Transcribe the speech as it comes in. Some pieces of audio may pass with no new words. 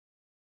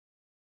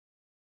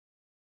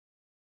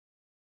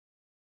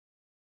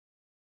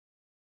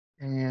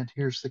And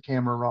here's the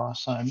camera raw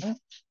assignment.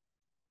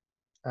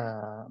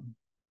 Um,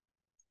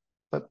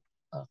 but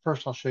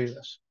first I'll show you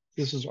this.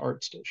 This is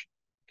ArtStation,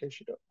 in case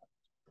you don't know.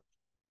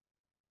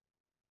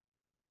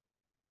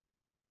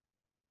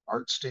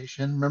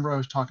 ArtStation, remember I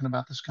was talking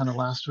about this kind of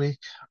last week?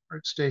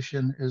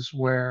 ArtStation is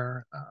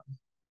where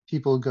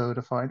people go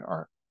to find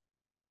art,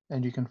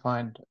 and you can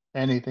find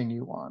anything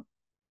you want.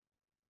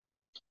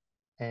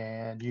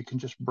 And you can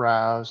just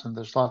browse, and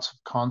there's lots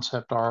of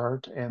concept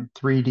art and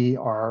 3D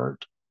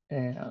art,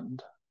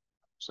 and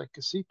it's like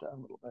casita a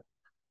little bit.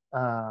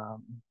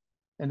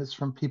 And it's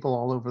from people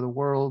all over the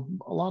world,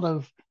 a lot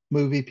of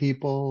movie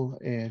people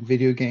and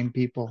video game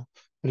people.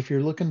 But if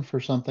you're looking for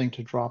something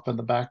to drop in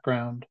the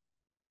background,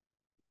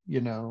 you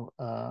know,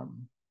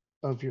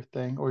 of your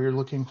thing, or you're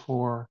looking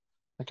for,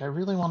 like, I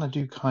really want to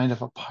do kind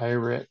of a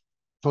pirate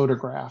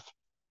photograph,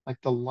 like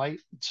the light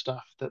and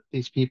stuff that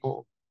these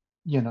people,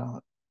 you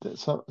know, that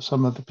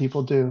some of the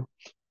people do,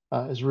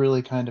 is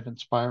really kind of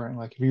inspiring.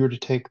 Like if you were to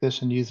take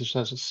this and use this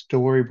as a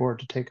storyboard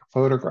to take a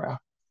photograph,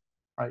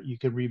 right, you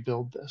could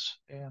rebuild this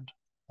and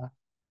uh,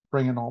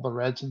 bring in all the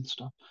reds and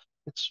stuff.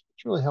 It's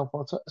really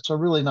helpful. It's a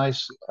really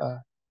nice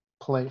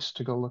place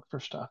to go look for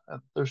stuff.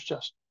 And there's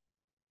just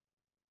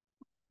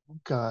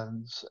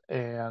guns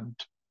and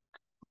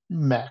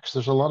mechs.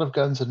 There's a lot of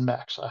guns and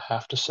mechs, I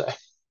have to say,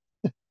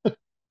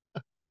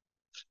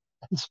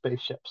 and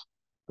spaceships.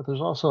 But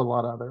there's also a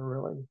lot of other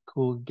really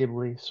cool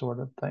Ghibli sort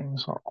of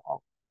things all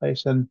over the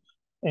place. And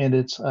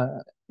it's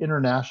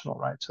international,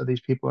 right? So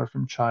these people are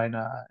from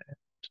China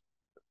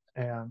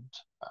and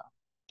uh,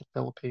 the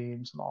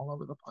Philippines and all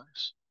over the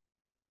place.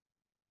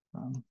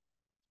 Um,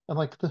 and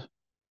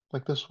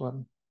like this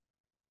one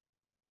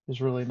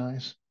is really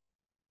nice.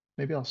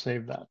 Maybe I'll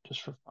save that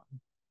just for fun.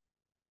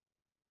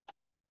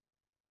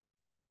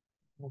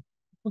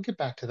 We'll get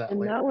back to that And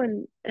later.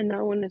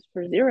 that one is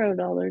for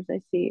 $0,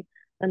 I see.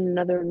 And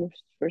another one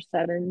is for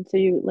 7. So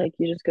you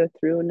just go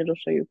through and it'll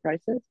show you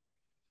prices.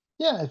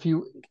 Yeah, if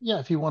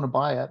you want to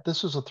buy it,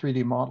 this is a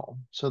 3D model.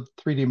 So the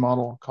 3D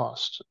model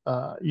cost,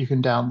 you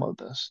can download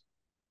this.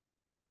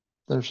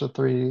 There's a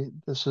 3D,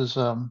 this is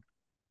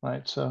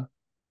right. So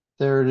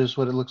there it is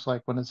what it looks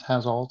like when it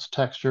has all its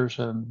textures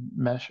and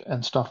mesh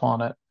and stuff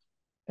on it.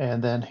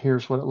 And then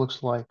here's what it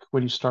looks like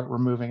when you start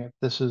removing it.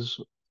 This is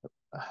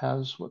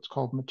has what's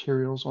called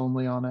materials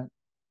only on it.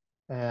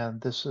 And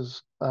this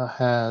is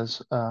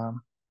has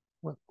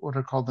what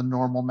are called the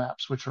normal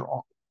maps, which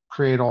are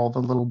create all the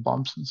little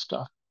bumps and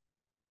stuff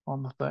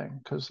on the thing.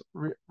 Because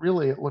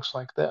really, it looks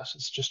like this.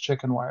 It's just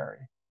chicken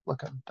wiry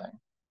looking thing.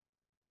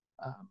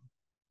 Um,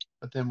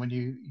 but then when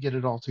you get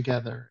it all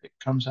together, it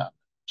comes out.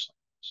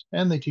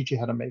 And they teach you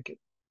how to make it,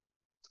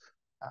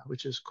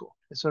 which is cool.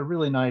 It's a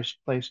really nice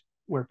place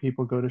where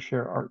people go to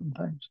share art and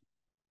things.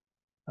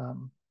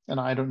 And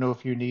I don't know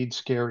if you need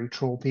scary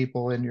troll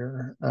people in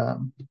your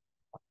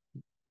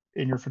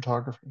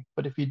photography,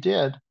 but if you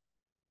did,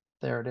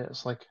 there it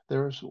is. Like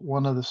there was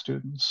one of the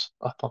students.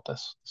 I thought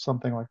this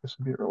something like this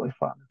would be really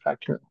fun. In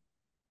fact, here,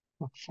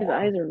 look His for him.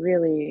 eyes are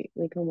really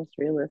like almost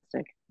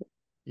realistic.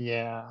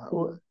 Yeah, His,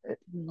 well, his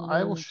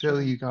I will really nice show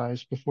drawing. you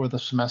guys before the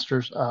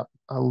semester's up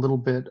a little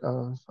bit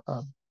of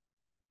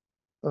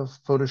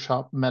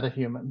Photoshop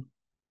MetaHuman,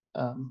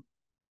 um,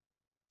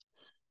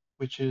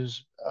 which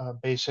is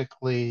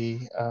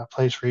basically a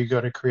place where you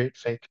go to create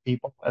fake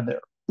people, and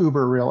they're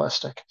uber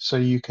realistic. So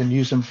you can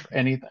use them for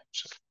anything,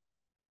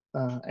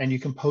 and you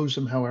can pose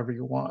them however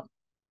you want.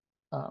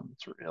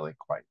 It's really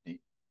quite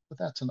neat. But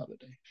that's another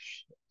day.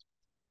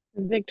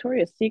 And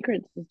Victoria's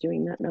Secrets is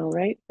doing that now,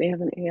 right? They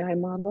have an AI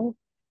model.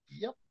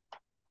 Yep.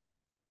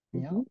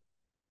 Yeah. Hmm.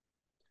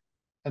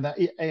 And that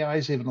AI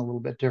is even a little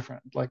bit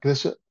different. Like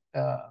this, I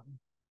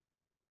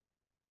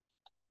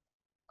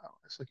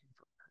was looking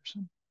for a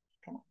person.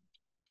 Come on.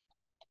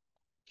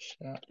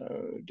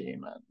 Shadow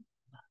Demon.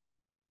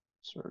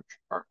 Search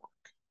artwork.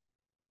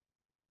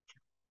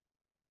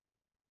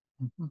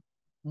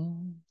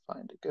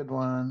 Find a good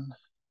one.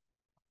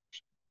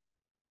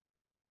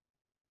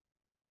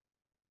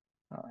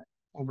 All right.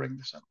 We'll bring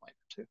this in later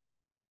too,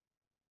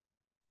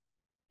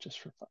 just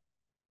for fun.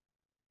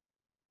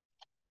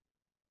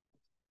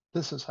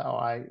 This is how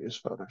I use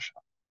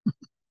Photoshop.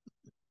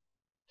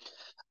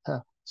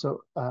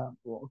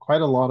 Well,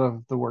 quite a lot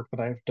of the work that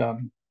I've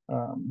done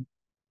um,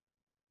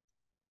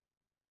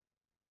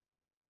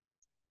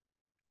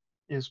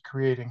 is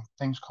creating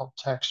things called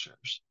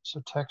textures.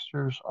 So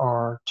textures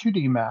are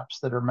 2D maps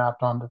that are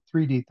mapped onto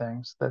 3D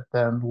things that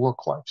then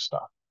look like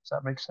stuff. Does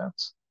that make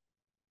sense?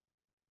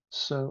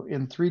 So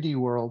in 3D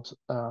worlds,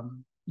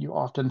 you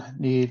often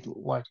need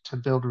like to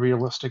build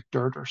realistic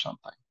dirt or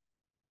something.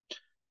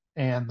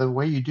 And the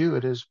way you do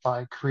it is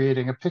by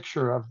creating a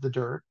picture of the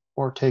dirt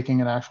or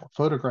taking an actual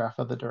photograph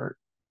of the dirt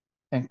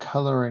and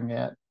coloring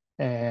it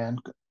and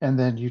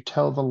then you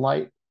tell the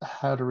light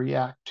how to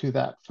react to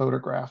that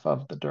photograph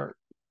of the dirt.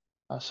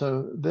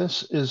 So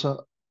this is a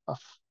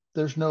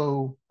there's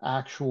no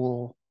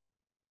actual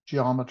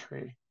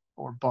geometry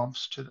or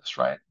bumps to this,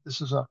 right?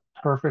 This is a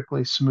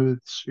perfectly smooth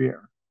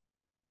sphere.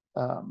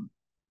 Um,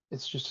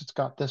 it's just it's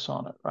got this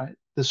on it, right?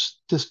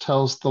 this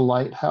tells the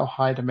light how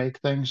high to make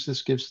things.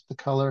 This gives the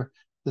color.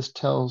 This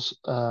tells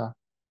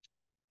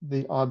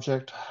the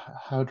object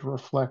how to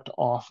reflect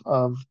off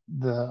of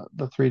the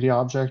 3D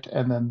object,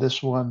 and then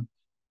this one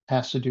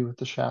has to do with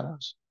the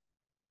shadows.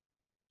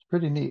 It's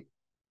pretty neat.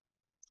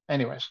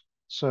 Anyways,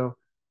 so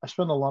I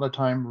spend a lot of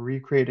time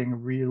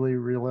recreating really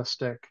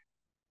realistic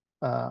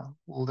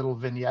little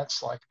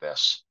vignettes like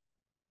this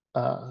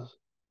uh,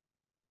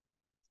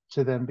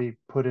 to then be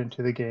put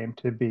into the game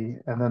to be,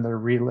 and then they're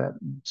relit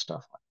and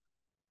stuff like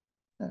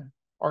that.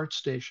 Yeah.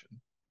 ArtStation,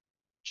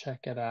 check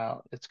it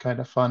out. It's kind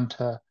of fun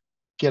to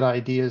get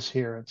ideas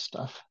here and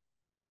stuff.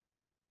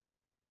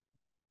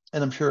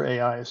 And I'm sure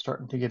AI is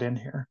starting to get in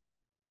here.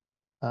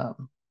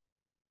 Um,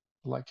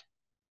 like,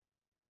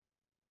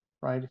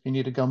 right, if you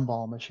need a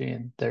gumball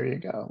machine, there you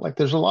go. Like,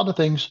 there's a lot of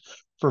things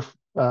for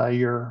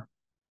your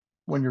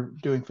when you're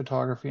doing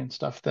photography and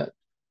stuff that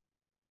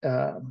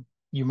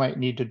you might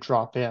need to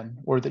drop in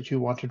or that you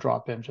want to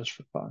drop in just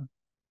for fun.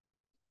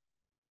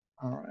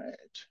 All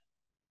right.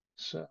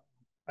 So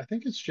I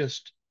think it's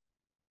just,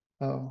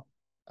 oh,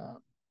 um,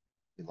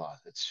 we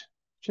lost. It's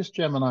just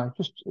Gemini.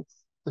 Just it's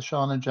the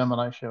Sean and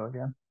Gemini show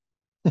again.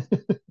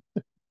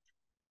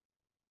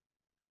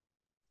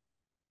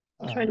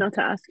 I'll try Uh, not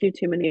to ask you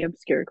too many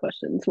obscure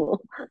questions. We'll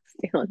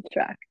stay on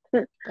track.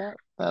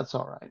 that's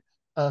all right.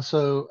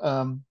 So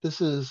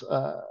this is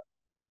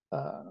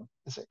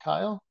it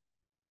Kyle?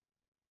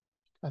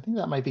 I think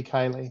that might be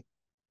Kylie.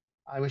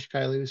 I wish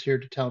Kylie was here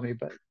to tell me,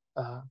 but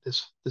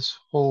this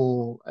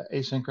whole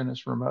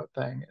asynchronous remote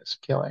thing is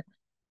killing me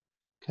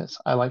because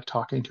I like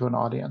talking to an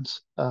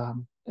audience.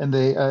 And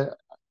I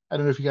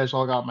don't know if you guys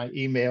all got my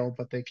email,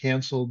 but they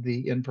canceled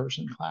the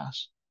in-person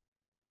class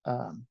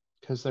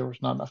because there was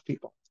not enough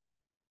people.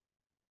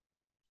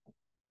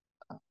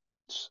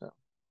 So,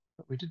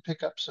 but we did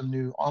pick up some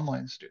new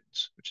online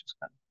students, which is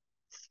kind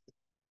of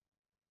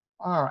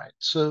all right.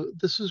 So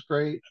this is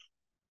great.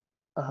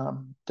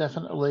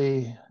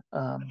 Definitely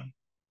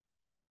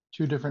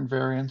two different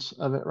variants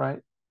of it, right?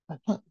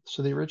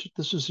 So the original,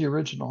 this is the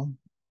original,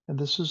 and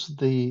this is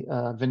the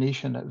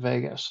Venetian at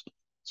Vegas.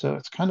 So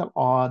it's kind of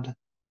odd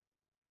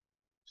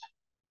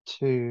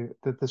to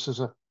that this is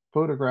a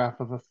photograph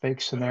of a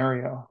fake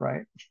scenario,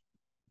 right?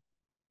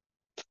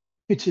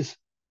 Which is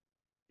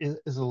a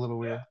little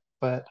weird.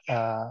 But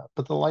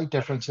the light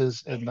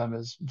differences in them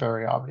is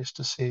very obvious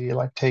to see.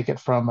 Like take it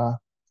from a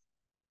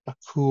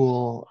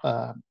cool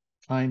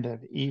kind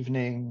of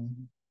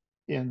evening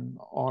in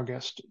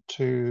August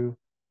to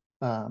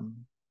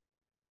um,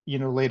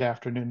 late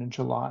afternoon in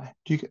July.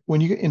 Do you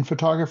when you in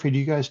photography, do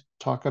you guys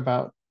talk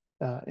about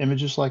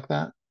images like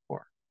that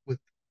or with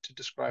to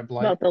describe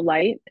light? About the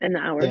light and the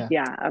hours, Yeah,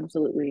 yeah,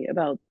 absolutely.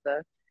 About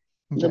the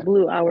okay,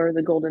 blue hour,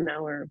 the golden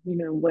hour,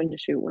 when to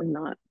shoot, when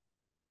not.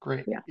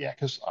 great. Yeah. Yeah,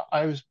 because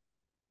I was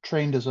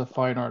trained as a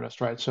fine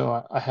artist, right?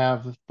 So I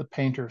have the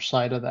painter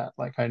side of that.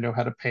 Like I know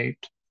how to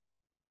paint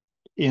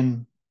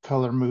in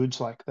color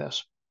moods like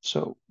this.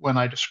 So when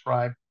I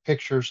describe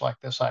pictures like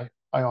this, I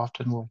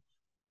often will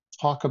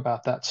talk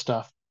about that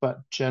stuff, but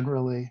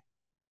generally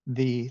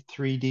the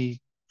 3D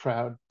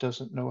crowd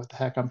doesn't know what the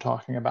heck I'm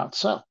talking about.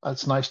 So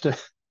it's nice to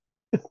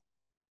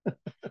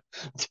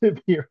to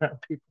be around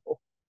people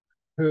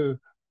who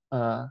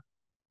uh,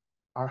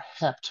 are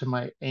hep to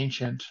my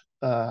ancient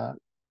uh,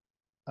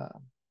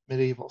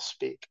 medieval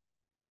speak.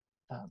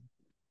 Um,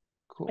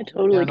 I cool. Yeah,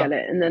 totally get no,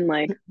 it. And then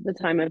like the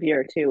time of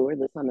year too, where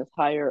the sun is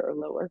higher or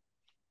lower.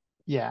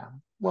 yeah.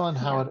 Well, and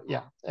Yeah.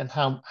 yeah, and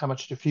how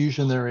much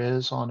diffusion there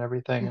is on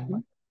everything, and Hmm.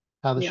 like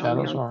how the The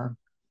shadows ambiance. are.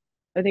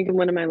 I think in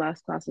one of my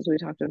last classes we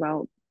talked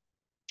about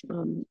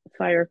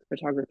fire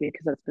photography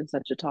because that's been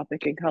such a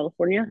topic in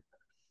California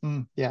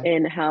Yeah.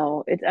 and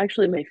how it's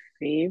actually my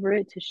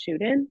favorite to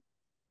shoot in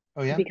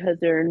Oh yeah. because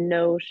there are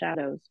no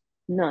shadows,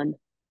 none.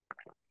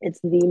 It's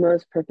the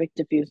most perfect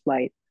diffused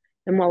light.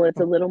 And while it's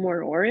a Oh, little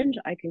more orange,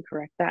 I can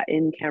correct that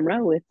in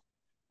camera with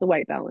the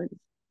white balance.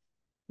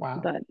 wow.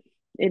 But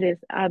it is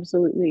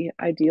absolutely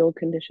ideal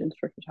conditions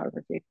for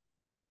photography,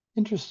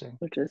 Interesting.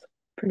 which is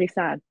pretty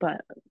sad,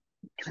 but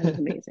kind of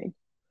amazing.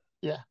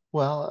 Yeah.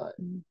 Well,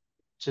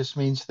 just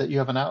means that you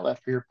have an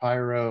outlet for your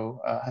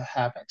pyro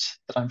habits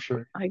that I'm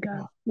sure. I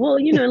guess. Well,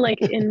 Well,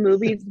 like in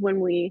movies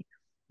when we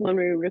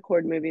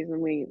record movies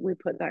and we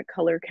put that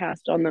color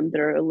cast on them,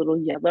 they're a little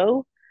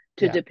yellow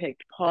to yeah.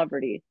 depict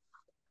poverty.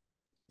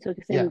 So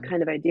the same Yeah.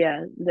 kind of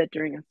idea that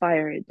during a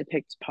fire it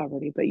depicts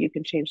poverty, but you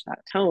can change that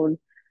tone.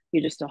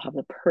 You just still have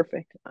the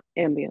perfect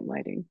ambient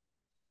lighting.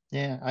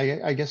 Yeah.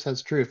 I guess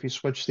that's true. If you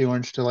switch the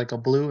orange to like a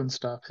blue and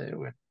stuff, it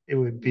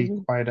would be Hmm.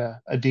 quite a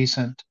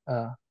decent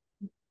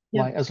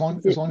Yeah. light as long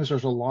as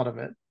there's a lot of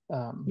it.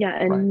 Yeah,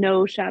 Right. and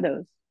no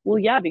shadows. Well,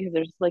 yeah, because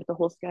there's like the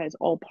whole sky is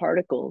all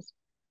particles.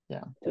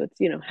 Yeah. So it's,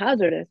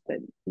 hazardous, but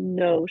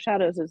no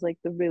shadows is like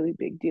the really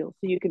big deal.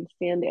 So you can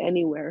stand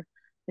anywhere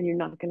and you're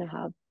not going to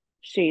have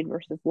shade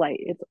versus light.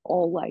 It's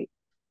all light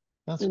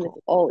That's and it's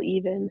cool. all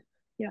even.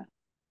 Yeah.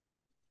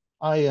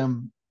 I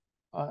am.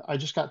 I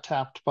just got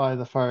tapped by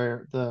the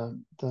fire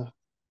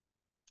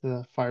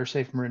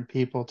safe Marin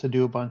people to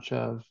do a bunch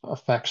of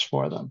effects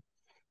for them.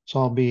 So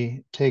I'll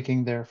be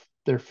taking their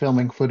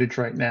filming footage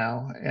right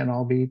now, and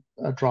I'll be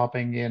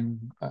dropping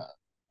in.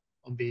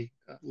 I'll be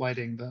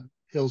lighting the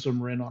hills of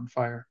Marin on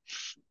fire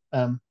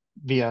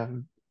via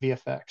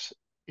VFX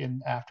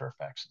in After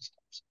Effects and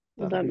stuff. So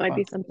Well, that'll that be might fun.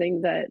 be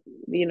something that,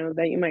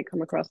 that you might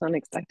come across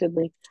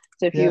unexpectedly.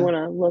 So if you Yeah, want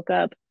to look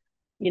up,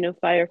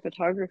 fire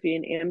photography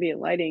and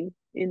ambient lighting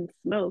in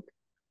smoke,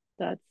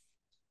 that's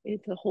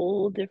it's a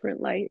whole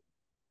different light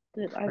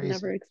that I've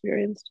never crazy.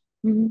 experienced.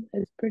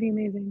 It's pretty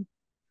amazing.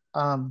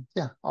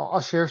 Yeah,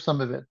 I'll share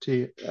some of it to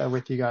you,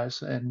 with you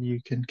guys, and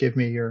you can give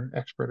me your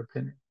expert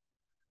opinion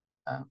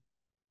um,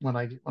 when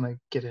I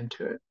get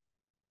into it.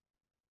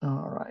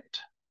 All right.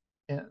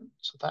 And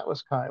so that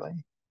was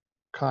Kylie.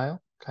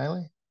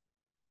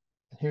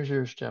 And here's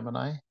yours,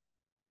 Gemini.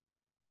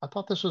 I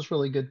thought this was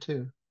really good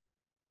too.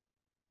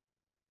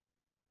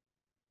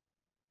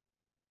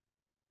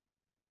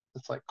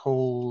 It's like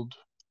cold.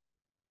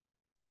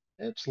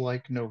 It's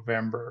like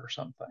November or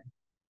something.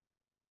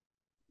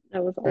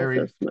 That was also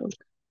Very, smoke.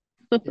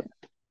 yeah.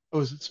 Oh,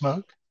 is it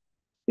smoke?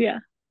 Yeah.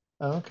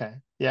 Oh, okay.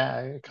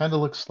 Yeah, it kind of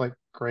looks like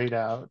grayed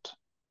out.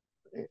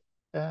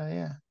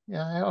 Yeah,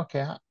 yeah.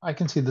 Okay, I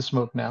can see the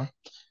smoke now.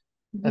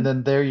 And hmm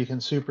then there you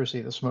can super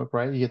see the smoke,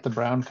 right? You get the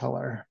brown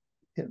color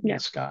hitting the Yeah.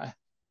 sky.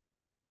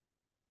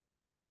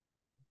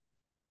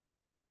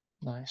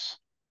 Nice.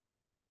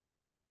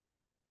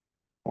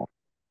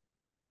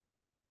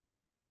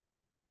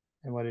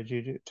 And what did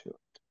you do to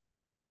it?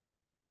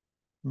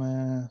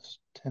 Mass,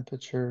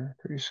 temperature,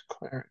 increase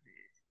clarity.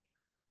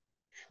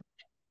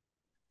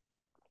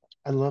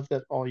 I love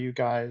that all you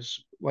guys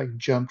like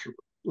jumped,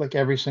 like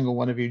every single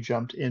one of you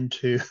jumped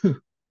into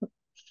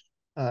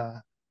uh,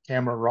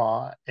 Camera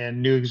Raw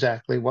and knew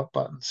exactly what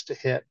buttons to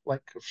hit.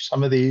 Like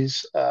some of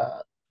these,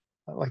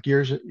 like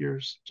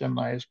yours,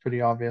 Gemini is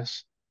pretty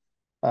obvious.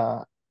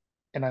 Uh,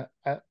 and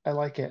I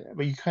like it,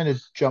 but you kind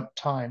of jump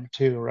time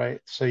too, right?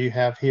 So you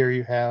have here,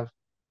 you have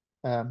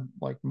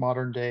like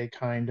modern day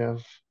kind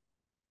of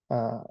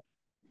uh,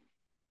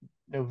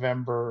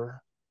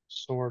 November,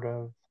 sort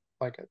of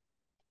like at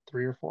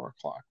 3 or 4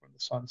 o'clock when the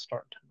sun's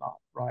starting to not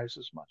rise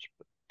as much.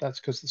 But that's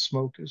because the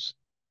smoke is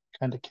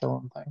kind of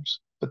killing things.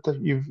 But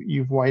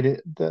you've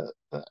whited the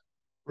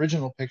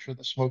original picture,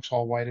 the smoke's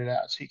all whited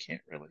out, so you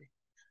can't really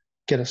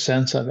get a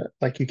sense of it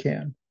like you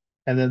can.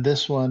 And then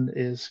this one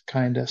is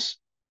kind of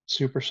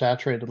super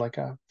saturated, like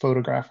a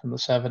photograph from the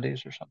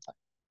 70s or something.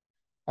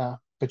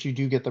 But you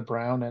do get the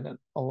brown in it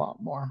a lot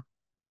more.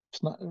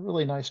 It's not a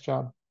really nice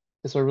job.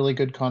 It's a really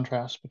good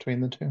contrast between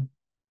the two.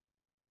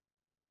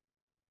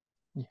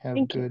 You have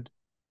Thank you. good,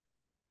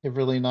 you have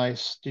really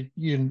nice. Did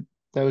you,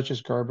 that was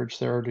just garbage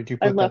there, or did you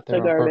I put that left the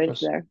there on garbage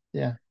purpose? there.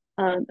 Yeah,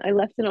 I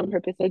left it on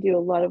purpose. I do a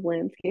lot of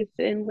landscapes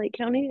in Lake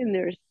County, and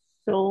there's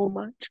so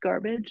much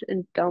garbage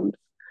and dumps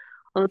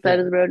on the side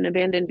of yeah. the road and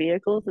abandoned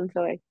vehicles. And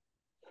so I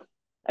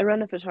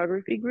run a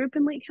photography group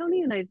in Lake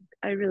County, and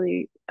I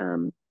really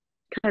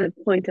kind of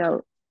point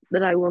out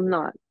that I will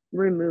not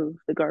remove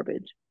the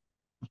garbage.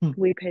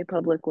 We pay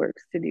public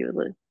works to do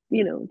this,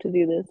 to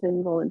do this,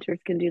 and volunteers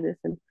can do this.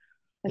 And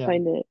I Yeah.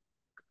 find it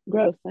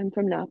gross. I'm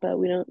from Napa.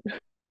 We don't,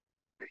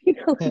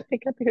 Yeah.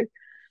 pick up here.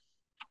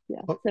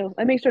 Yeah. Oh, So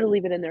I make sure to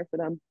leave it in there for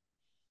them.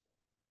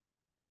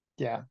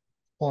 yeah.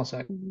 Hold on a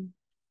sec. Mhm.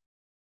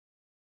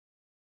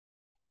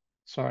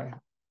 Sorry.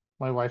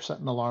 My wife set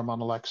an alarm on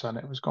Alexa and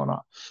it was going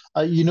off.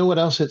 You know what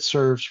else it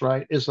serves,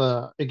 right?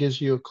 It gives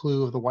you a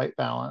clue of the white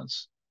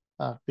balance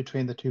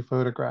between the two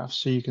photographs.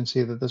 So you can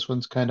see that this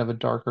one's kind of a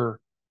darker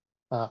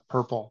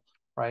purple,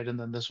 right? And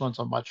then this one's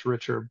a much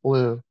richer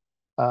blue.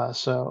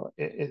 So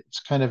it's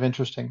kind of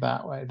interesting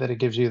that way that it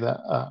gives you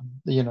a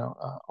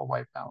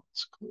white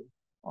balance clue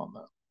on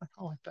the, I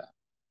call it that.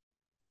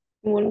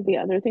 One of the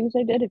other things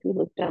I did, if you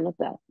look down at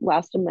that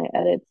last of my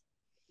edits,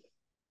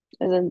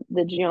 is in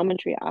the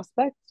geometry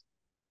aspect.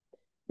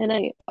 And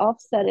I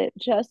offset it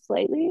just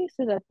slightly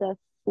so that the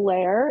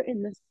flare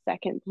in the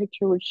second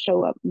picture would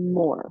show up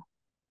more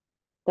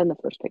than the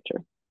first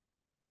picture.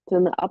 It's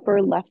in the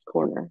upper left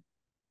corner.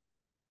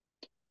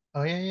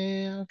 Oh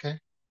yeah. Okay.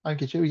 I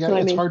get you. Yeah, So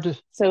I it's mean, hard to,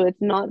 so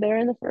it's not there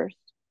in the first,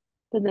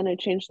 but then I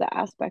changed the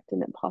aspect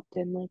and it popped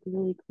in like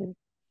really clear.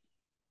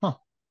 huh.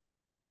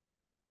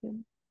 Yeah.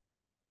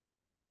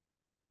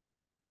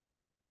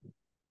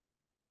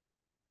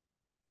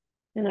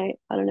 And I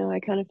don't know, I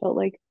kind of felt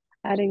like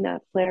adding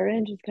that flare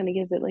in just kind of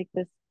gives it like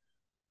this,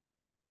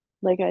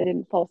 like I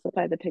didn't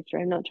falsify the picture.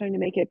 I'm not trying to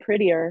make it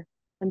prettier.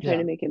 I'm trying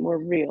to Yeah. make it more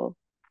real,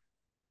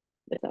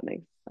 if that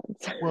makes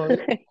Well,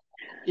 sense.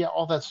 yeah,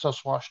 all that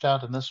stuff's washed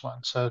out in this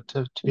one. So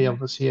to be able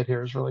Okay. to see it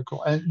here is really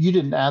cool. And you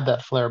didn't add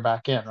that flare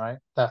back in, right?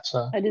 That's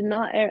I did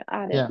not add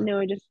it. yeah. No,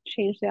 I just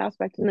changed the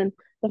aspect. And then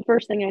the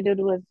first thing I did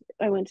was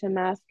I went to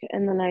mask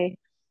and then I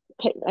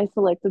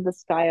selected the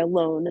sky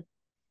alone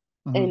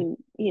Hmm. and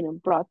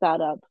brought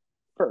that up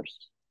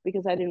first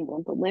because I didn't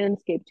want the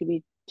landscape to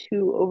be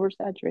too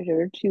oversaturated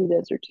or too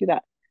this or too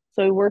that.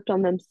 So I worked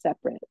on them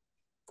separate.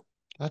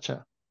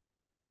 Gotcha.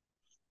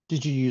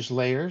 Did you use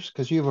layers?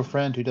 Because you have a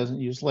friend who doesn't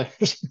use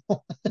layers.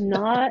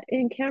 Not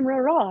in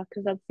camera raw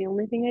because that's the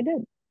only thing I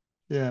did.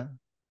 Yeah.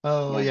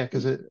 Oh Yeah. yeah,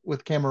 because it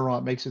with camera raw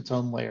it makes its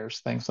own layers,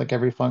 things like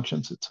every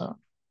function's its own.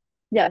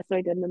 Yeah, so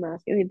I did the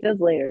mask. I mean, it does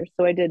layers.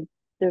 So I did,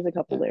 there's a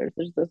couple Yeah, layers.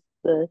 There's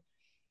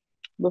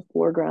the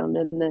foreground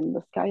and then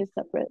the sky is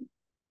separate.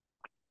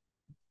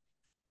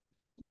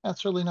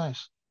 that's really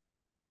nice.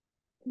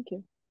 Thank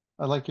you.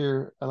 I like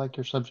your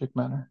subject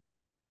matter.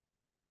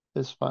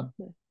 It's fun.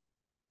 Yeah.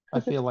 I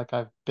feel like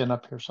I've been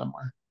up here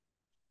somewhere.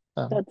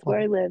 That's where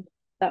I Well, live.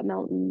 That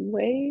mountain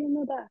way in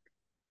the back.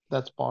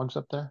 that's bogs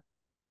up there.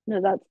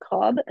 No, that's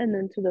Cobb, and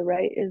then to the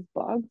right is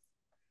Boggs.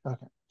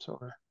 Okay, so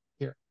we're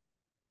here.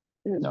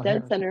 And No,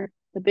 dead here. center,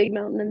 the big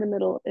mountain in the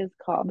middle is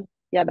Cobb.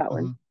 Yeah, that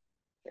one.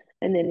 Hmm.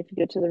 And then if you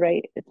go to the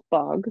right, it's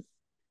Boggs.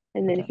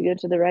 And then Okay, if you go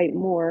to the right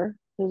more,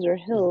 those are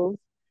yeah, hills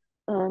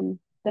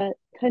that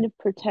kind of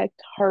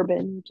protect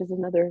Harbin, which is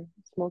another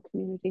small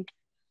community.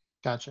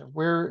 gotcha.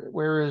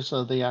 Where is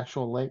the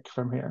actual lake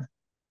from here?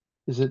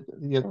 Is it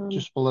Um,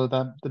 just below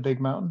that the big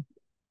mountain?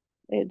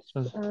 it's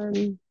Or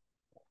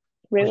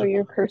right is where it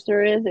your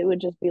cursor is. It would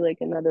just be like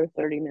another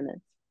 30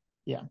 minutes.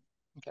 yeah.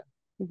 Okay.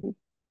 Mm-hmm.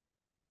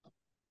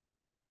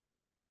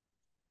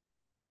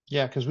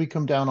 Yeah, because we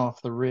come down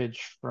off the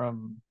ridge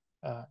from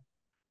uh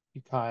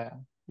Ukiah,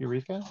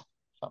 Eureka,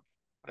 so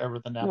whatever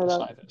the No, Napa that's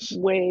side is.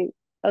 way,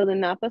 oh, the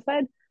Napa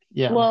side.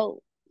 Yeah.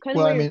 Well, kind of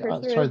Well, where I your mean,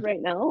 cursor is sorry.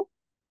 right now,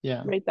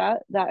 Yeah. right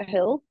that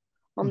hill.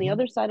 On the Hmm.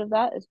 other side of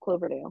that is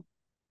Cloverdale,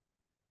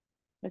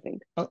 I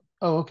think. Oh,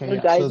 okay. Or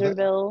Yeah. So the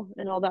Geyserville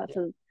and all that.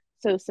 yeah,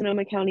 So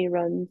Sonoma County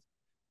runs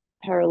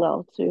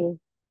parallel to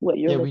what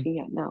you're yeah, looking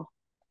at now.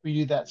 we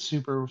do that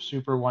super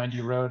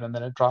windy road, and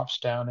then it drops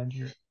down into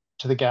your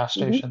to the gas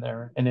Hmm. station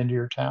there and into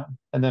your town,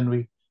 and then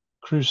we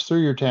cruise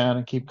through your town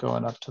and keep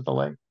going up to the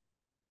lake.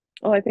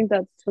 Oh, I think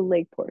that's to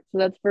Lakeport. So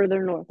that's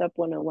further north up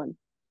 101.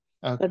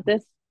 Okay. But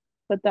this,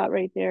 but that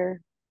right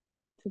there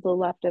to the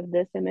left of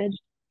this image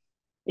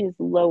is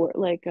lower,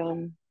 like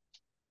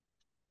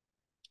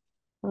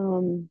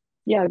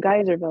yeah,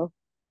 Geyserville.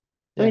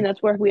 I mean, Yeah.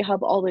 that's where we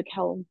have all the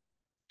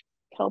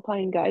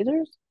Calpine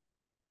geysers.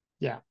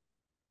 Yeah.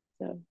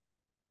 So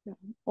yeah,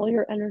 all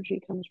your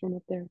energy comes from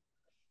up there,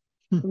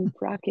 from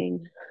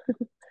fracking.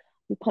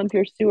 You pump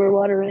your sewer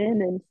water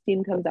in and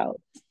steam comes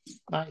out.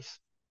 Nice.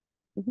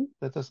 Hmm.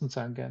 That doesn't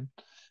sound good.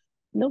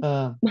 Nope.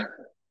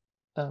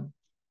 Um,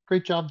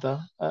 great job though.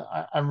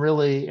 I'm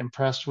really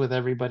impressed with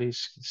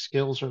everybody's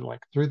skills are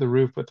like through the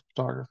roof with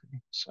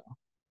photography. So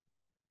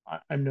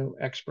I'm no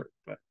expert,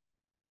 but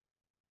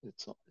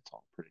it's all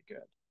pretty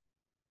good.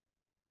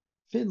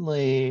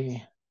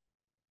 Finley,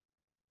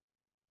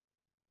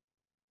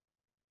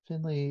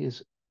 Finley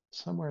is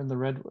somewhere in the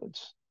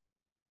redwoods.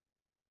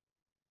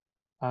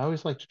 I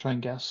always like to try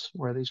and guess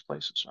where these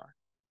places are.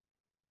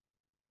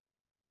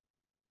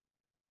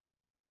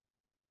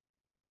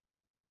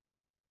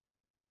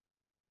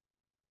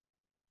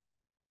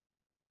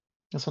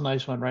 That's a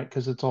nice one, right?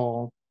 Because it's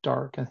all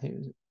dark and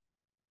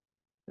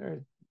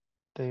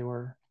they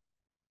were.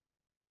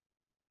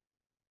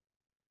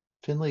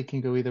 Finley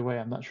can go either way.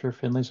 I'm not sure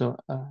Finley's how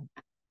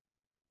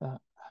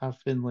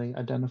Finley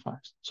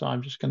identifies. So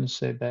I'm just going to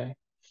say they.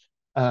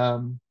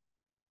 Um,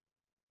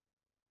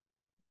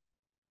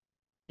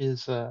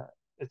 is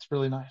it's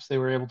really nice. They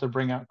were able to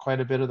bring out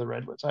quite a bit of the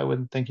redwoods. I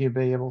wouldn't think you'd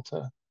be able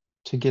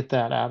to get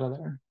that out of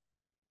there.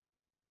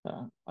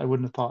 I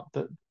wouldn't have thought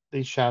that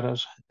these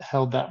shadows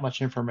held that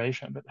much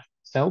information, but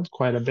held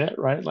quite a bit,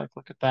 right? Like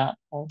look at that,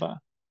 all the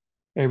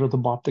able to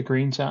bop the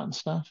greens out and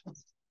stuff.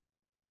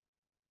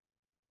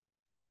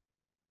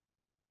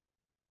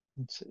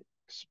 Let's see,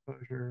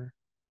 exposure,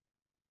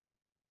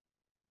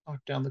 knock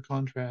down the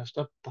contrast,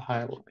 up the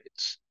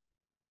highlights,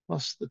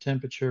 plus the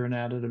temperature, and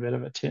added a bit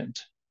of a tint.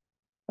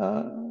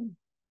 Uh,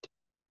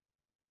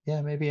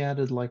 yeah, maybe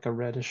added like a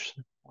reddish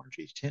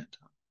orangey tint.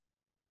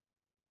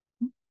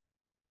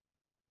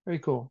 Very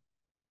cool.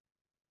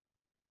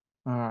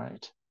 All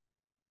right.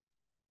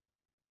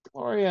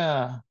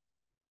 Gloria,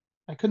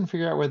 I couldn't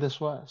figure out where this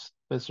was,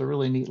 but it's a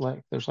really neat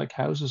lake. There's like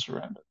houses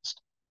around it.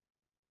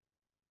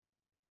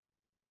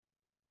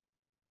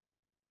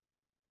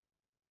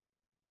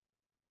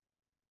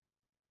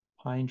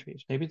 Pine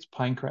trees. Maybe it's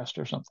pine crest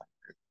or something.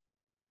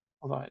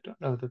 Although I don't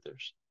know that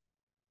there's,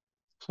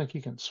 looks like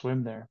you can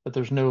swim there, but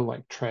there's no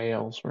like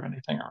trails or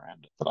anything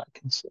around it that I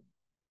can see.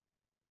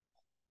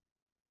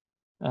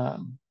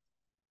 Um,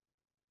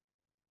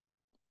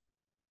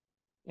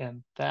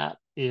 and that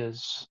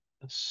is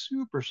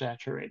super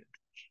saturated.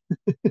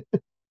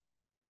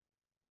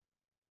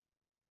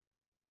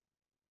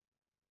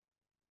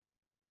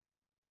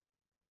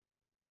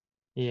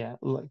 Yeah,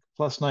 like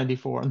plus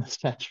 94 in the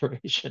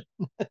saturation.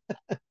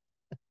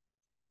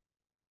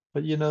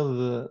 But you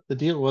know, the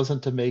deal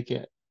wasn't to make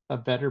it a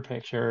better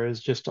picture,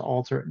 is just to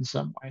alter it in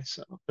some way.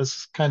 So this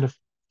is kind of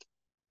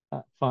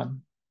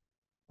fun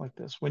like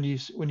this. When you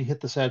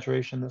hit the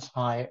saturation this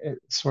high, it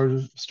sort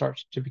of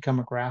starts to become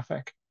a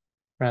graphic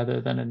rather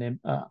than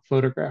a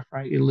photograph,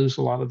 right? You lose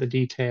a lot of the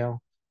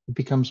detail. It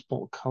becomes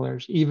bulk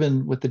colors.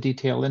 Even with the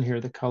detail in here,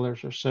 the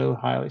colors are so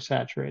highly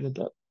saturated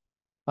that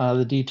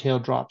the detail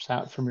drops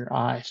out from your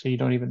eye. So you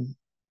don't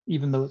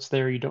even though it's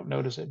there, you don't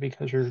notice it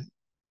because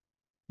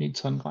Need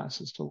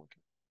sunglasses to look at.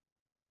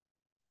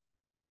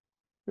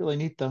 Really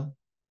neat though.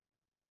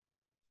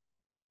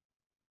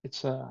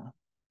 It's a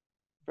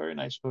very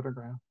nice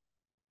photograph.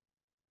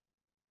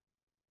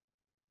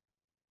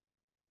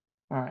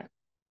 All right,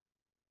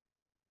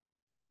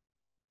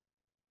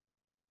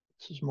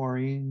 this is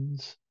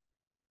Maureen's.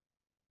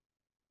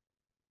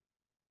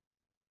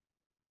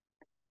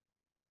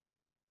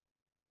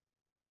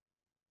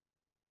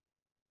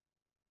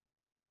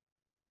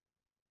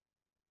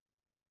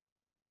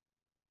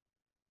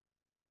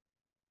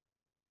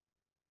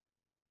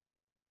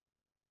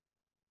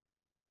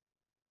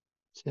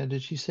 So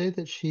did she say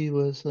that she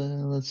was,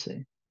 let's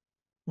see.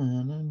 Use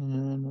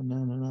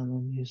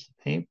the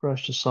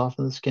paintbrush to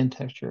soften the skin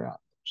texture out.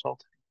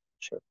 Resulting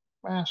chip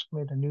mask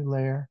made a new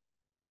layer.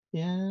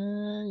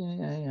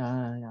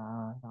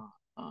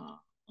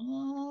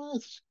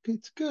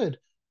 It's good.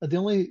 The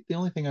only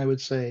thing I would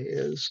say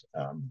is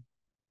the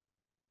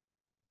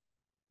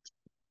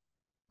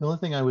only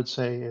thing I would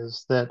say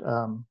is that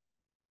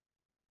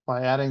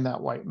by adding that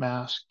white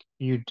mask,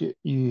 you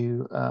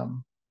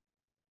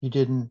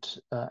didn't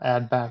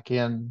add back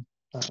in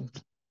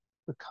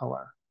the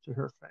color to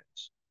her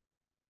face.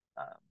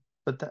 Um,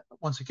 but that,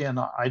 once again,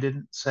 I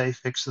didn't say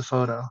fix the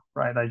photo,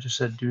 right? I just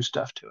said do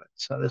stuff to it.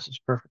 So this is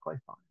perfectly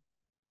fine.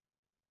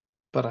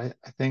 But I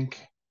think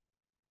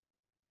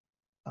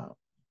uh,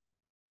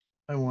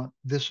 I want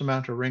this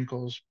amount of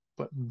wrinkles,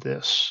 but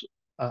this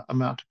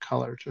amount of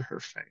color to her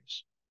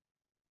face.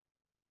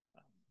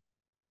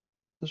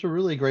 Those are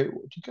really great. Do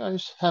you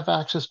guys have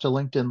access to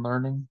LinkedIn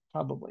Learning?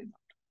 Probably not.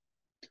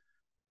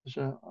 There's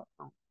a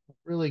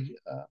really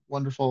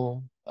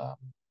wonderful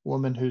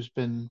woman who's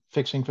been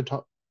fixing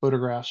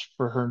photographs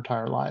for her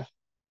entire life,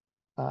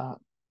 uh,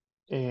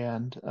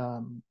 and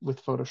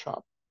with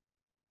Photoshop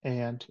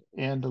and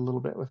a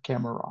little bit with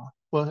Camera Raw.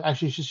 Well,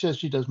 actually, she says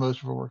she does most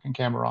of her work in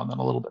Camera Raw and then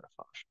a little bit of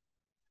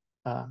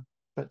Photoshop.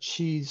 But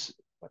she's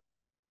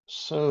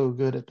so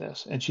good at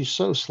this, and she's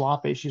so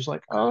sloppy. She's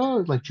like,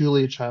 oh, like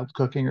Julia Child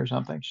cooking or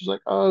something. She's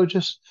like, oh,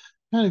 just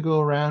kind of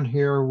go around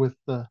here with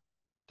the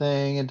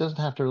thing. It doesn't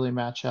have to really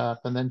match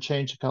up, and then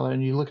change the color.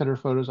 And you look at her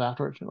photos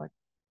afterwards, you're like,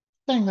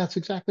 dang, that's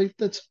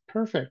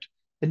perfect.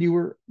 And you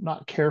were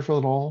not careful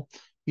at all.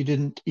 You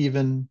didn't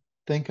even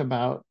think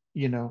about,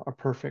 a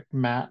perfect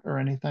matte or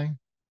anything.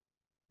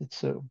 It's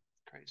so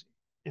crazy.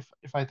 If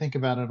I think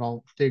about it,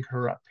 I'll dig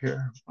her up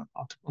here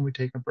when we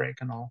take a break,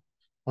 and I'll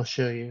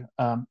show you.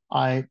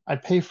 I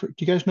pay for. Do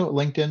you guys know what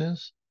LinkedIn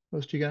is?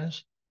 Most of you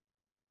guys.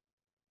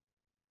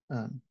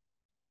 Um,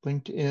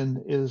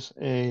 LinkedIn is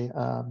a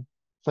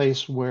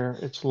place where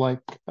it's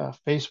like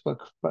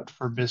Facebook but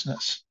for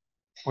business,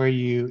 where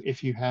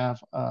if you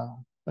have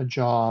a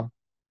job,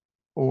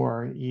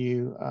 or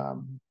you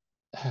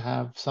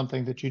have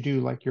something that you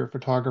do, like you're a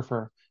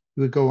photographer,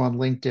 you would go on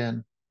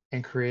LinkedIn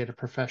and create a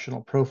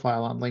professional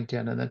profile on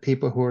LinkedIn. And then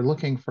people who are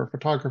looking for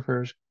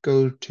photographers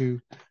go to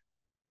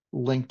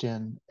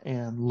LinkedIn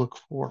and look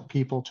for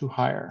people to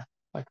hire.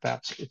 Like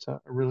it's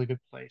a really good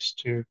place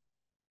to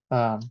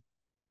um,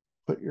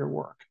 put your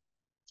work.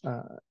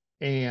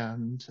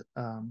 And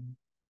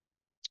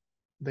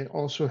they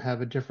also have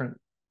a different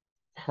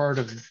part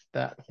of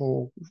that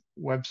whole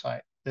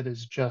website that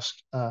is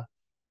just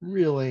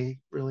really,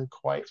 really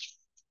quite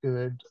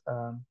good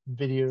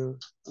video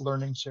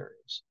learning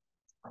series.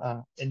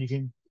 And you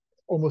can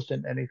almost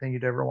in anything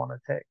you'd ever want to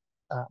take.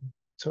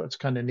 So it's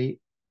kind of neat.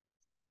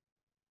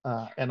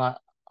 And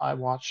I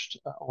watched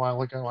a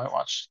while ago, I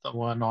watched the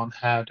one on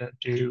how to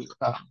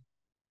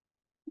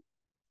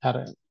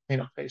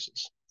paint up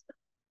faces.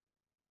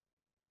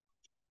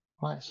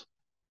 Nice.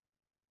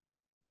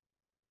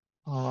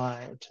 All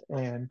right.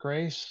 And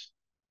Grace,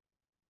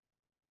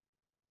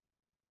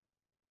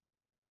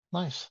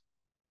 nice.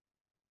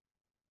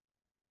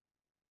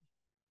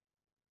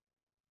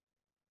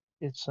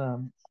 It's I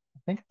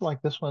think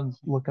like this one's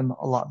looking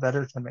a lot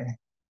better to me.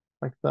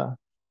 Like the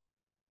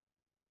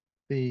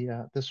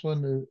this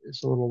one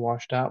is a little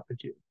washed out,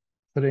 but you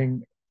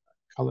putting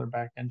color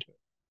back into it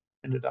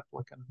ended up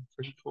looking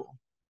pretty cool.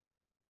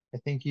 I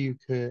think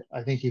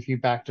if you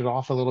backed it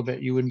off a little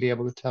bit, you wouldn't be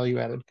able to tell you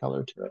added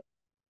color to it.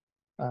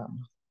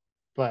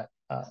 But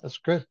it's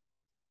good.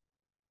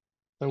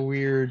 The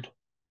weird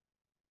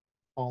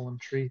fallen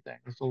tree thing.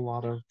 There's a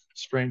lot of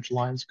strange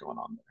lines going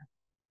on there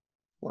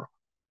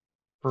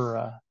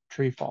for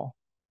tree fall.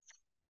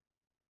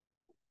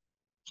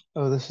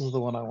 Oh, this is the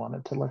one I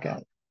wanted to look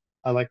at.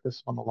 I like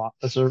this one a lot.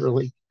 It's a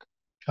really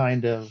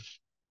kind of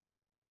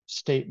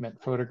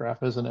statement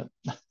photograph, isn't it?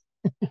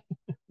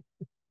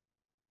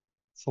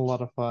 It's a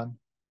lot of fun.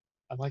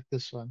 I like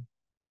this one.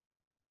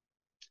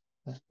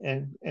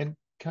 And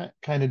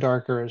kind of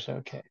darker is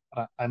okay,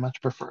 but I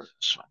much prefer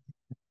this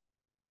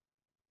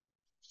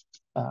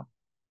one.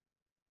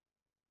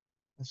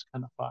 It's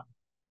kind of fun.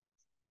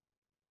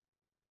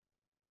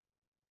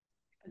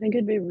 I think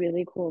it'd be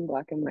really cool in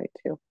black and white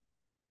too.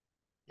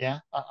 Yeah,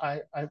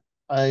 I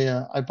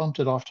bumped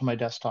it off to my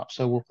desktop,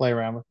 so we'll play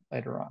around with it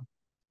later on.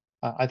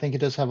 I think it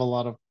does have a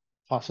lot of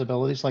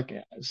possibilities, like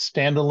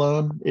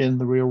standalone in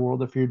the real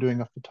world. If you're doing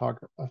a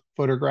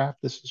photograph,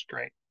 this is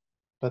great.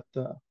 but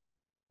the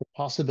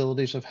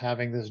possibilities of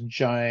having this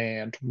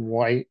giant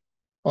white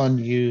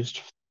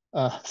unused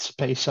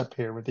space up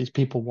here with these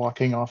people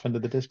walking off into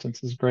the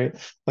distance is great.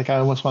 Like I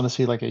almost want to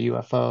see like a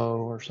UFO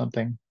or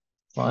something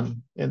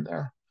fun in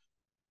there.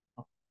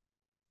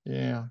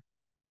 Yeah,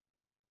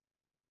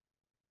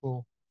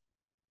 cool.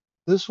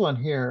 This one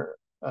here,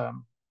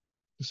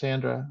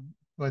 Cassandra,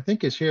 who I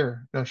think is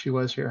here. No, she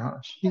was here,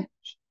 huh?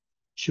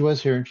 She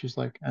was here and she's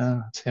like,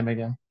 oh, it's him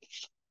again.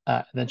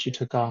 And then she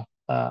took off.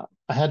 I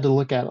had to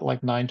look at it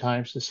like 9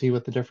 times to see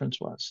what the difference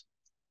was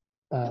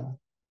uh,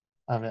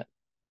 of it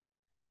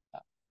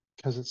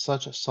because it's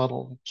such a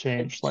subtle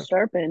change. It's Like,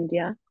 sharpened,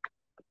 yeah.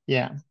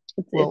 yeah,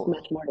 It's well,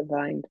 much more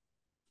defined.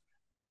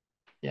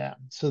 yeah.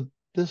 So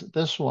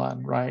this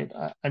one, right?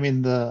 I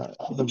mean the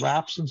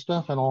wraps and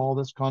stuff and all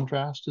this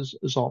contrast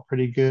is all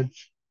pretty good,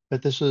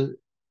 but this is,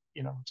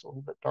 it's a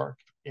little bit dark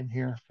in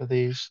here for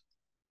these.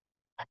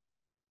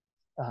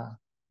 Uh,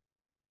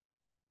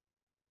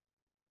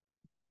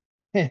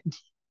 and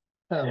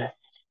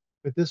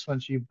with this one,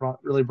 she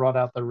really brought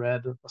out the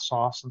red of the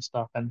sauce and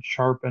stuff and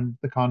sharpened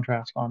the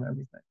contrast on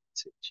everything.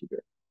 Let's see what she did.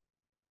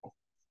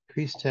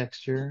 Increase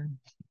texture,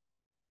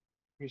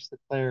 increase the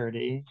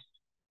clarity,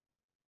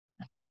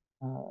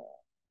 uh,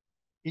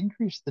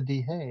 increase the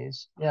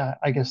dehaze. Yeah,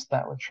 I guess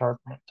that would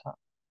sharpen it.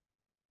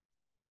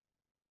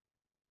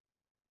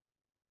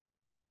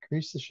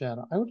 Increase the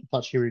shadow. I would have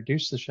thought she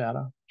reduced the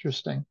shadow.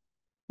 Interesting.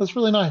 That's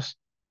really nice.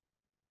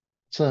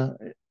 So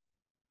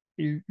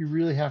you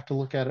really have to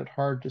look at it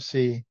hard to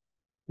see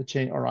the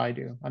change, or I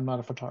do. I'm not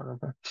a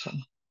photographer, so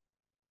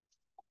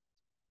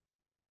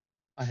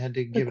I had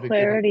to The give it a good look.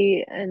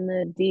 clarity and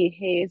the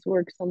dehaze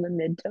works on the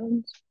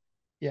midtones.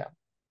 Yeah,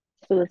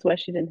 So that's why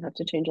she didn't have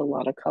to change a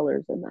lot of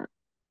colors in that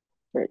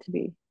for it to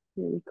be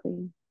really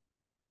clean.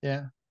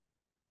 yeah.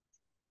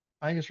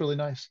 I think it's really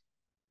nice.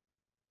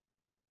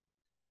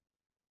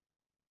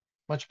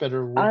 Much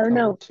better I wood don't color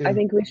know. I too.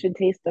 think we should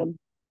taste them.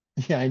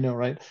 Yeah, I know,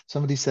 right?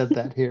 Somebody said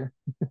that here.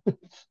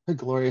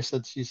 Gloria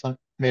said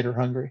made her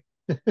hungry.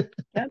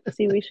 Yep.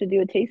 See, we should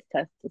do a taste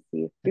test to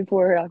see if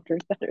before or after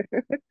is better.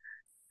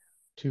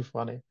 Too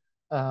funny.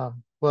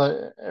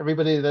 Well,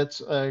 everybody,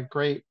 that's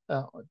great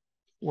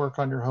work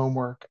on your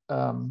homework.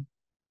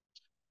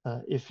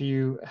 If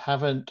you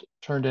haven't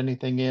turned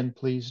anything in,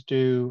 please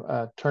do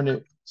turn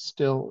it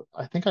still.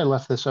 I think I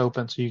left this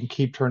open so you can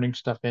keep turning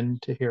stuff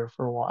into here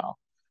for a while.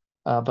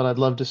 But I'd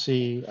love to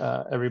see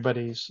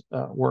everybody's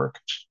work.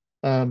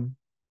 Um,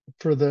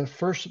 for the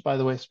first, by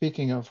the way,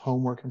 speaking of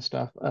homework and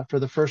stuff, for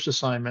the first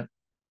assignment,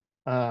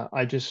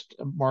 I just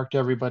marked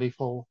everybody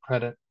full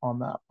credit on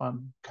that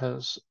one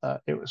because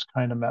it was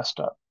kind of messed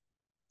up.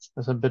 It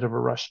was a bit of a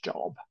rush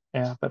job.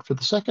 Yeah, but for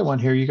the second one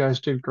here, you guys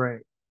did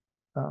great.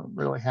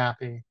 Really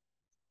happy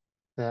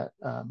that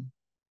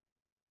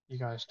you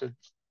guys did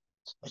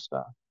some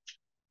stuff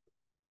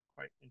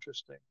quite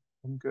interesting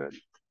and good.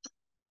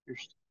 Your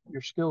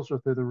your skills are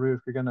through the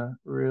roof. You're gonna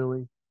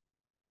really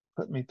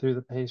put me through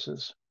the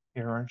paces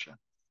here, aren't you?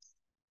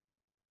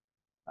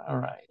 All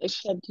right.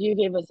 Except you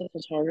gave us a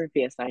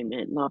photography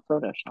assignment, not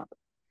Photoshop.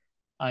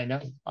 I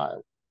know.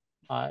 I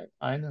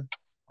know.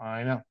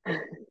 I know.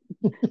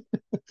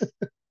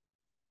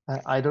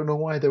 I don't know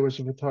why there was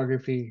a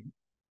photography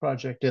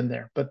project in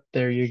there, but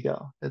there you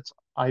go.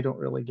 I don't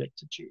really get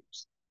to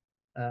choose.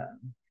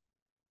 Um,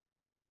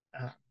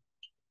 uh,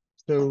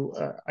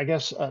 so I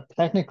guess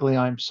technically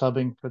I'm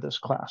subbing for this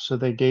class. So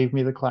they gave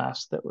me the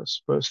class that was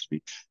supposed to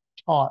be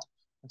taught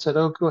and said,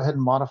 "Oh, go ahead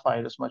and modify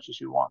it as much as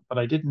you want." But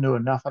I didn't know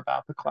enough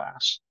about the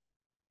class,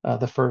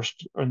 the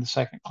first or the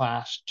second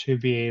class, to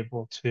be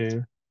able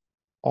to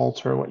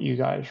alter what you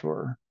guys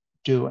were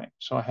doing.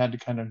 So I had to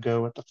kind of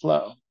go with the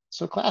flow.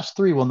 So class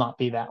 3 will not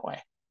be that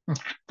way.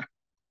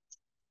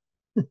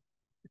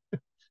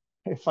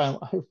 I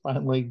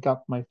finally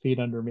got my feet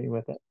under me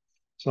with it.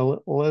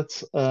 So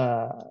let's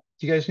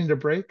do you guys need a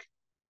break?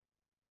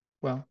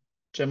 Well,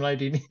 Gemini,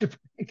 do you need a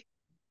break?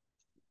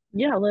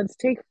 Yeah, let's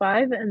take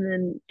 5 and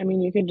then, I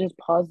mean, you can just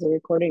pause the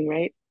recording,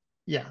 right?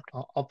 Yeah,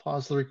 I'll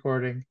pause the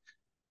recording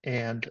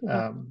and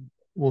Okay.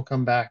 we'll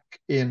come back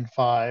in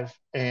 5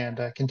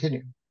 and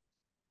continue.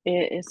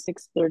 It is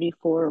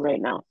 6:34 right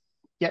now.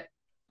 Yep.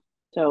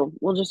 So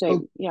we'll just say,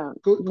 Oh, yeah,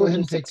 go we'll ahead do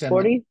and take 10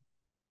 then. 6:40.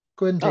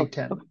 Go ahead and Oh, take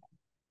 10 okay.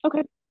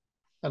 Okay.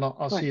 and I'll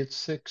All see right. you at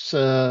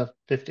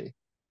 6:50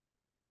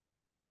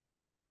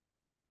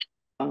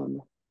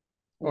 Um,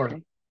 or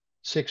okay.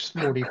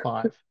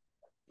 6:45. 10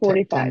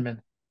 45.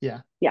 minutes.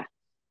 Yeah. Yeah.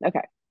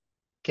 Okay.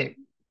 Okay.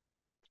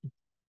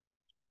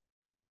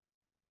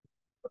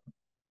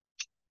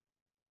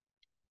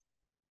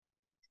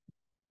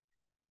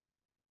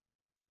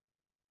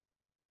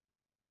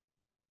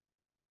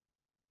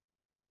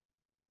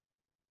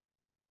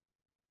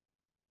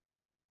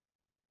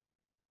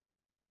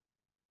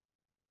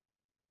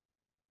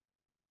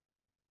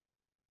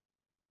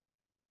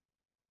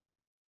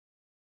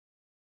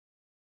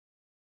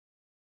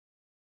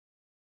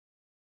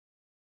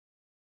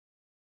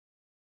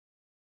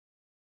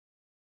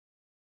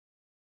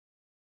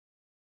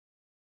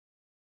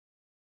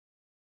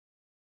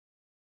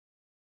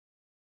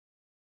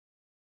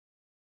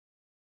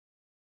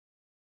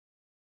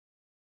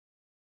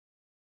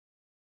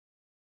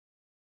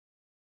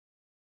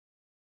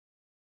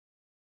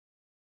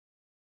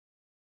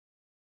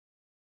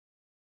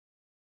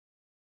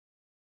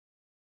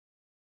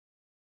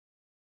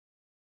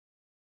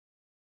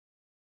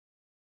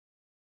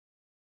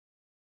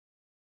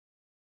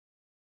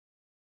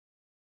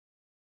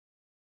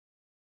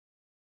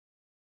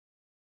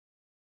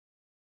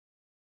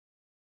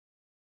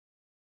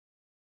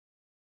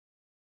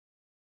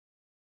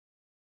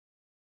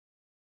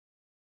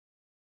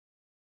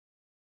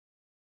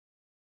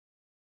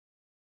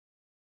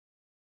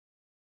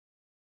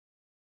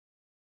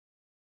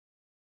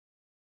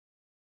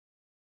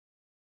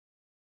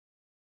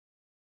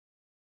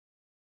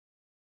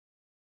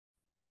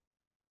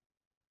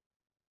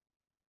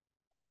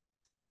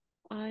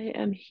 I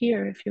am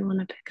here if you want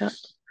to pick up.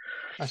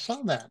 I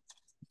saw that.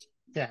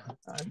 Yeah,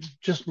 I'm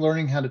just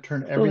learning how to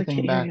turn Oh, I everything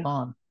can't hear back you.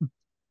 on.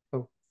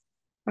 Oh,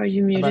 Are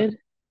you how about muted?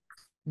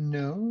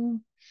 no?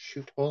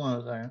 Shoot, hold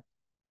on a second.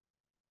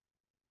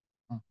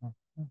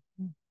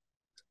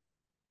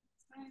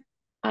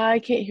 I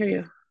can't hear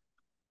you.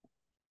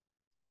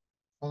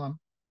 Hold on.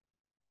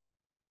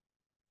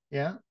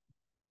 Yeah.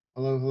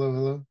 Hello, hello,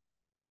 hello,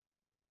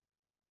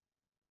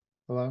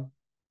 hello.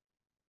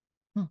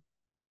 Hmm.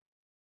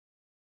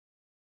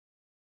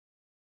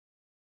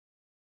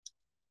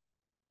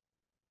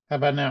 How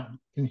about now?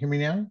 Can you hear me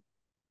now?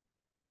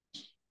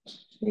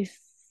 I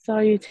saw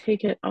you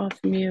take it off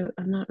mute.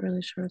 I'm not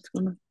really sure what's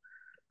going on.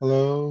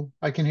 Hello,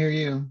 I can hear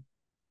you.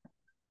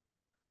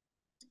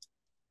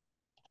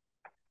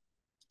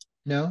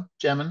 No,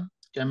 Gemini,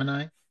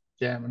 Gemini.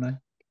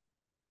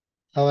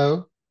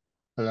 Hello,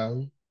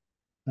 hello.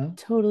 No,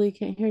 Totally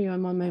can't hear you.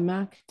 I'm on my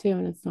Mac too,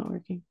 and it's not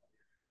working.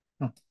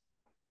 oh,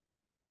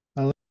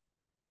 hello,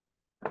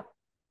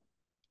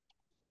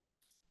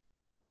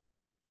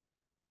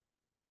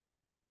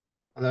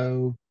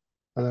 hello,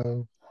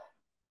 hello.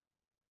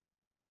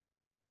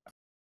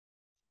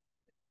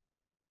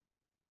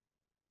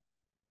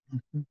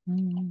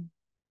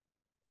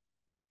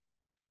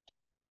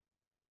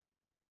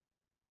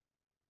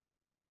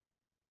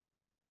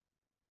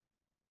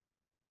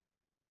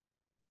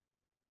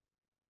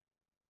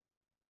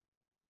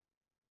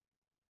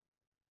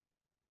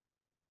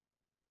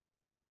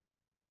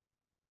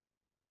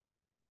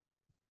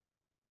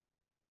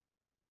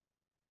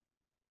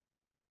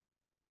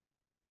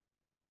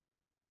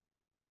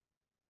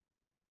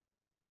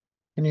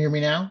 Can you hear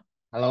me now?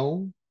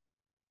 Hello?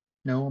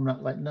 No, I'm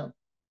not lighting up.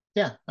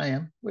 Yeah, I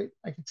am. Wait,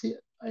 I can see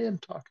it. I am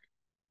talking.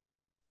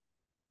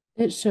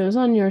 It shows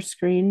on your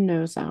screen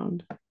no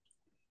sound.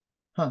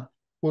 Huh.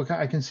 Well,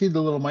 I can see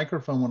the little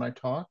microphone when I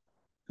talk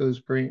goes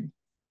green.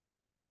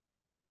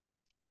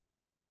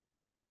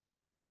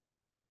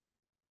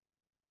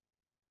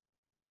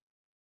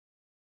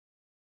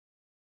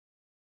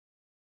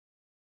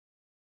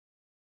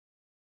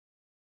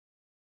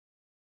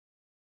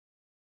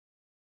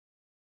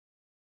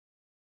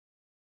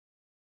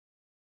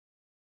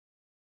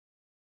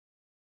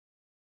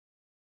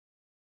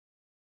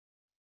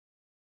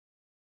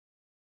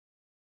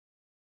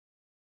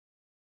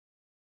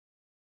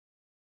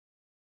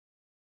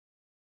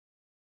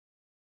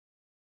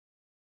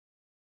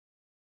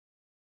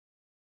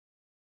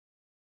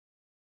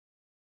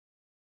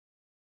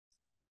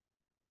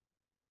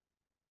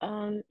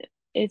 Um,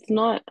 it's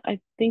not, I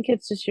think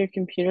it's just your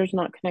computer's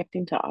not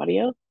connecting to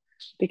audio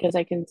because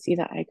I can see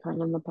the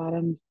icon on the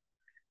bottom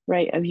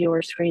right of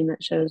your screen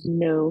that shows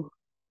no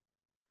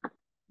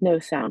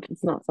sound.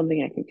 It's not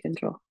something I can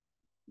control.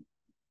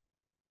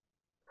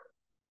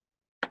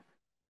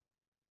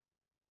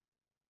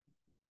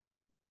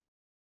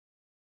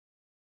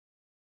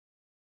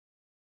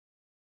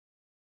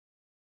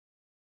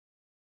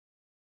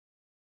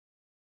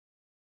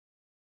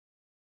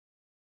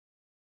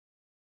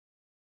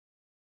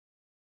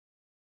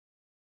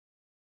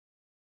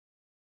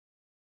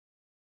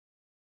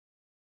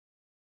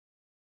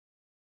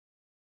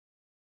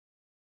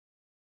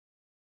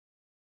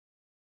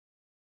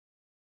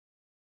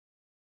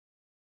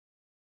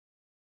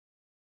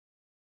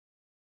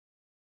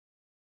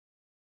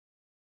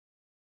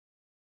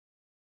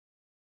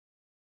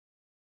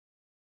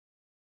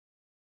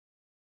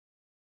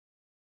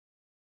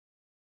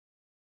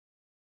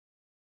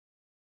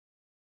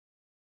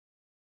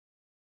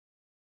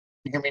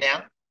 You hear me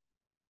now?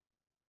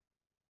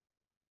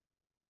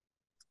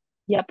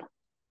 Yep,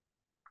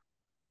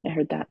 I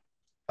heard that.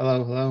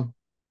 Hello, hello.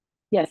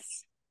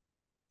 Yes.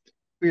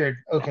 Weird.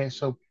 Okay,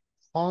 so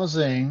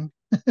pausing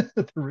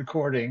the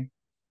recording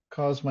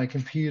caused my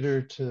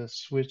computer to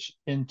switch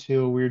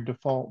into a weird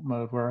default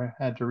mode where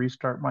I had to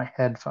restart my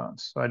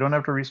headphones. So I don't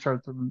have to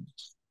restart the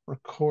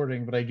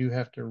recording, but I do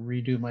have to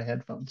redo my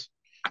headphones.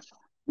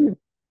 Hmm.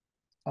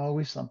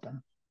 Always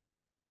something.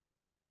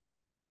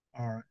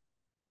 All right.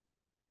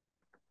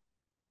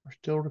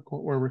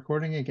 We're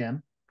recording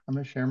again. I'm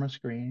gonna share my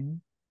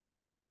screen.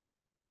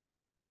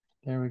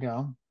 There we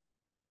go.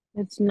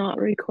 It's not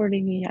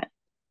recording yet.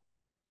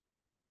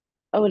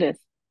 Oh, it is.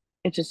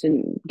 It just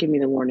didn't give me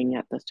the warning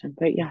yet this time.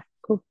 But yeah,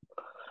 cool.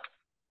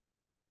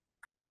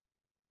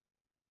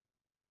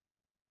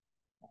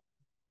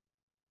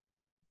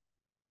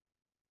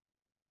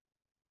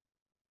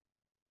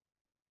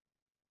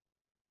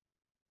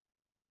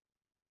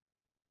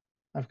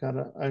 I've got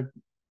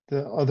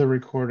the other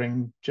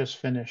recording just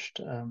finished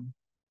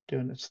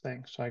doing its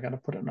thing, so I got to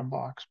put it in a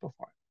box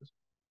before.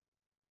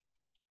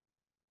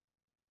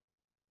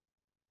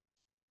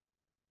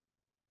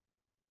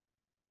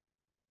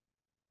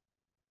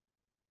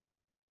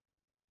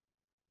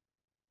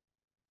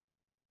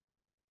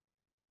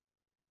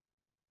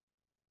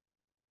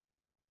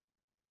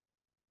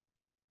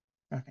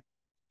 Okay,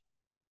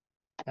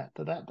 that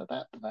to that to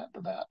that to that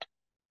to that.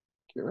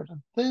 Get rid of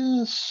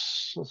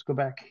this. Let's go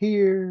back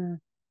here,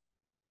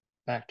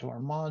 back to our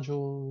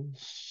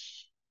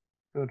modules.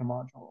 Go to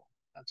module.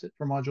 That's it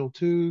for module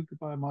 2.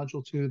 Goodbye,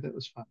 module 2. That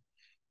was fun.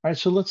 All right,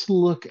 so let's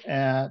look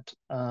at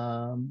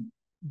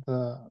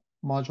the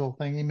module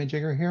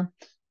thingy-majigger here.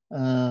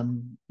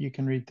 You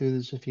can read through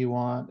this if you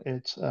want.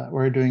 It's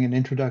we're doing an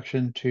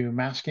introduction to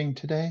masking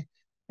today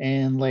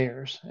and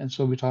layers. And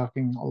so we'll be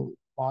talking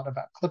a lot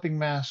about clipping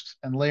masks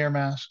and layer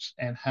masks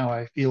and how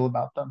I feel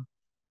about them.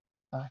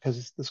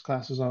 Because this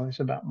class is always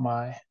about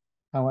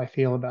how I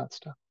feel about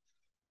stuff.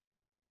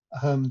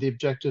 The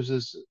objectives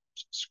is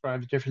describe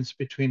the difference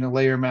between a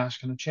layer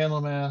mask and a channel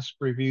mask,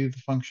 review the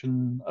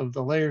function of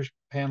the layers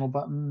panel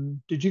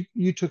button. Did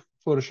you took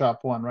Photoshop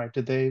 1, right?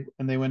 Did they,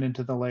 and they went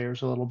into the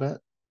layers a little bit?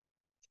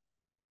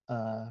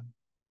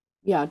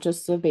 Yeah,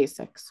 just the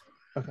basics.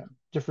 Okay.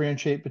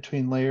 Differentiate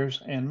between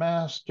layers and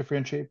masks,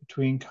 differentiate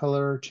between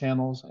color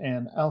channels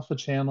and alpha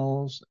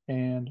channels,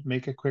 and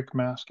make a quick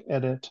mask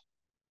edit.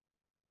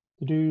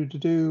 We're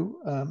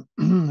going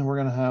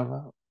to have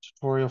a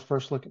tutorial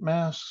first look at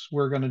masks.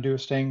 We're going to do a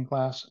stained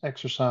glass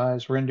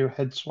exercise. We're going to do a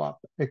head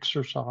swap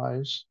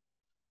exercise.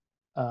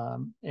 We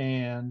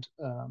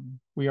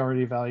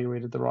already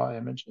evaluated the raw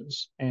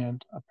images,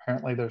 and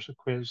apparently there's a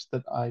quiz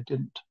that I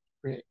didn't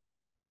create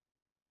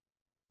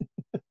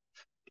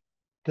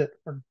that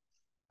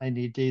I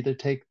need to either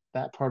take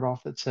that part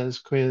off that says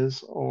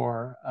quiz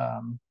or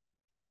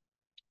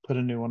put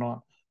a new one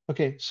on.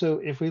 Okay, so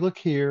if we look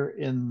here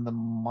in the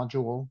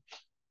module,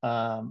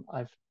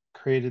 I've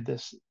created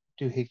this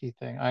doohickey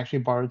thing. I actually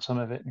borrowed some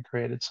of it and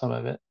created some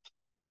of it.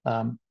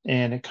 And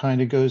it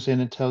kind of goes in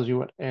and tells you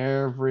what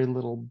every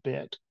little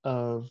bit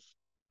of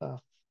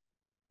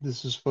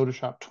this is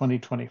Photoshop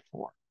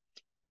 2024.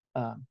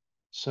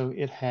 So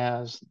it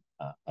has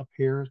up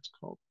here, it's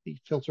called the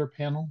filter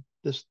panel.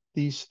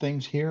 These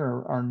things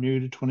here are new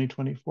to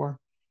 2024.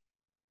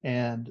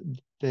 And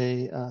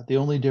the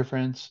only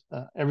difference,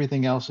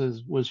 everything else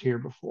was here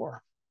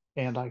before.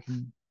 And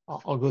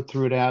I'll go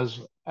through it as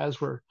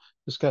we're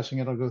discussing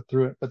it, I'll go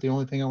through it. But the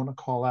only thing I want to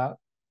call out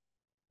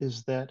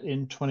is that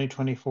in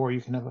 2024,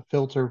 you can have a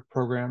filter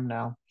program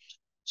now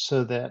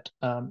so that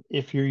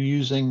if you're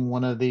using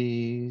one of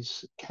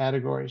these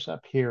categories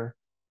up here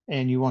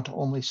and you want to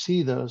only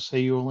see those, say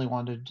you only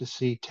wanted to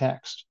see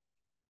text,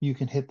 you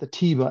can hit the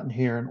T button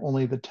here and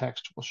only the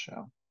text will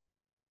show,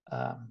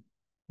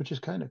 which is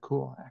kind of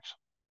cool, actually.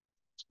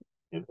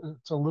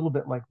 It's a little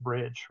bit like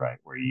Bridge, right,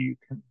 where you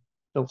can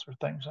filter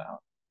things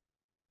out.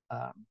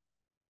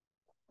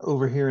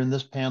 Over here in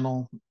this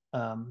panel,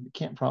 you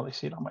can't probably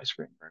see it on my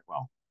screen very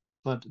well,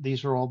 but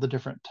these are all the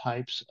different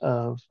types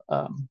of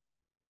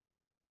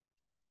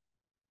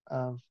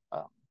of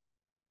um,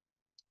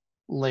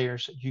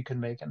 layers that you can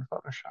make in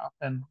Photoshop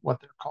and what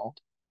they're called.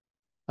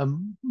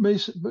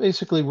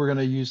 Basically, we're going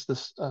to use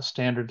this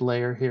standard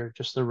layer here,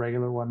 just the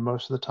regular one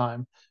most of the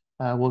time.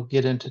 We'll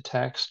get into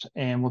text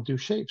and we'll do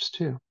shapes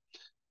too.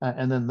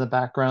 And then the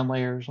background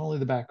layer is only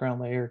the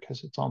background layer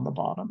because it's on the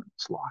bottom and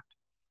it's locked.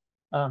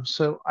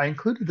 So I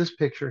included this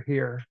picture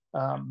here,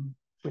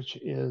 which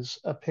is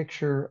a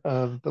picture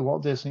of the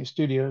Walt Disney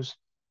Studios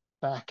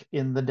back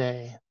in the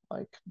day,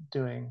 like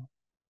doing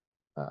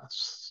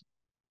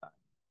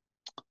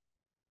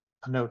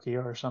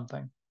Pinocchio or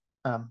something.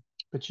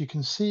 But you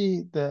can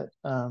see that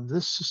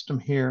this system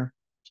here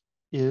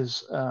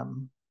is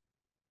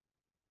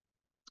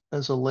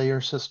as a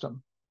layer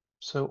system.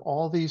 So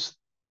all these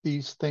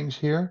things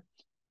here,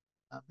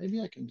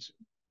 maybe I can zoom.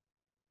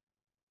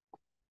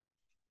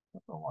 I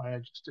don't know why I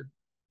just didn't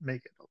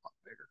make it a lot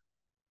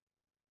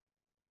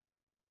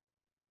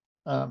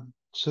bigger.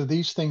 So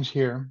these things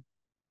here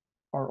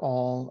are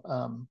all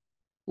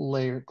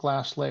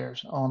glass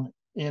layers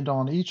and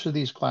on each of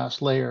these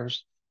glass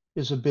layers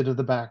is a bit of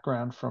the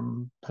background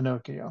from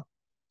Pinocchio.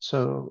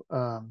 So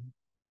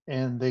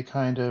and they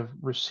kind of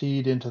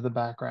recede into the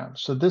background.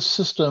 So this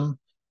system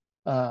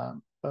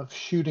of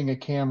shooting a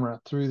camera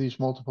through these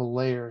multiple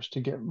layers to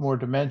get more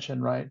dimension,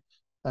 right?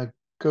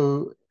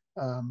 Go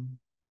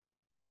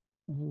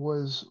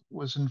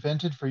was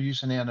invented for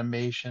use in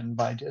animation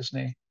by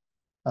Disney.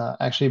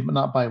 Actually,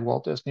 not by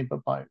Walt Disney,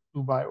 but by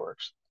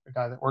Ujaiworks, the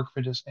guy that worked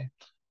for Disney.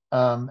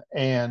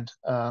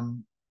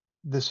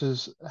 This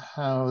is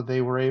how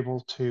they were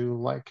able to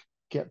like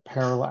get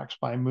parallax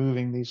by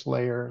moving these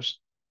layers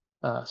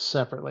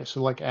separately.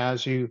 So like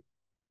as you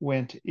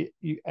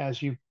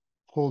as you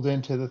pulled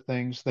into the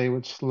things, they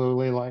would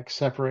slowly like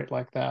separate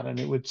like that, and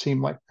it would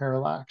seem like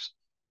parallax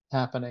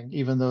happening,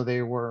 even though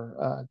they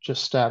were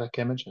just static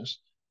images.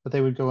 But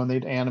they would go and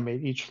they'd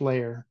animate each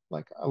layer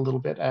like a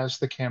little bit as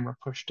the camera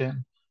pushed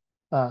in.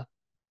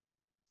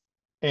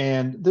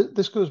 And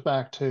this goes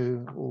back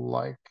to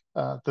like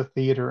the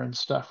theater and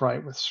stuff,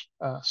 right? With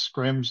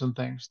scrims and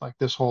things like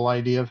this whole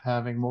idea of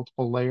having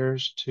multiple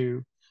layers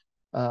to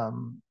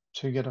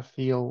get a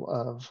feel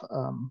of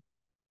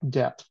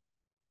depth.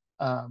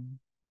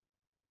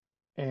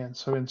 And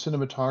so in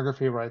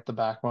cinematography, right, the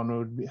backbone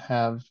would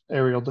have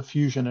aerial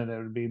diffusion and it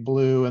would be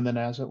blue. And then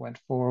as it went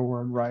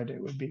forward, right,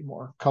 it would be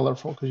more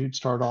colorful because you'd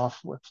start off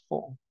with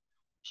full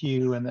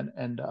hue and then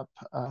end up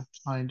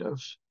kind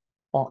of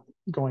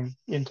going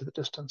into the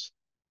distance.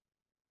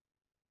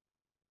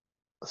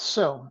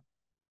 So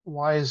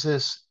why is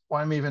this?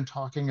 Why I'm even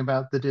talking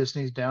about the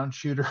Disney's down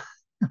shooter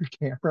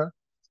camera?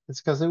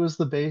 It's because it was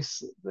the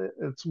base.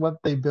 It's what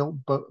they built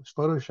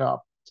Photoshop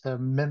to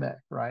mimic,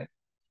 right?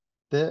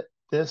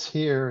 This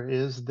here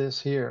is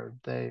this here.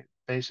 They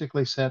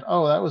basically said,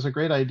 "Oh, that was a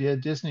great idea.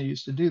 Disney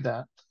used to do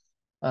that.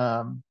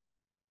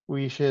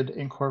 We should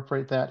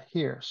incorporate that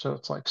here." So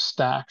it's like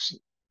stacks.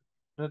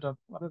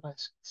 What did I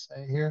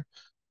say here?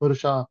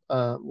 Photoshop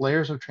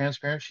layers of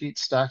transparent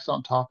sheets stacked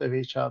on top of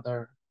each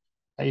other.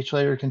 Each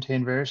layer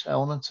contained various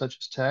elements such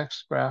as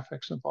text,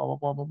 graphics, and blah blah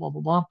blah blah blah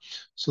blah blah.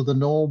 So the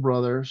Knoll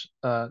brothers,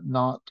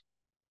 not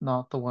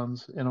the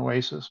ones in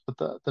Oasis, but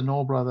the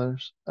Knoll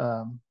brothers,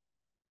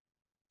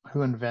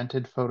 who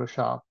invented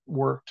Photoshop,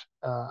 worked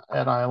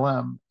at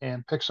ILM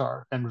and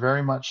Pixar, and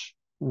very much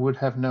would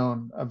have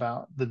known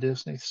about the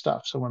Disney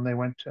stuff. So when they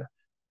went to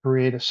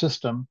create a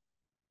system,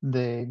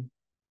 they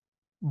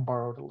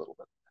borrowed a little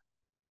bit.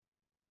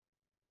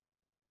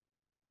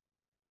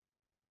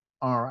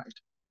 All right.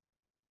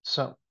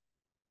 So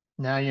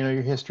now you know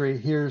your history.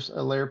 Here's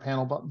a layer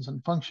panel buttons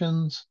and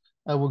functions.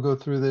 I will go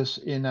through this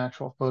in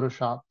actual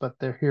Photoshop, but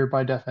they're here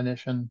by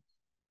definition.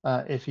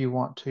 If you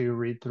want to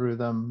read through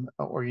them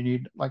or you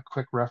need like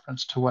quick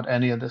reference to what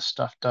any of this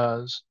stuff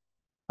does,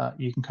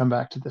 you can come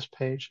back to this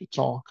page. It's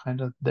all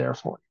kind of there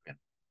for you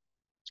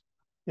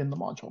in the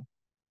module.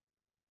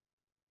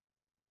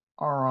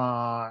 All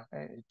right,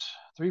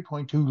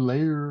 3.2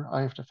 layer.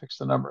 I have to fix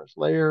the numbers.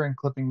 Layer and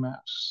clipping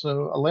mask.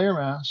 So a layer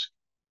mask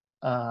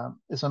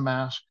is a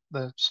mask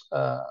that's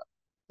that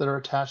are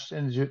attached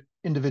to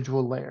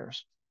individual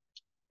layers.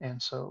 And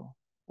so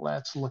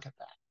let's look at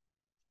that.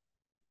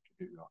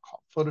 I'll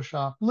call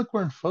Photoshop. Look,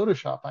 we're in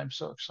Photoshop. I'm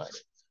so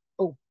excited.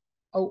 Oh,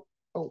 oh,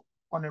 oh,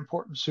 one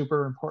important,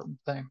 super important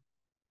thing.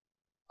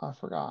 I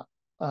forgot.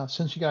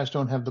 Since you guys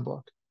don't have the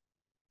book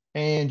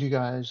and you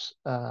guys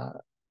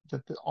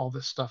all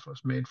this stuff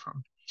was made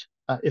from.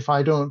 If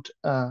I don't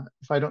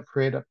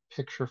create a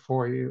picture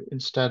for you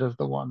instead of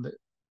the one that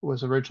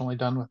was originally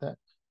done with it,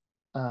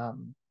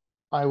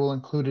 I will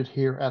include it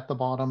here at the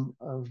bottom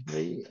of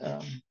the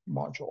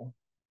module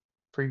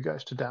for you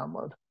guys to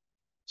download.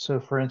 So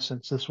for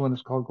instance, this one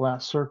is called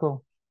Glass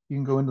Circle. You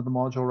can go into the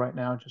module right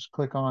now, just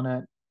click on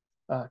it,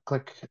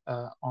 click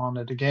on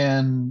it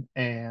again,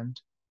 and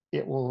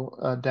it will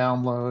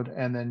download,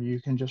 and then you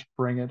can just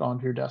bring it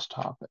onto your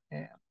desktop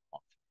and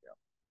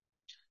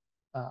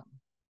um,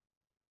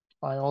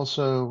 I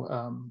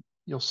also,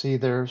 you'll see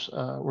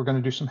we're going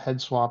to do some head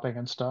swapping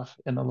and stuff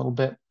in a little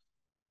bit.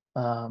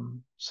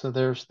 So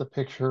there's the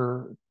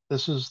picture.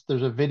 There's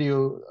a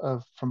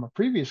video from a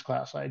previous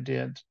class I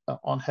did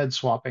on head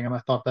swapping, and I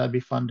thought that'd be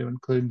fun to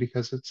include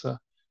because it's a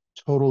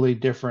totally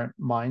different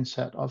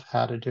mindset of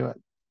how to do it.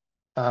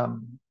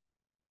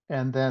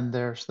 And then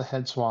there's the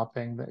head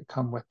swapping that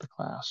come with the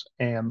class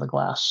and the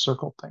glass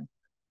circle thing.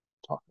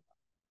 Talk about.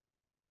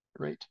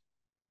 Great.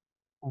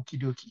 Okie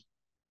dokie.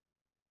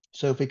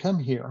 So if we come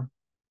here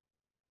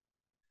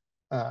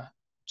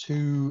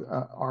to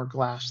our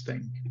glass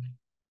thing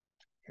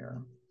here,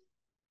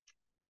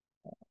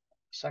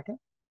 second.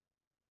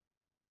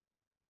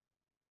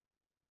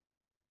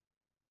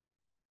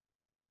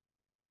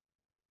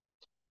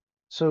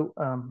 So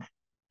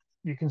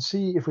you can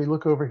see if we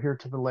look over here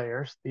to the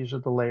layers, these are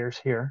the layers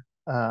here.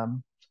 By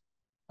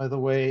the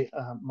way,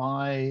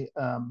 my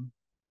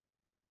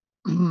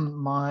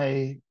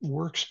my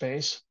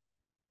workspace,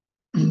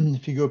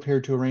 if you go up here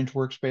to arrange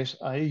workspace,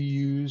 I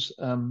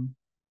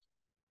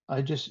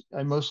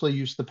mostly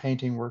use the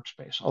painting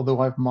workspace, although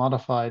I've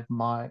modified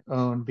my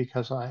own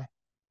because I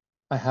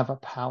have a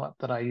palette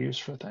that I use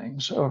for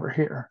things over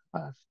here,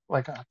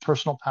 like a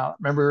personal palette.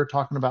 Remember we were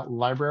talking about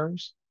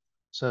libraries?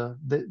 So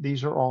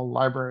these are all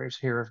libraries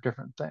here of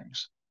different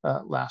things.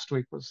 Last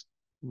week was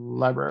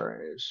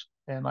libraries,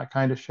 and I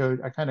kind of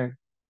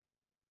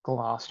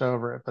glossed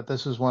over it, but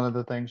this is one of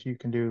the things you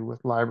can do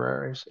with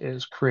libraries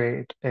is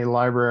create a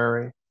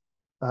library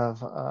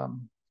of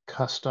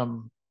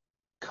custom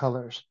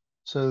colors.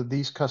 So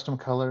these custom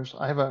colors,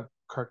 I have a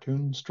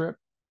cartoon strip,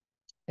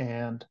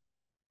 and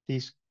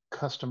these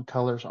custom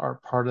colors are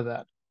part of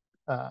that,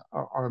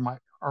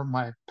 are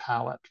my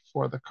palette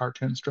for the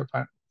cartoon strip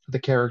for the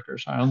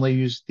characters. I only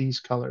use these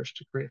colors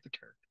to create the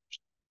characters.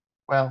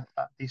 Well,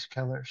 these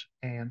colors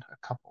and a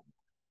couple more,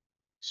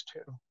 these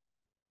two,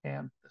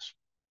 and this.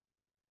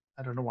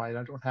 I don't know why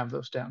I don't have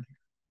those down here,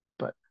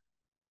 but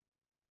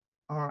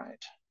all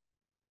right.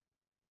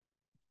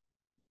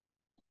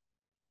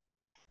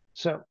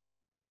 So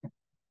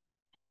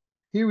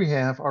here we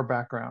have our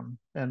background,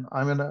 and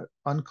I'm going to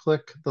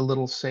unclick the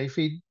little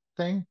safety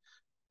thing,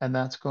 and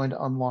that's going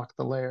to unlock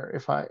the layer.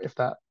 If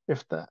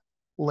the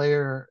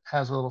layer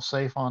has a little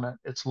safe on it,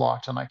 it's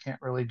locked and I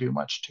can't really do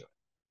much to it.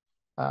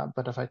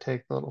 But if I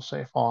take the little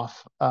safe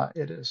off,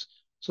 it is.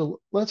 So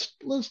let's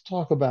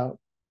talk about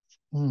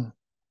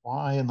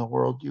why in the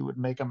world you would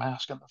make a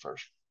mask in the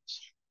first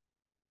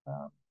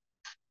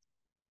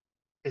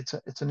place.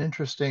 It's an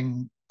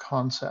interesting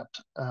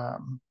concept uh,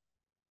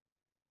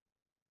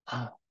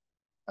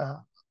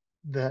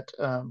 that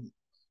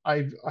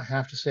I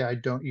have to say I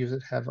don't use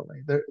it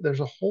heavily. There's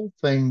a whole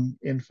thing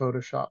in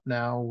Photoshop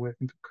now with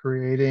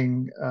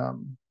creating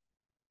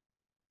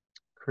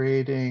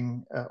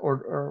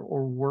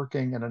or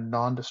working in a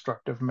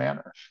non-destructive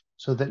manner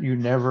so that you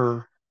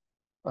never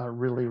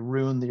really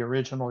ruin the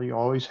original. You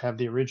always have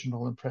the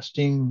original in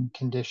pristine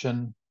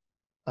condition.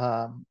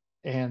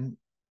 And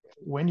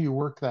when you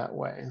work that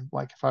way,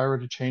 like if I were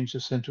to change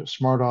this into a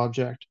smart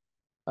object,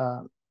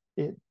 uh,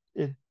 it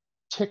it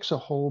ticks a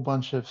whole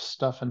bunch of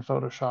stuff in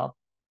Photoshop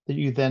that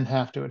you then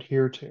have to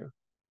adhere to.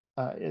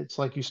 It's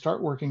like you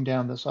start working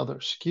down this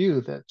other skew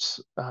that's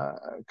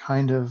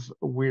kind of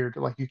weird.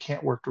 Like you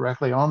can't work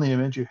directly on the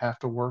image; you have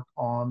to work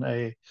on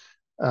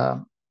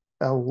um,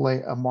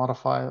 a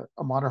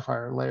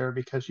modifier layer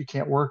because you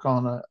can't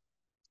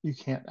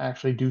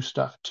actually do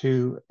stuff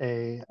to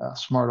a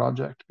smart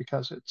object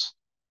because it's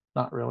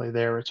not really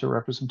there. It's a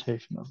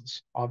representation of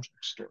this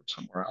object stored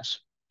somewhere else.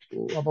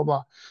 Blah blah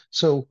blah.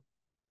 So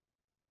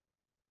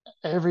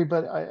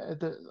everybody,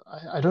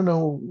 I don't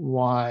know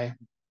why.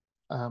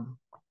 Um,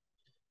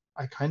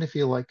 I kind of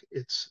feel like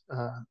it's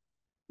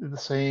the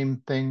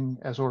same thing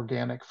as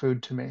organic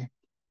food to me.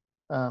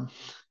 Um,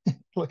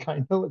 like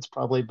I know it's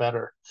probably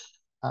better,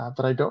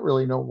 but I don't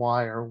really know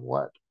why or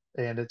what.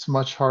 And it's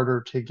much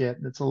harder to get,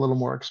 and it's a little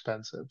more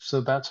expensive.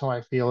 So that's how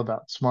I feel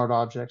about smart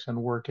objects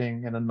and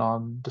working in a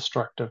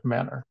non-destructive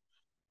manner.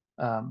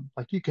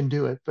 Like you can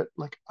do it, but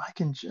like I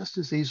can just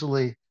as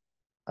easily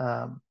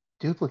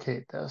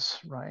duplicate this,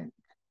 right?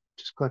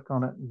 Just click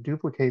on it and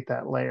duplicate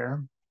that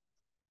layer.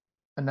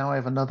 And now I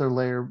have another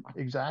layer,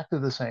 exactly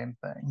the same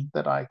thing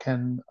that I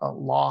can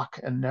lock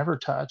and never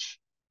touch,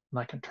 and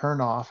I can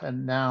turn off.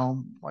 And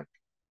now, like,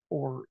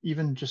 or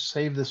even just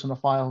save this in a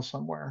file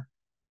somewhere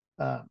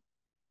uh,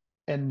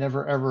 and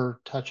never ever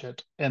touch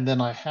it. And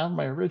then I have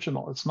my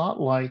original. It's not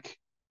like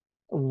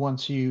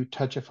once you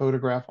touch a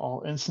photograph,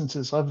 all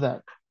instances of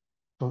that,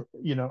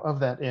 of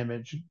that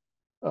image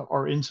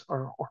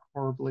are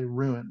horribly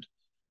ruined.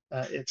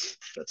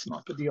 That's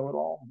not the deal at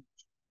all.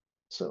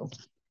 So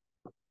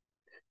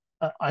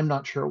I'm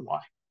not sure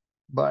why,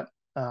 but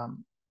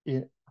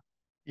it,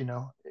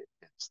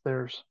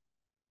 there's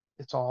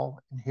it's all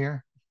in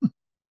here.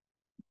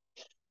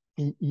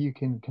 You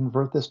can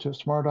convert this to a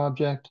smart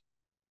object.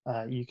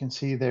 You can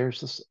see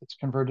there's this, it's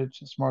converted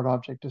to a smart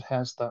object. It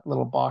has that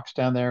little box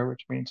down there,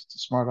 which means it's a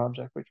smart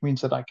object, which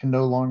means that I can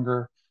no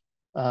longer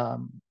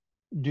um,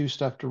 do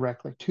stuff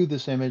directly to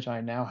this image.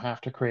 I now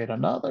have to create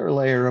another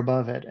layer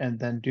above it and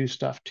then do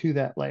stuff to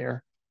that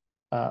layer.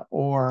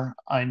 Or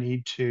I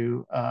need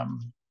to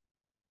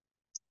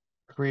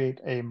create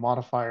a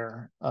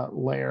modifier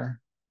layer.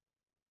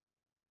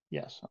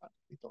 Yes, I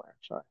need the layer.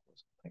 Sorry, I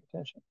wasn't paying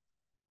attention.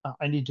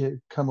 I need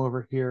to come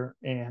over here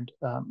and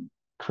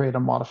create a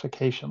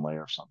modification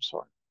layer of some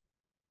sort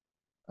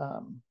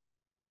um,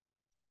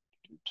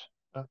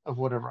 of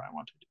whatever I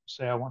want to do.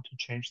 Say I want to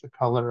change the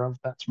color of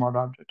that smart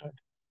object. I'd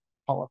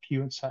call up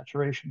hue and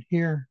saturation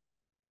here.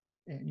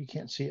 And you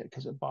can't see it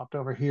because it bopped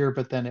over here,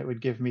 but then it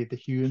would give me the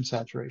hue and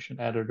saturation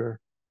editor,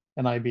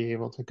 and I'd be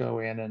able to go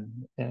in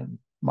and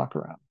muck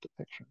around with the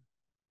picture.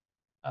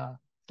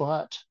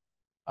 But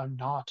I'm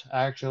not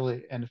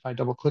actually, and if I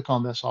double click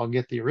on this, I'll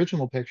get the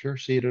original picture.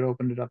 See it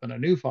opened it up in a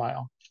new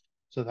file.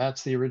 So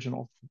that's the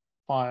original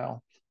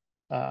file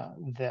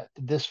that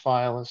this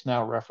file is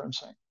now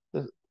referencing.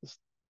 This,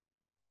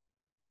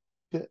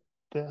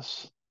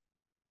 this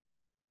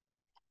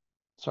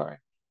sorry,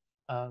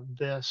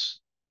 this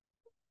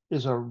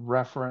is a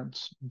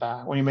reference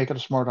back. When you make it a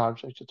smart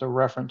object, it's a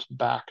reference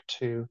back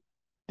to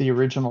the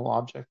original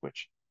object,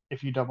 which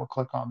if you double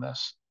click on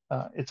this,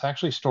 it's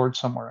actually stored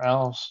somewhere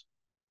else.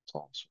 It's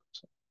all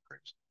sorts of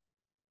crazy.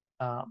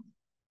 Um,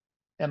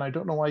 and I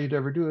don't know why you'd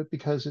ever do it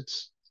because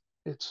it's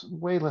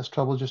way less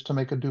trouble just to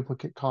make a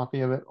duplicate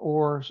copy of it,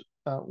 or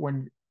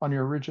when on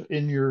your original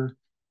in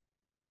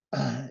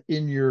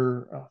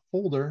your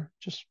folder,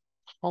 just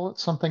call it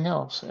something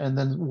else and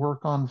then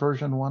work on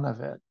version one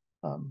of it.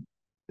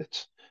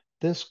 It's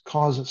this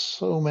causes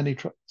so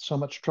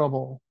much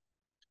trouble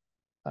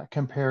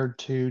compared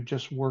to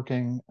just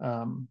working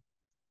on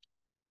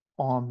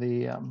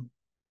the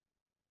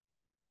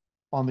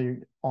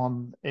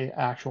on a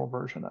actual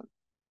version of it.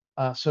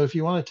 So if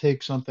you want to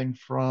take something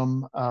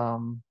from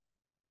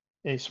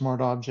a smart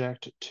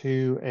object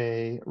to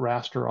a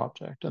raster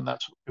object, and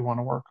that's what we want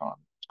to work on.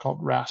 It's called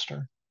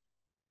raster.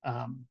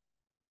 Um,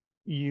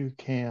 you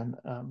can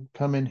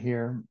come in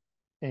here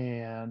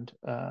and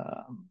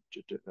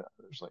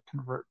there's like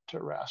convert to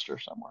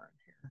raster somewhere in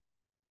here.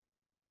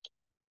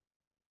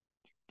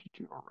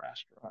 Or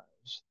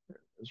rasterize. There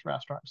it is,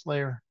 rasterize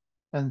layer.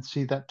 And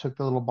see that took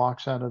the little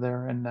box out of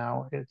there, and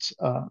now it's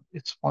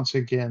once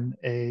again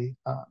a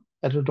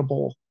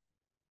editable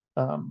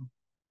um,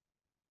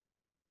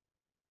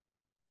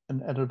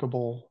 an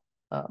editable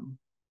um,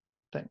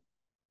 thing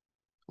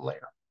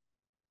layer.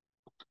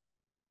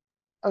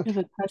 I have Okay.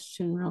 a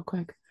question real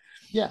quick.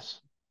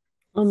 Yes.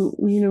 When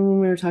we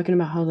were talking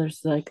about how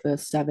there's like the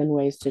 7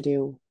 ways to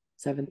do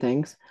 7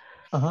 things.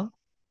 Uh-huh.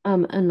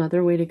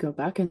 Another way to go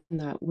back in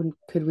that, when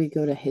could we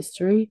go to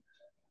history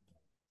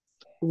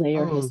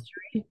layer Oh,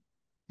 history?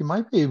 you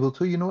might be able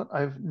to. You know what?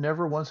 I've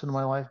never once in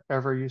my life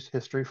ever used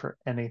history for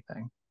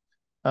anything.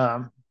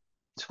 Um,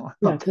 so I'm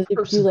Yeah, not because the if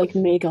you person. like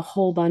make a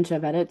whole bunch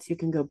of edits, you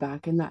can go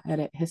back in that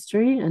edit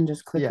history and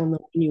just click Yeah. on the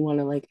one you want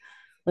to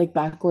like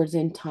backwards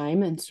in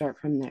time and start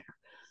from there.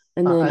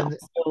 And then And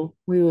also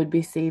we would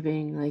be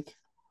saving like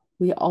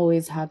we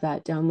always have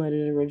that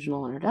downloaded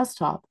original on our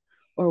desktop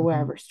or mhm.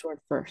 wherever stored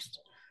first.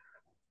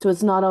 So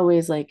it's not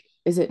always like,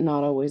 is it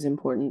not always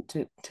important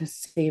to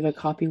save a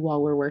copy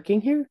while we're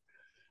working here?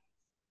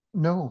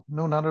 No,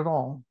 no, not at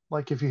all.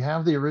 Like if you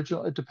have the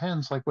original, it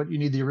depends like what you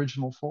need the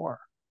original for,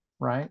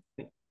 right?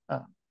 Uh,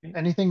 Right.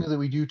 Anything that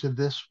we do to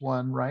this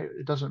one, right?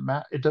 It doesn't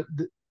matter.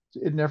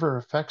 It never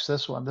affects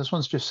this one. This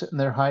one's just sitting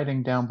there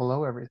hiding down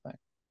below everything.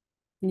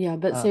 Yeah,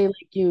 but say Um,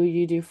 like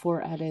you do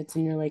four edits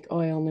and you're like,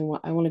 oh,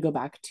 I want to go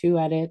back two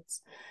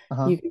edits.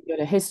 uh-huh. You can go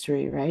to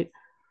history, right?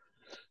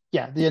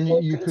 Yeah, then Go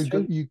you to could go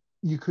history,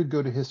 you could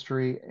go to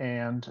history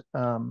and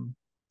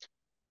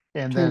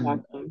turn back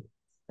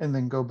then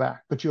on. go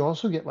back. But you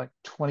also get like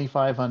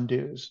 25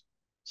 undos.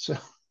 So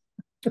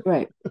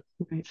Right.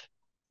 Right.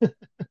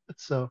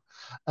 so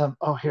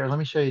oh here, let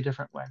me show you a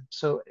different way.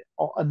 So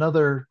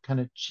another kind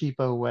of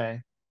cheapo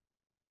way.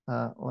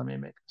 Let me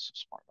make this a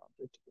smart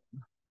object.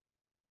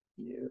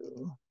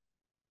 You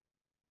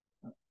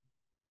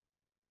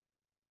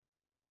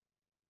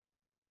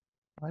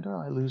Why do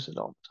I lose it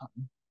all the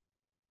time?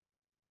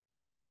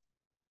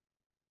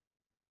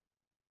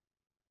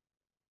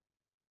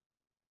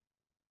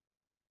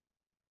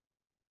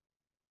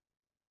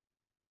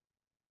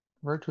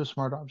 Convert to a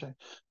smart object.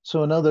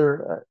 So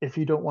another, if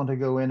you don't want to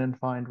go in and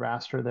find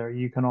raster there,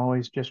 you can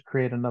always just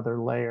create another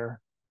layer.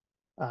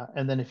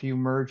 And then if you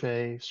merge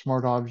a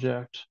smart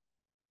object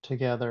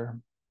together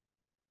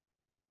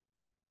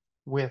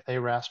with a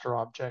raster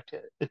object,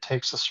 it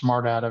takes the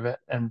smart out of it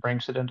and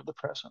brings it into the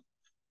present.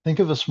 Think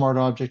of a smart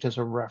object as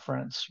a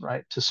reference,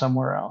 right, to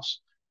somewhere else.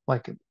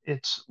 Like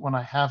it's when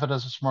I have it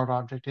as a smart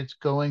object, it's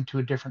going to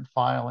a different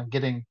file and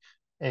getting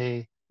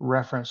a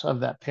reference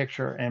of that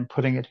picture and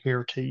putting it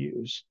here to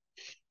use.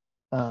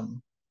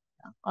 Um,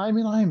 I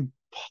mean, I'm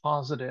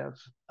positive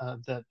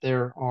that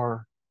there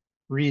are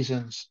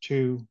reasons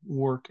to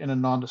work in a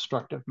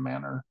non-destructive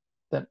manner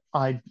that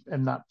I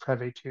am not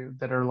privy to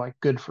that are like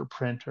good for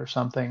print or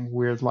something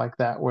weird like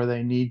that, where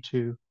they need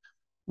to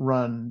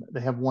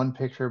they have one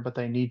picture, but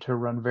they need to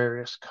run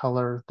various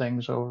color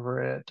things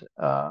over it.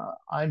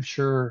 I'm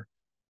sure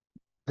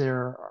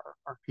there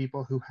are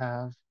people who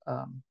have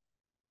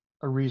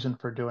a reason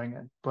for doing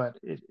it, but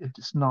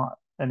it's not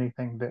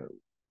anything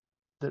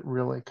that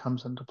really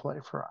comes into play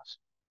for us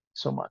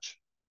so much.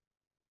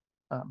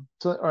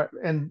 So, all right,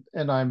 and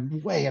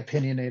I'm way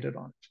opinionated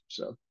on it.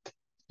 So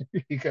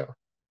here you go,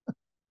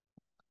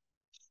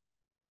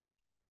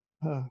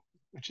 uh,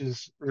 which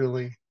is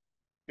really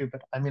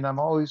stupid. I mean, I'm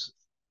always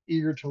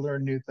eager to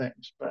learn new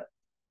things, but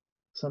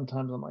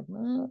sometimes I'm like,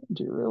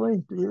 do you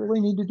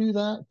really need to do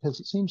that? Because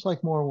it seems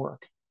like more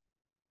work.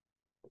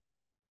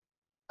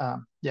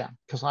 Yeah,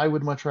 because I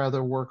would much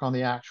rather work on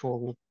the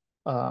actual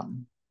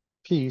um,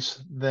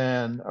 piece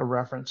than a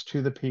reference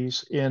to the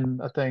piece in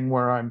a thing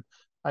where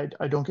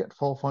I don't get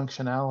full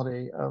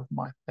functionality of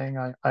my thing.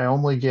 I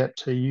only get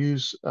to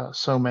use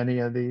so many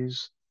of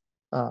these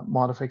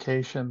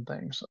modification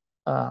things.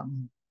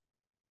 Um,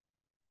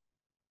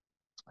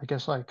 I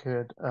guess I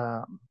could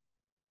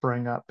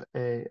bring up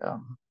a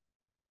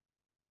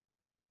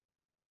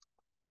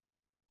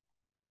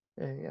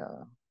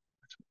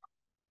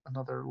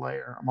another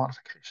layer, a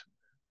modification.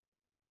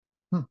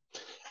 Hmm.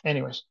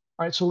 Anyways,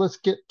 all right, so let's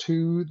get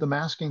to the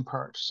masking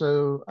part.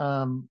 So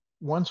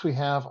once we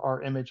have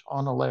our image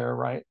on a layer,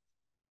 right,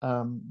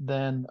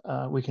 then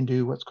we can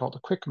do what's called a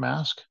quick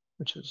mask,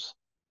 which is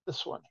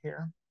this one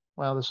here.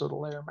 Well, this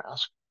little layer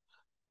mask.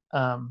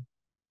 Um,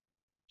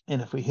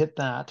 and if we hit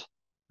that,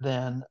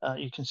 then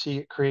you can see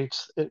it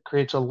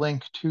creates a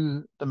link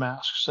to the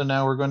mask. So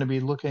now we're going to be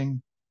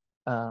looking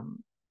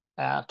um,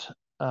 at,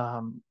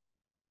 I'm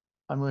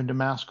going to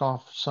mask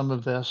off some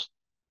of this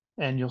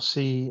and you'll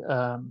see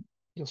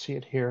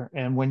it here.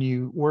 And when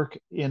you work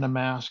in a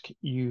mask,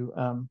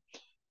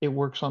 it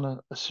works on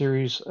a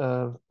series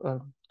of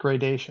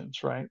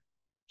gradations, right?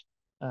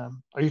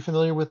 Are you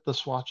familiar with the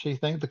swatchy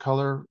thing, the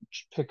color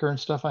picker and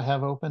stuff I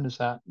have open? Is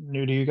that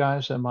new to you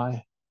guys? Am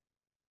I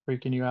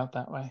freaking you out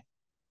that way?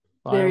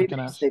 Well, I Very only can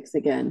ask. basics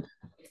again.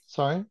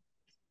 Sorry.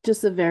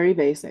 Just the very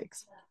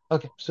basics.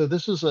 Okay, so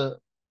this is a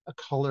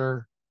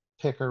color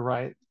picker,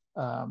 right?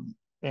 Um,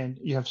 and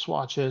you have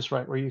swatches,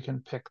 right, where you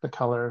can pick the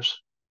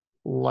colors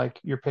like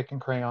you're picking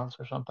crayons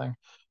or something.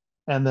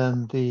 And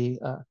then the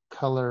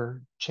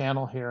color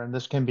channel here, and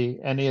this can be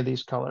any of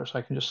these colors.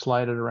 I can just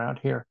slide it around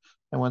here.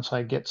 And once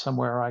I get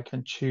somewhere, I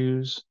can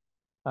choose.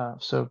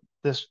 So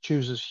this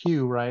chooses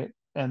hue, right?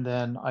 And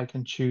then I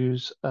can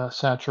choose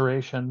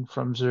saturation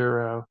from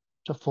 0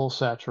 to full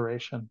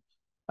saturation.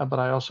 But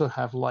I also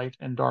have light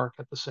and dark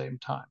at the same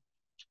time.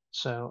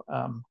 So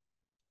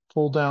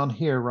full down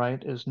here,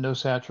 right, is no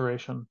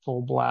saturation,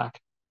 full black,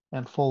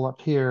 and full up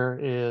here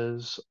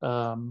is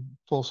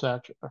full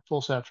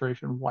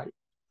saturation white.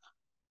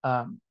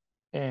 Um,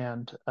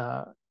 and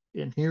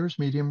in here is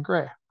medium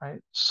gray,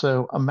 right?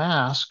 So a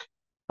mask,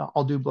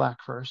 I'll do black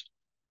first.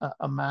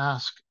 A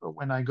mask,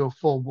 when I go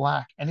full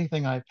black,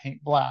 anything I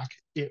paint black,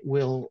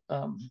 it'll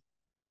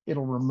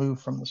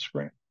remove from the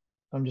screen.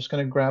 I'm just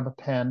going to grab a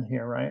pen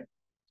here, right?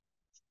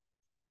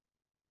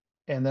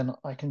 And then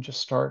I can just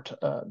start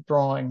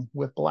drawing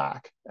with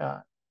black.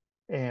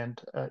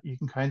 And you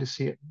can kind of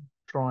see it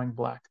drawing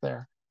black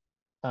there.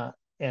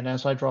 And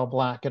as I draw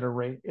black,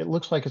 it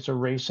looks like it's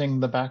erasing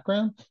the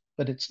background,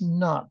 but it's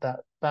not.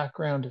 That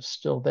background is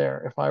still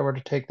there. If I were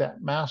to take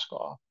that mask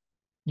off,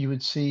 you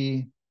would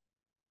see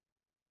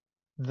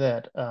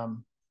that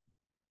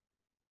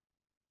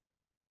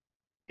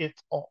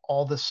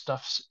all this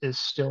stuff is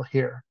still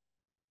here.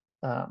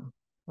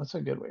 What's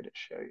a good way to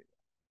show you?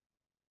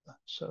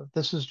 So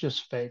this is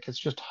just fake. It's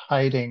just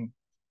hiding.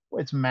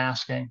 It's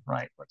masking,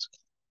 right?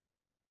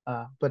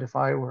 But if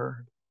I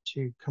were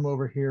to come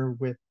over here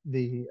with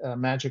the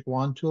magic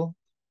wand tool,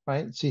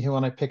 right? See how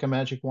when I pick a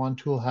magic wand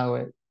tool, how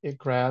it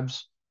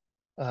grabs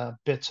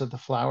bits of the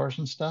flowers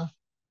and stuff.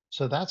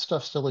 So that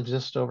stuff still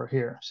exists over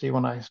here. See,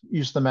 when I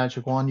use the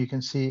magic wand, you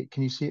can see,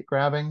 can you see it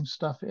grabbing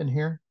stuff in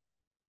here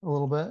a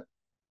little bit?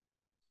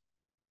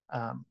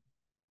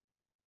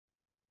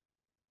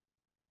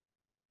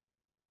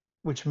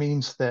 Which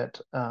means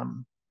that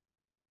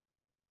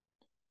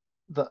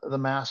the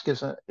mask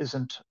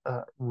isn't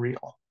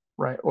real,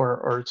 right?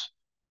 Or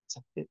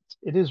it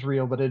is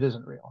real, but it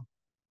isn't real.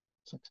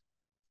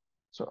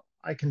 So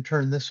I can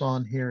turn this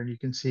on here and you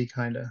can see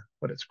kind of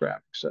what it's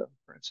grabbing. So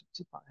for instance,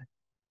 if I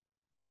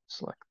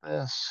select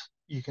this,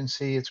 you can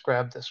see it's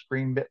grabbed this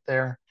green bit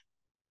there,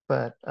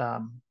 but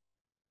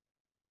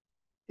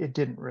it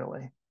didn't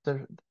really.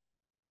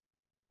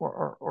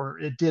 Or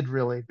it did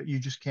really, but you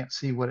just can't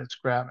see what it's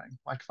grabbing.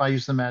 Like if I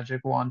use the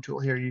magic wand tool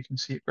here, you can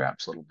see it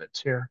grabs little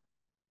bits here.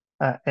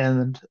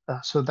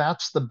 So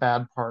that's the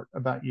bad part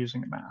about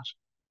using a mask,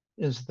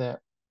 is that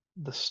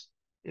this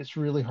it's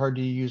really hard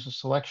to use a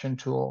selection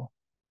tool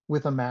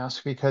with a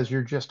mask because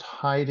you're just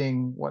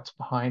hiding what's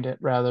behind it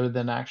rather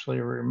than actually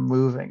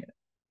removing it.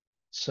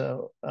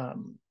 So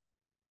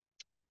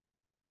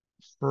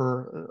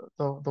for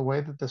the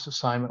way that this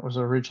assignment was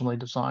originally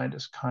designed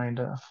is kind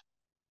of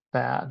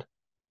bad,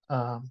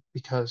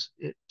 because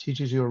it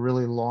teaches you a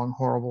really long,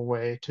 horrible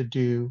way to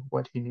do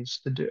what he needs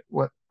to do,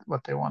 what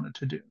they wanted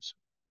to do. So,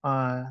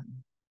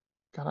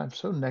 God, I'm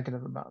so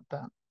negative about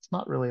that. It's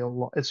not really a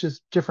lot. It's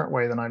just a different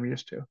way than I'm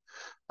used to.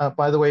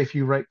 By the way, if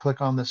you right click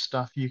on this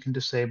stuff, you can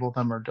disable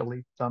them or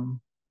delete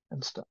them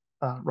and stuff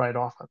right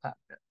off of that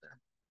bit there.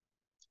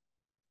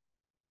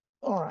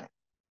 All right,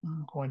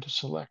 I'm going to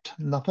select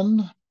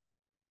nothing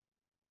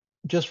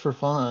just for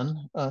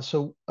fun.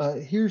 So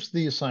here's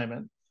the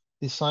assignment.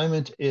 The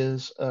assignment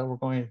is we're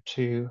going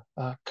to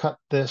cut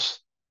this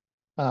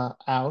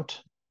out,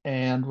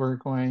 and we're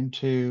going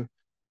to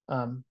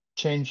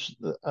change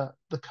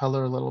the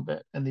color a little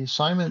bit. And the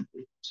assignment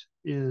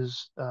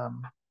is to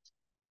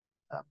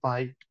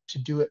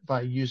do it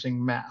by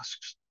using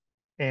masks.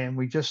 And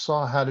we just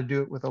saw how to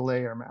do it with a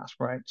layer mask,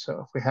 right?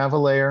 So if we have a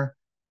layer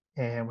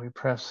and we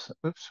press,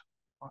 oops,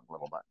 one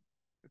little button.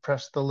 We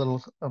press the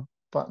little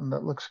button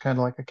that looks kind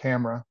of like a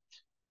camera.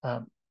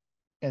 And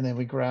then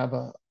we grab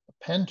a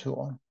pen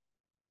tool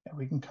and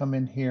we can come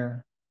in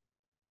here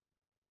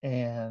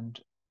and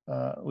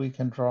we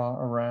can draw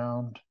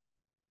around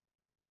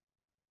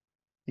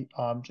the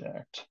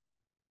object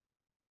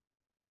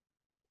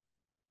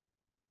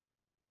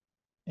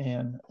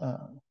and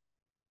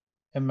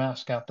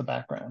mask out the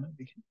background. And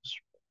we can just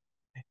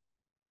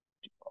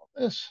do all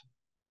this.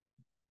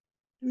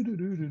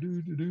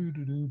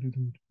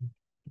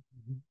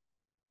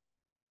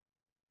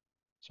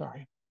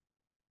 Sorry.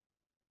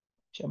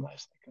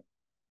 Gemini's like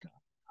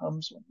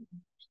hums.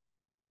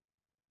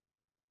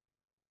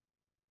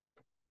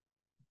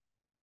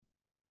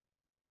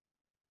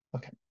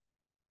 Okay.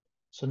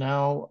 So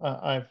now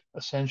I've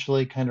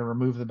essentially kind of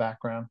removed the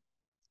background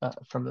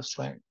from this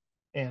thing.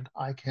 And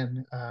I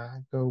can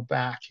go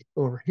back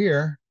over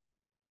here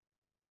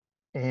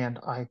and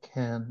I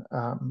can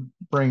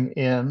bring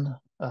in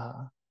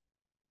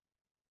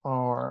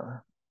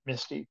our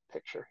Misty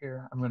picture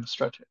here. I'm going to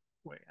stretch it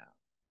way out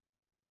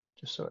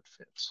just so it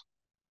fits.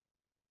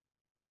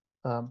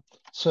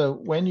 So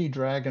when you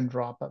drag and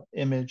drop an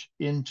image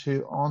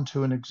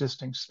onto an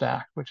existing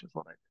stack, which is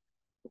what I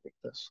did with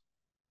this.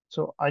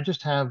 So I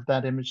just have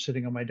that image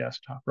sitting on my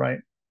desktop, right?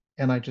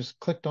 And I just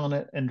clicked on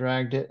it and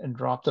dragged it and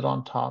dropped it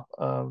on top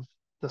of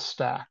the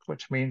stack,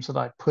 which means that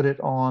I put it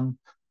on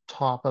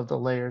top of the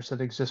layers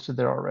that existed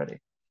there already.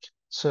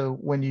 So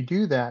when you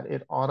do that,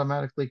 it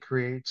automatically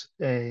creates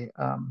a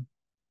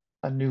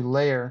new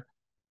layer,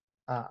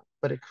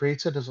 but it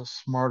creates it as a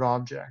smart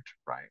object,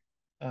 right?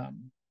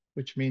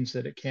 Which means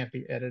that it can't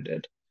be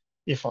edited.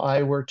 If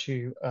I were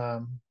to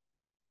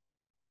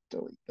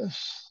delete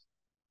this,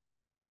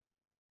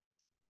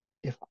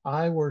 if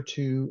I were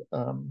to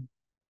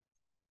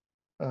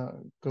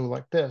go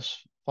like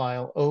this,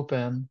 file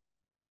open,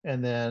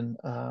 and then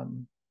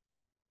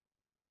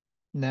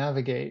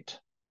navigate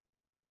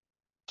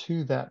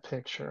to that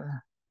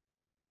picture,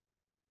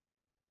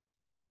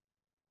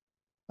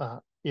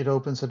 it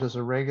opens it as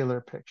a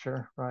regular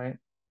picture, right?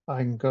 I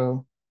can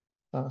go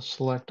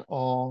select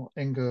all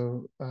and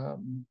go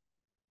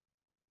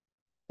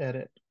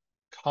edit,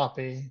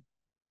 copy,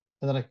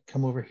 and then I can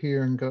come over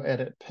here and go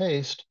edit,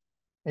 paste,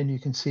 and you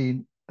can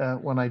see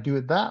when I do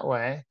it that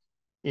way,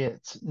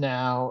 it's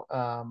now,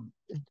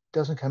 it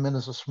doesn't come in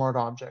as a smart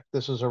object.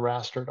 This is a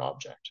rastered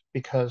object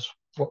because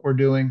what we're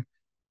doing,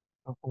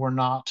 we're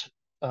not,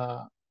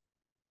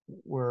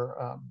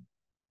 we're,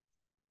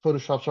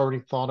 Photoshop's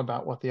already thought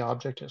about what the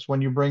object is.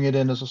 When you bring it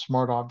in as a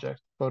smart object,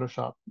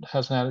 Photoshop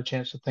hasn't had a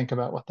chance to think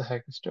about what the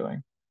heck it's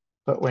doing.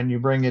 But when you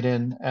bring it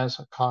in as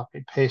a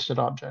copy pasted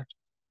object,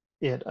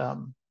 it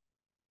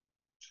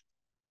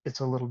it's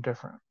a little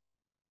different.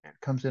 It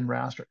comes in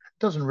raster. It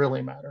doesn't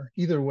really matter.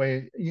 Either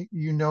way,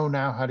 you know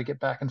now how to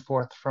get back and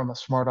forth from a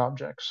smart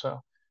object,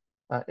 so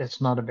it's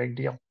not a big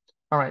deal.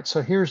 All right,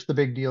 so here's the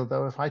big deal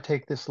though. If I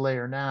take this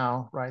layer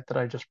now, right, that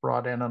I just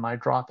brought in and I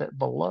drop it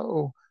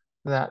below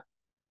that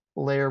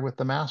layer with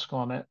the mask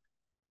on it,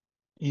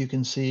 you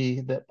can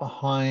see that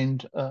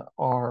behind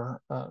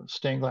our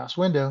stained glass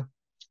window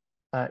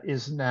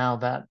is now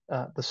that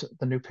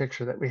the new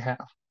picture that we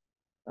have.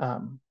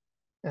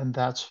 And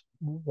that's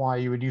why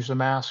you would use a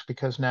mask,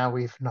 because now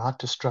we've not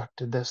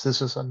destructed this.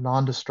 This is a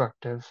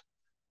non-destructive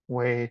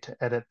way to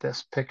edit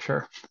this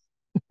picture.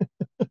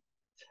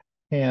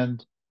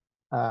 and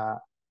uh,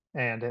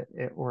 and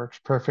it works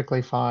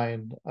perfectly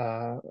fine.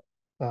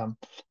 Um,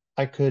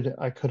 I could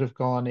have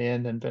gone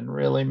in and been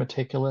really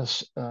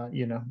meticulous,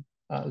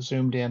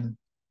 zoomed in,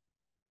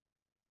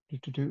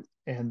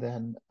 and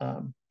then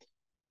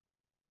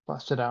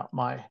busted out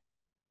my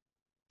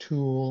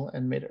tool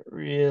and made it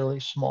really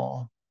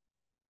small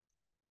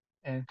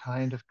and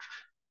kind of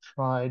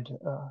tried,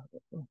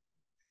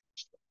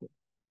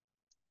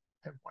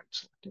 have white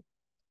selected,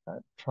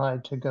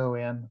 tried to go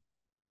in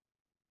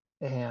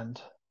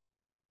and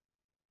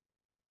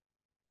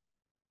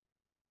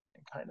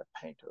kind of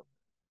paint over.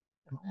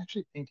 Am I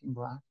actually painting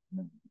black?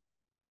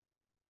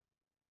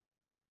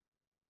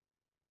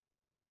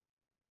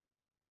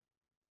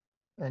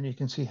 And you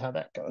can see how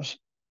that goes.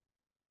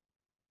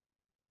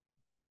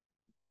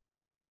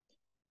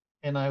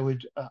 And I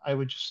would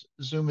just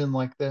zoom in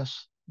like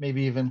this,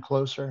 maybe even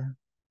closer,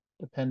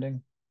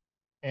 depending.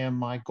 And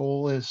my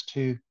goal is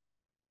to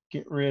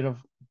get rid of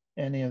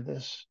any of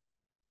this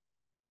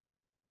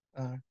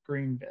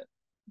green bit.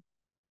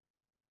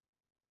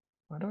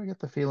 Why do I get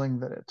the feeling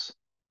that it's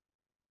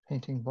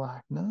painting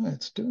black? No,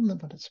 it's doing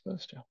what it's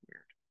supposed to.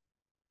 Weird.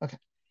 Okay.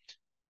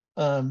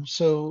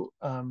 So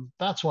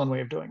that's one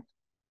way of doing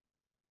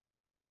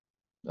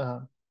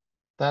it.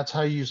 That's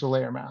how you use a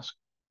layer mask.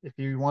 If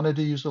you wanted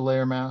to use a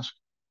layer mask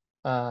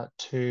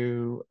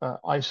to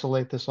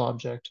isolate this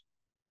object,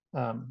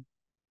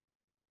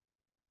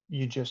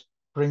 you just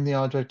bring the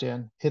object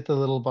in, hit the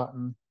little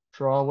button,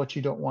 draw what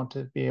you don't want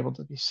to be able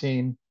to be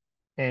seen,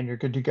 and you're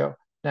good to go.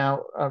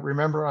 Now,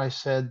 remember I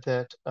said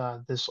that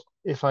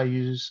if I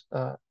use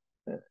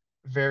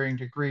varying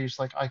degrees,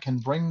 like I can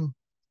bring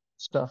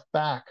stuff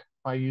back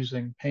by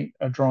using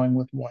drawing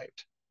with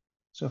white.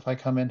 So if I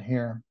come in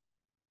here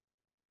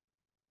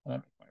and I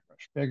make my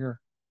brush bigger,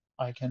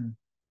 I can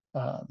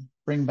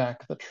bring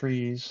back the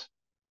trees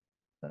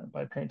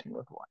by painting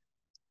with white.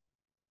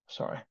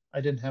 Sorry,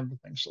 I didn't have the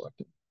thing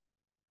selected.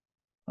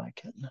 I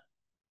can,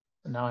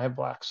 and now I have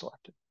black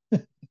selected.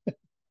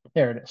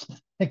 There it is.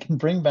 I can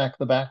bring back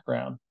the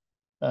background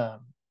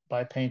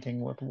by painting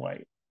with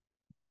white.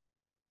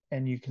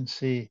 And you can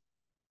see,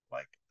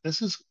 like, this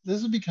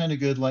would be kind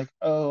of good. Like,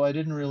 oh, I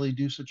didn't really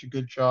do such a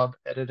good job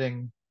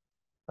editing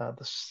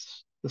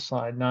the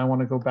side. Now I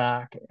want to go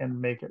back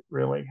and make it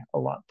really a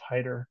lot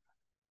tighter.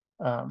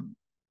 And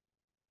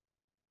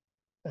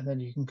then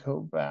you can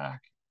go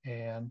back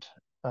and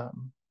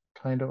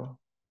kind of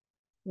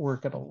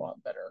work it a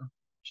lot better.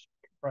 Just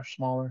brush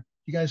smaller.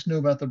 You guys know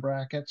about the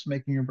brackets,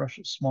 making your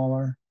brushes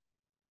smaller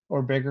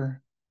or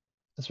bigger?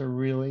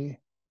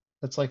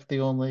 That's like the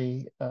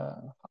only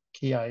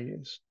key I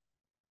use.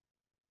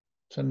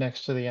 So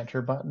next to the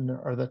enter button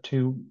are the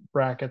two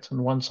brackets,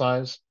 and one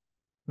size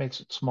makes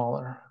it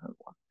smaller, and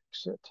one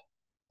makes it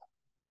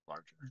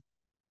larger.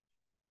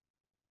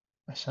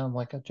 I sound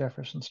like a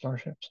Jefferson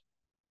Starships.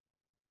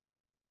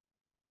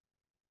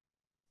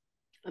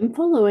 I'm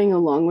following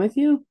along with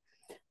you,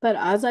 but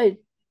as I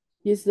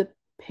use the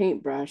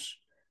paintbrush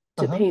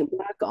to paint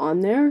black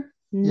on there,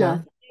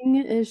 Yeah. nothing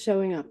is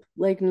showing up.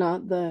 Like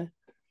not the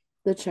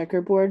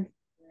checkerboard,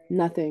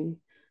 nothing.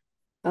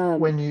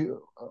 When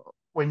you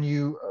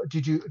do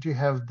you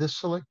have this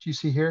select? Do you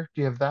see here?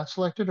 Do you have that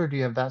selected, or do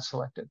you have that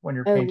selected when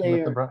you're A painting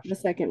with the layer, brush? the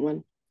second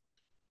one.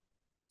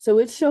 So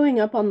it's showing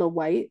up on the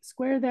white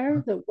square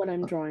there, what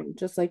I'm drawing,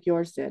 just like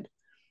yours did.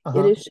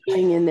 It is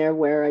showing in there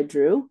where I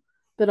drew,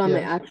 but on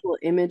the actual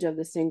image of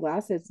the stained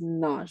glass, it's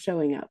not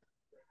showing up.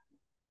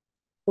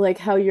 Like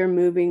how you're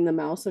moving the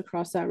mouse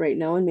across that right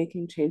now and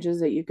making changes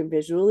that you can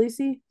visually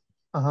see.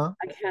 I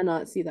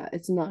cannot see that.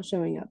 It's not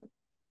showing up.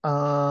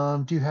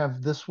 Do you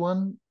have this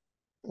one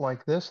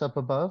like this up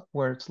above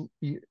where it's Oh,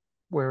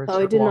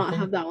 I did not blocking?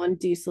 have that one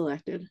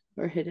deselected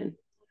or hidden.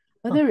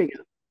 Oh, there we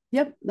go.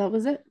 Yep, that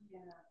was it.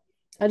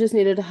 I just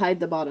needed to hide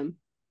the bottom.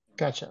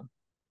 Gotcha.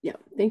 Yeah,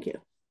 thank you.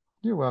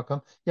 You're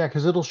welcome. Yeah,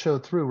 because it'll show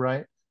through,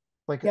 right?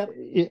 Like Yep.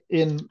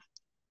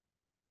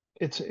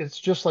 it's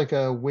just like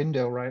a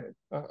window, right?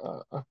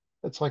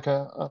 It's like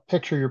a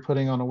picture you're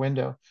putting on a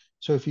window.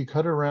 So if you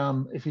cut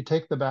around, if you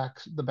take the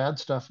bad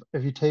stuff,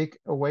 if you take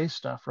away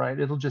stuff, right,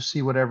 it'll just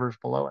see whatever's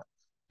below it.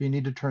 You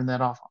need to turn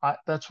that off.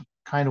 That's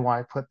kind of why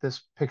I put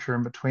this picture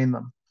in between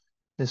them,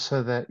 is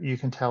so that you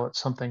can tell it's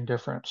something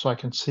different. So I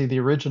can see the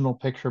original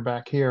picture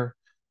back here,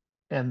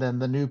 and then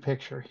the new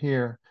picture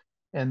here,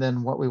 and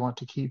then what we want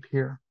to keep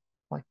here,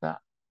 like that.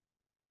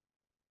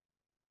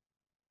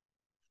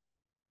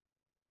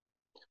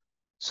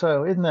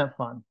 So isn't that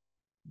fun?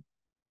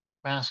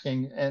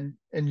 Masking, and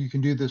you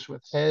can do this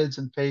with heads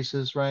and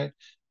faces, right?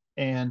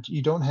 And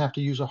you don't have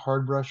to use a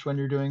hard brush when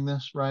you're doing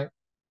this, right?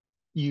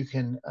 You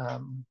can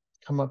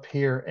come up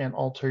here and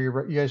alter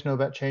you guys know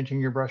about changing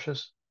your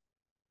brushes?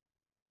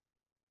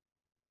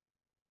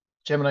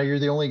 Gemini, you're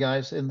the only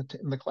guys in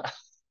the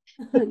class.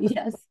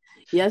 Yes.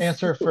 Yes,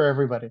 Answer for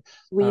everybody. All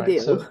we right, do.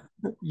 so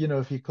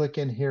if you click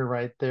in here,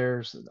 right,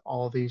 there's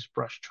all these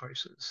brush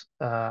choices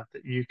that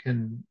you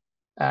can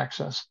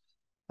access.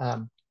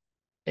 Um,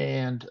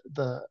 and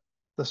the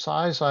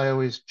size I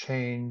always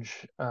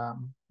change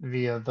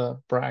via the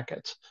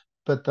brackets,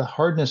 but the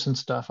hardness and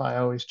stuff I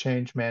always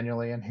change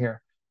manually in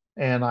here.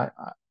 And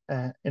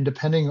and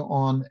depending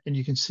on, and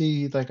you can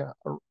see like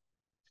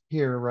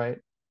here, right,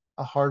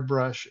 a hard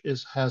brush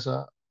has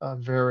a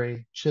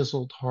very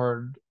chiseled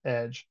hard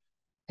edge,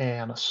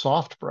 and a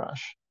soft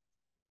brush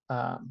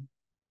um,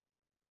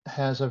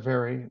 has a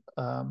very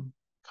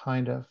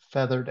kind of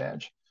feathered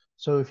edge.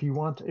 So if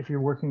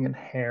you're working in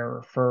hair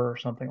or fur or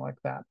something like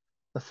that,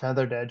 the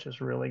feathered edge is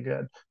really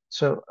good.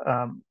 So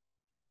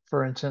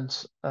for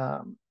instance,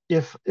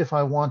 if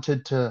I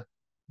wanted to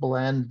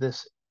blend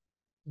this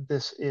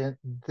in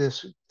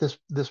this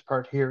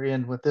part here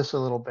in with this a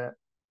little bit,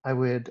 I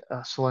would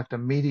select a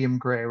medium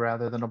gray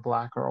rather than a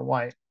black or a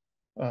white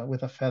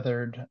with a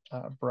feathered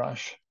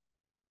brush,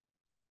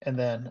 and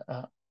then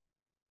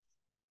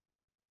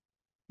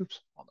oops,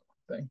 on the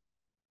wrong thing.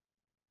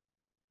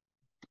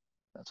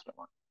 That's what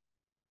I want.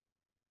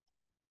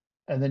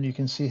 And then you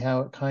can see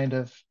how it kind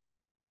of,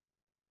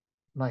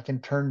 and I can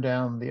turn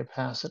down the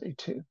opacity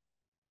too.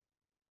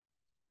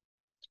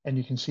 And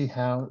you can see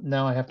how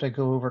now I have to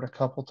go over it a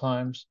couple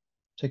times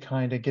to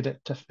kind of get it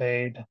to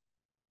fade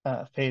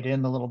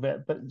in a little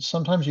bit. But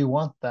sometimes you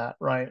want that,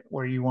 right?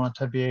 Where you want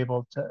to be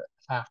able to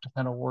have to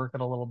kind of work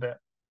it a little bit,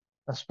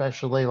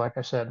 especially like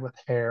I said, with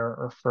hair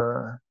or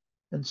fur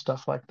and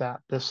stuff like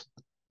that. This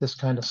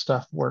kind of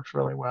stuff works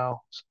really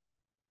well.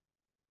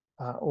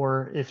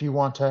 Or if you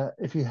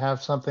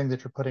have something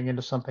that you're putting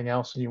into something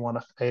else and you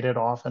want to fade it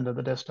off into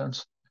the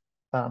distance,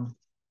 um,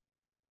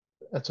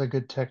 that's a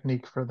good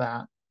technique for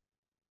that.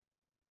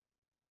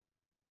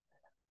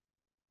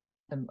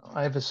 And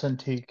I have a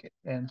Cintiq,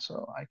 and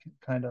so I can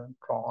kind of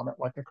draw on it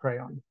like a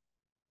crayon.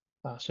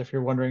 So if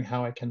you're wondering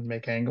how I can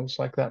make angles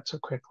like that so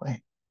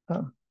quickly,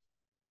 um,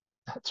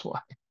 that's why.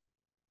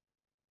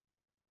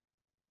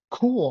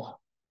 Cool.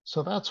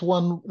 So that's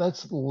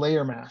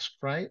layer mask,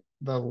 right?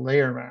 The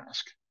layer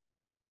mask.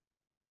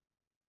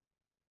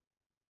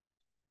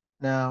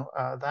 Now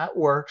that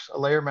works, a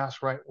layer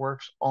mask, right,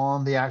 works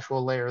on the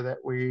actual layer that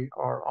we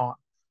are on.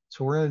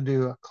 So we're going to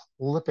do a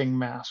clipping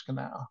mask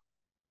now,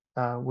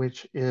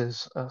 which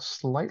is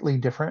slightly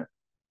different.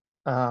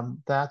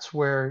 That's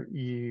where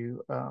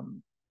you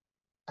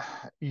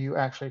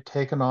actually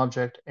take an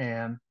object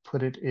and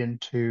put it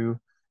into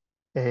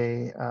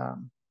a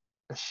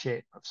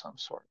shape of some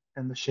sort,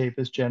 and the shape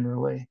is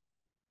generally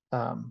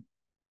um,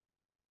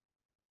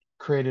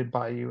 created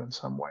by you in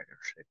some way or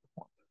shape or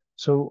form.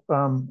 So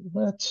I'm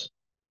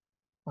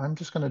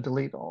just going to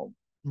delete all.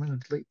 I'm going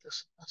to delete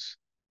this.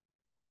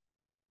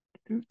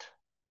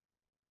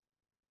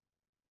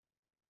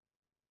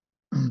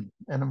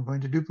 And I'm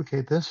going to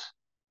duplicate this,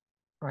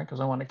 right? Because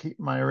I want to keep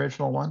my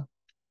original one.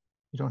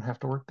 You don't have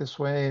to work this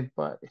way,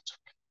 but it's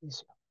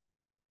easy.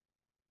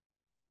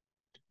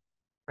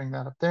 Bring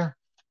that up there.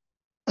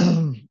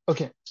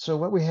 Okay, so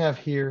what we have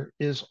here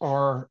is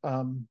our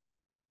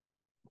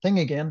thing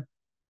again.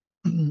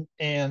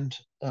 And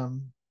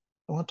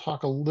I want to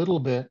talk a little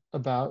bit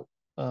about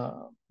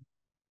uh,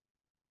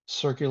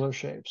 circular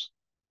shapes.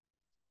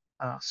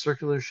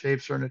 Circular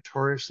shapes are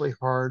notoriously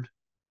hard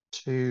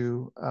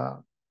to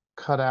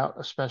cut out,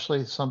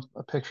 especially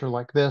a picture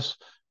like this,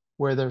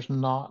 where there's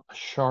not a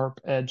sharp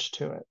edge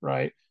to it,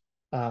 right?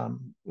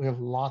 We have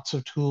lots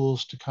of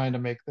tools to kind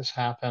of make this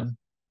happen.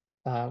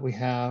 We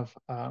have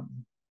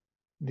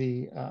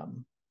the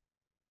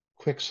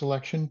quick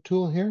selection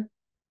tool here.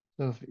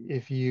 So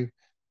if you,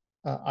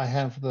 I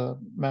have the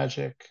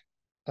magic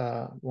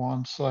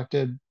wand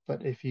selected,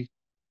 but if you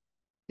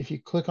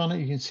click on it,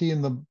 you can see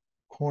in the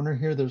corner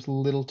here, there's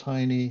little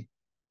tiny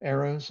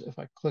arrows. If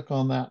I click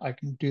on that, I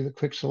can do the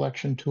quick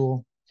selection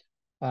tool,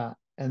 and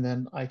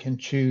then I can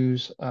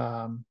choose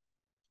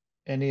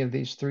any of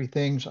these three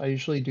things. I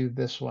usually do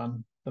this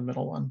one, the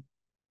middle one.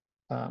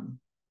 Um,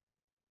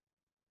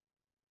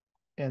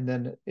 and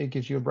then it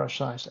gives you a brush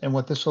size. And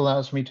what this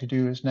allows me to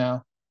do is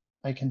now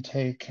I can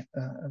take,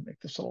 make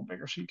this a little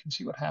bigger so you can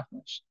see what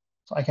happens.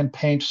 So I can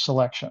paint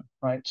selection,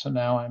 right? So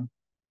now I'm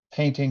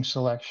painting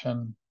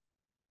selection.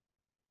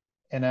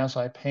 And as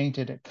I paint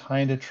it, it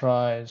kind of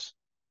tries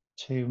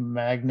to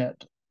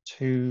magnet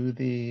to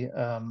the,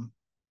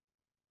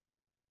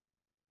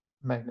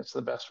 magnet's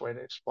the best way to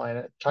explain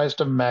it. It tries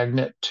to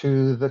magnet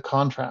to the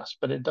contrast,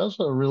 but it does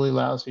a really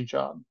lousy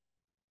job.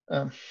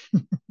 Um,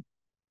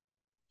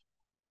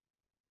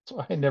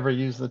 so I never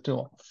use the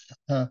tool.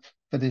 But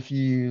if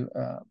you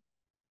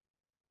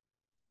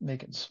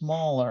make it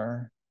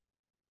smaller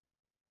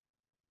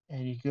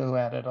and you go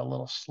at it a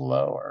little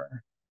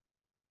slower,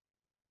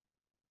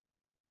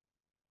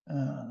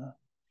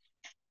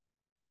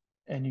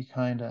 and you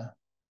kind of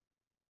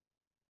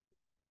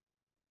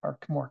are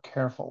more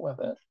careful with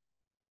it,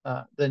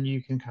 then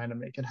you can kind of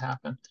make it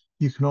happen.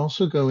 You can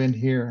also go in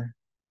here,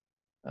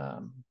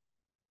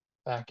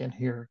 back in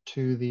here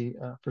to the,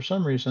 for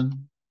some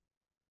reason,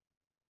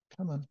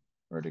 come on,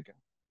 where'd it go?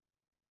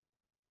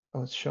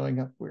 Oh, it's showing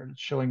up weird.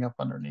 It's showing up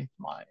underneath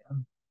my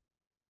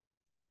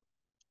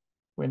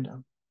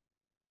window.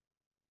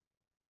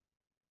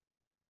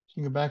 So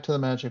you can go back to the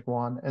magic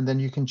wand and then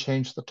you can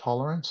change the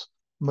tolerance.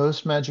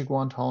 Most magic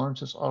wand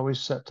tolerance is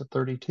always set to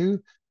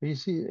 32, but you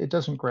see it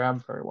doesn't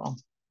grab very well.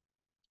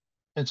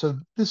 And so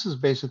this is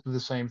basically the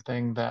same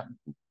thing, that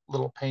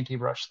little painty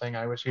brush thing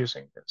I was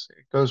using.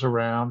 It goes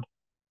around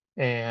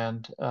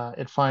and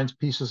it finds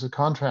pieces of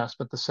contrast,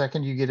 but the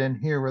second you get in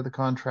here where the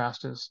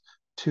contrast is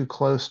too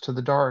close to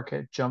the dark,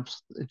 it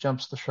jumps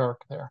the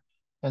shark there.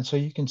 And so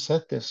you can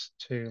set this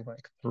to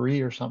like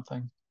 3 or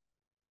something.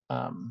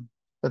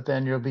 But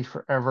then you'll be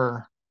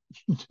forever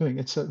doing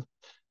it. So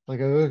like,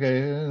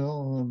 okay,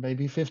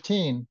 maybe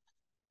 15.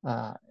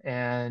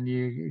 And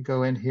you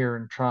go in here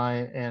and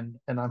try, and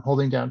I'm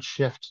holding down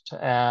shift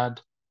to add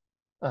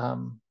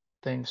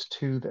things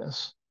to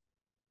this.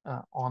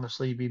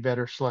 Honestly, you'd be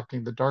better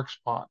selecting the dark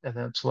spot and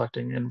then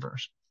selecting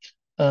inverse.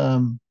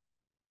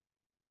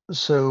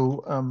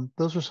 So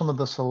those are some of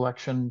the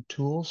selection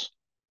tools.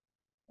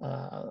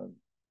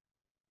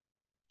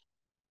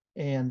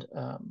 And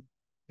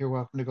you're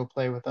welcome to go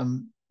play with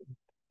them.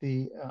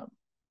 The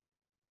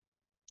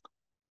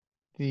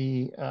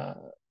the uh,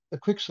 the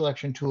quick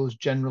selection tool is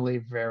generally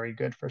very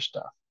good for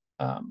stuff.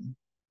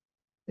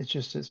 It's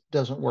just, it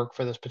doesn't work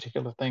for this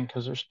particular thing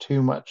because there's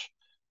too much,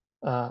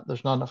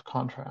 there's not enough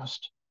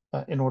contrast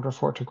in order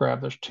for it to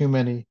grab. There's too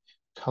many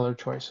color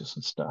choices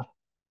and stuff.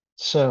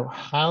 So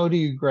how do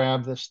you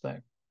grab this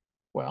thing?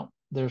 Well,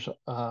 there's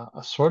a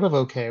sort of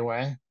okay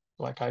way.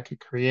 Like I could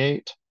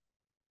create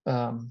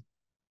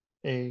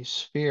a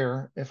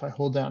sphere. If I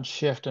hold down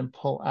shift and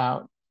pull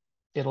out,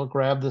 it'll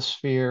grab the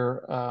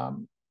sphere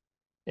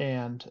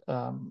and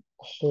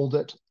hold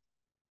it.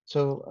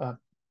 So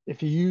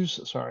if you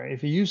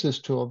use this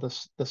tool,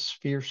 the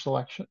sphere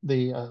selection,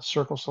 the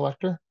circle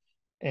selector,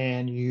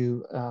 and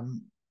you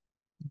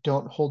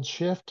don't hold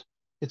shift,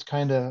 it's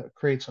kind of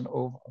creates an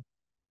oval.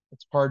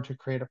 It's hard to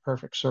create a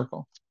perfect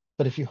circle.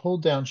 But if you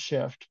hold down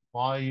shift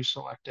while you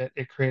select it,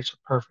 it creates a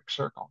perfect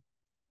circle.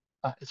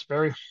 It's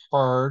very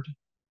hard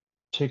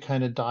to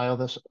kind of dial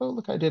this. Oh,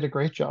 look, I did a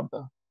great job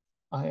though.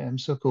 I am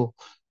so cool.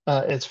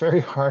 It's very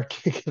hard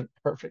to get a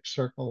perfect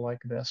circle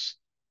like this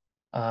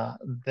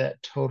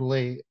that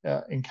totally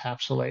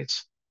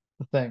encapsulates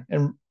the thing.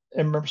 And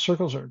remember,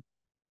 circles are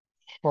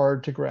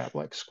hard to grab,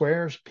 like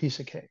squares, piece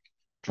of cake.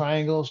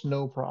 Triangles,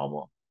 no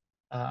problem.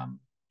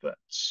 But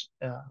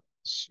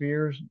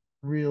spheres,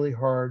 really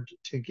hard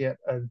to get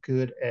a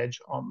good edge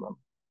on them.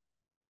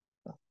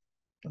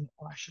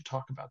 I should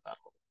talk about that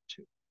a little bit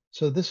too.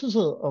 So this is a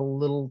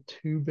little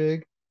too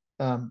big.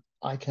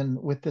 I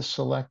can, with this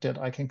selected,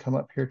 I can come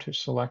up here to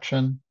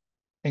selection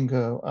and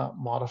go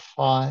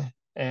modify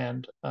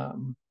and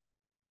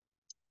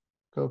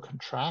go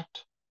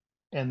contract.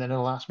 And then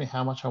it'll ask me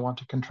how much I want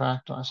to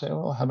contract. And I say,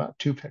 well, how about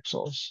 2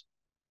 pixels?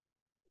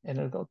 And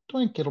it'll go,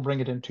 doink, it'll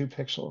bring it in 2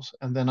 pixels.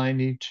 And then I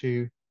need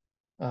to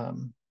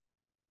come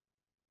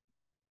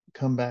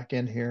back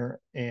in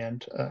here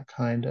and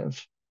kind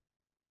of,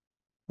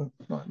 oh,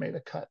 no, I made a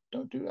cut.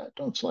 Don't do that.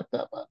 Don't select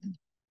that button.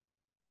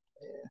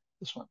 Yeah,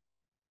 this one.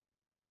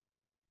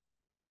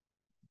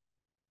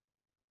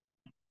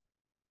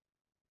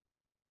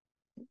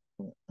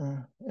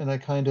 And I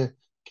kind of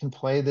can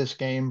play this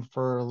game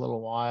for a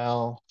little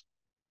while.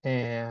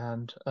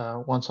 And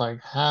once I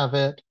have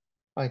it,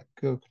 I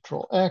go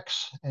Control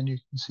X and you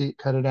can see it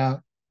cut it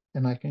out.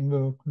 And I can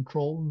go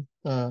Control,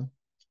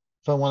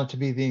 if I want it to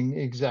be the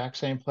exact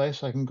same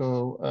place, I can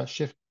go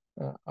Shift,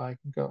 I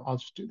can go, I'll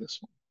just do this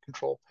one.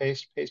 Control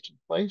paste, paste in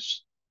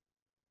place,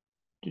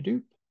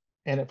 do,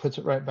 and it puts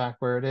it right back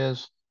where it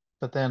is.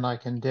 But then I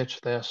can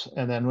ditch this,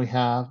 and then we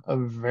have a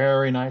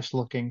very nice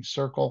looking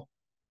circle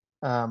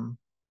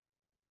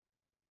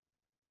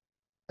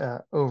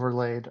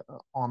overlaid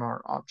on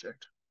our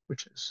object,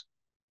 which is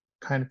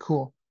kind of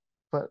cool.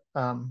 But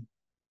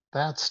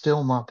that's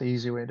still not the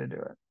easy way to do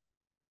it.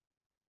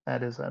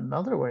 That is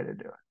another way to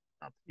do it,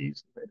 not the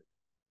easy way to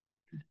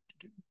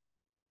do it.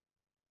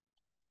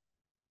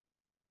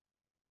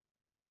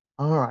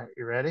 All right,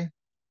 you ready?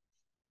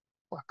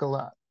 Buckle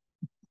up.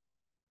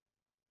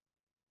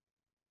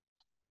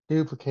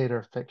 Duplicate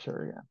our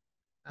picture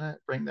again.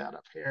 Bring that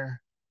up here.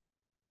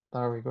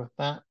 There we go with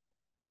that.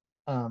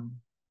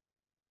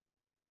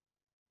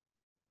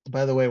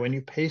 By the way, when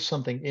you paste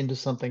something into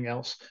something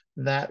else,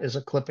 that is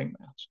a clipping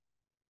mask.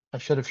 I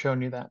should have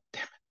shown you that.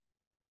 Damn it.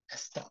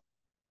 Messed up.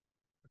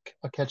 Okay,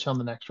 I'll catch you on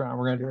the next round.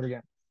 We're going to do it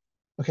again.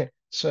 Okay,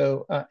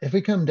 so if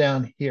we come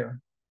down here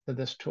to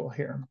this tool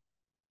here,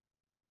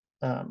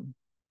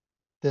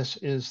 this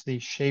is the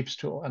shapes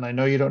tool. And I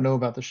know you don't know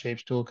about the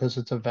shapes tool because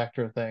it's a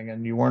vector thing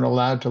and you weren't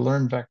allowed to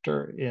learn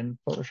vector in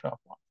Photoshop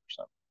 1 or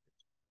something.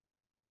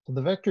 So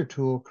the vector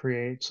tool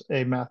creates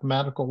a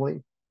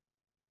mathematically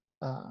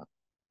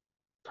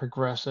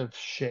progressive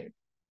shape.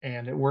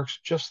 And it works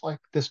just like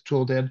this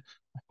tool did.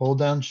 I hold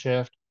down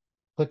shift,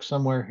 click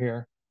somewhere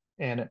here,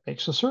 and it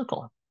makes a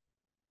circle.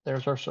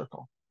 There's our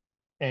circle.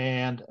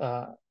 And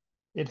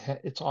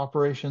its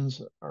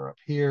operations are up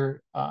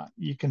here.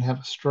 You can have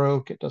a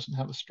stroke. It doesn't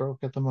have a stroke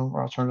at the moment,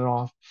 or I'll turn it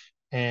off.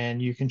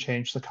 And you can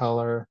change the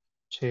color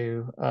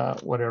to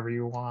whatever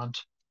you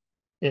want.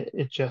 It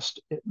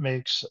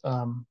makes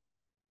I'm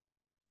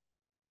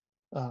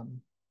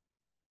going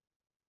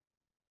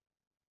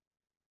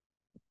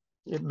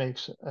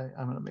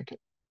to make it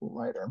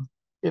lighter.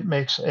 It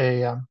makes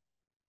a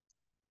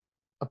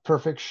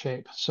perfect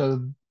shape.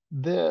 So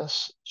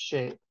this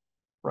shape,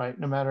 right,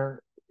 no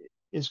matter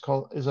is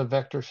a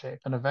vector shape,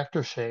 and a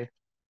vector shape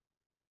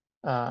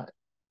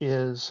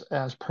is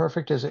as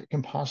perfect as it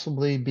can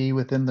possibly be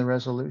within the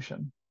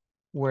resolution,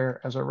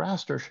 whereas a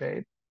raster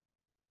shape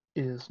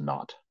is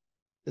not.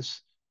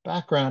 This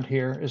background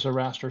here is a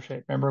raster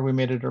shape. Remember we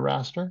made it a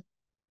raster?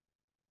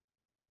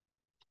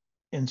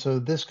 And so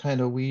this kind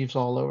of weaves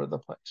all over the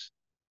place.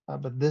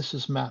 But this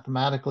is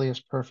mathematically as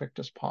perfect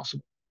as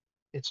possible.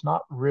 It's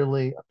not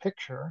really a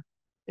picture.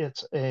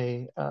 It's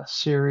a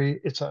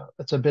series. It's a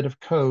bit of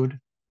code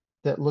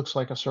that looks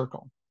like a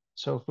circle.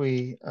 So if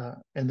we,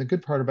 and the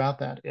good part about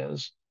that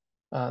is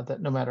that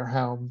no matter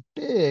how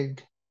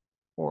big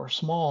or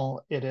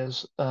small it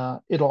is,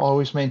 it'll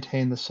always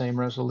maintain the same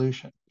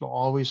resolution. It'll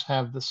always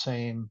have the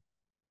same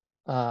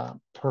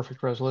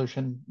perfect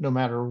resolution, no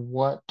matter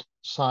what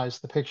size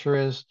the picture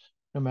is,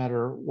 no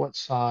matter what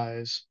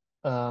size,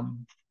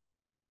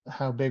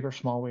 how big or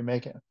small we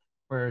make it.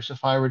 Whereas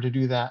if I were to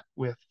do that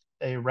with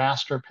a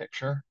raster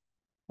picture,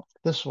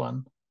 this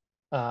one,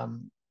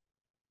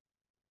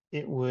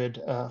 it would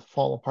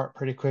fall apart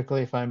pretty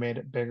quickly if I made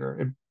it bigger.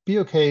 It'd be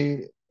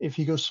okay if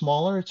you go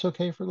smaller, it's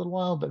okay for a little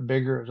while, but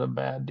bigger is a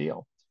bad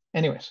deal.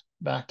 Anyways,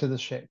 back to the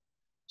shape.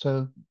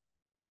 So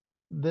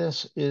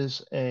this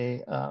is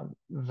a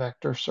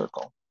vector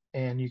circle,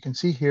 and you can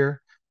see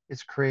here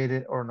it's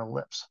created, or an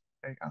ellipse.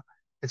 There you go.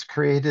 It's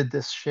created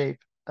this shape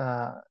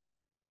um,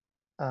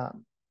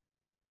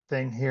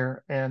 thing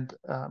here, and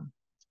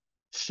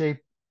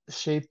shape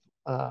shape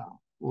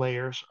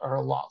layers are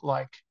a lot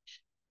like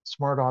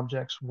smart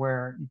objects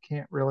where you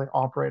can't really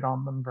operate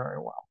on them very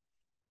well.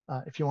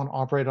 If you want to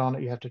operate on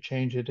it, you have to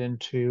change it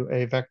into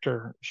a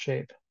vector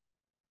shape.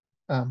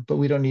 But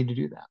we don't need to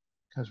do that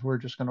because we're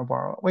just going to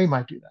borrow it. We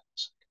might do that.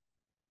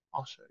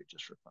 I'll show you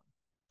just for fun.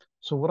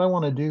 So what I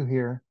want to do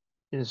here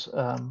is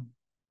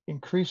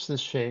increase this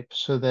shape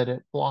so that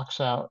it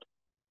blocks out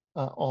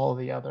all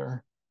the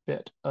other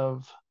bit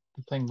of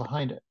the thing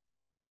behind it.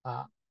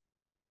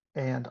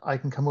 And I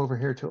can come over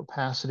here to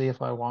opacity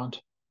if I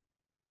want,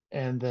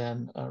 and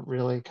then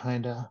really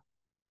kind of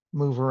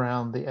move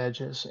around the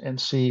edges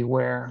and see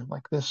where,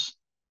 like this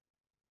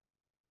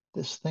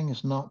thing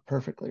is not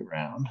perfectly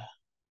round,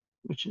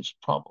 which is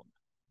a problem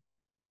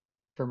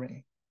for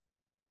me.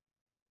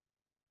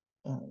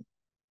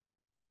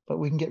 But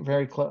we can get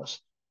very close.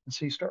 And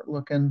so you start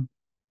looking,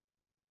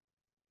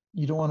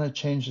 you don't want to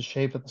change the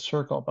shape of the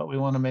circle, but we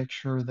want to make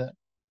sure that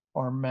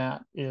our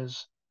mat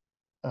is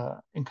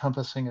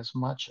encompassing as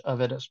much of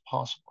it as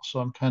possible.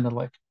 So I'm kind of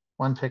like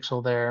 1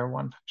 pixel there,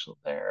 1 pixel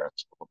there,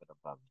 it's a little bit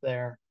above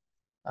there.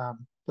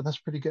 But that's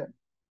pretty good.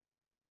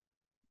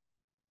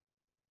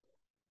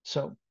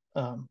 So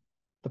the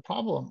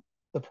problem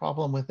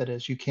with it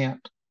is you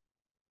can't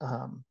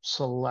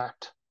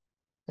select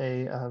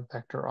a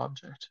vector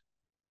object.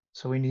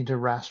 So we need to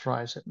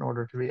rasterize it in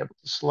order to be able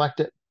to select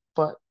it,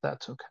 but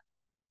that's okay.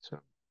 So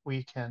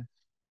we can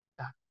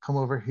come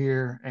over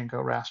here and go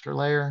raster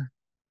layer.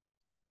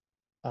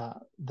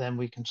 Then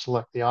we can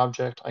select the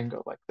object. I can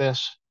go like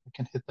this. I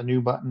can hit the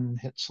new button,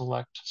 hit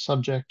select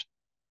subject,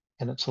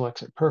 and it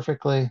selects it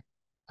perfectly.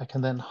 I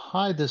can then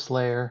hide this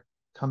layer,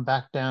 come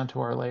back down to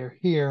our layer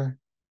here,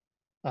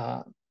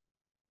 and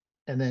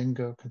then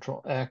go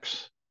Control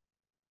X,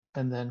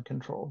 and then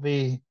Control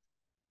V,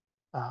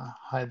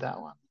 hide that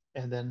one.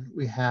 And then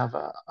we have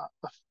a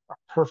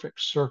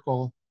perfect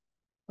circle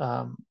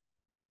of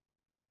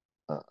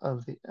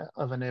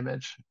an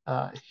image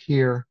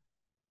here.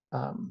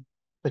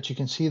 But you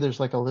can see there's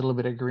like a little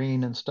bit of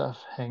green and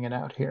stuff hanging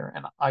out here.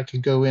 And I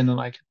could go in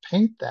and I could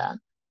paint that,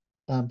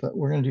 but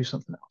we're going to do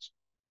something else.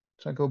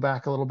 So I go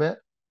back a little bit.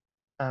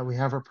 We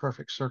have our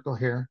perfect circle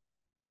here.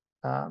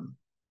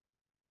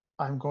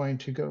 I'm going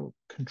to go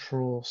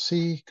Control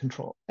C,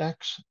 Control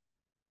X,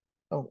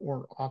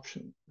 or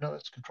Option. No,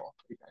 it's Control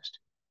for you guys too.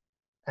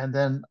 And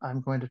then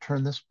I'm going to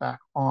turn this back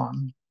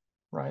on,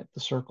 right? The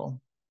circle.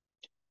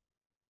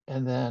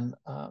 And then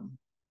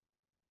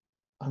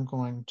I'm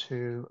going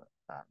to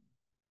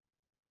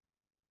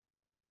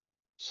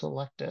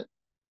select it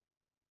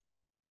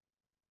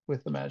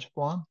with the magic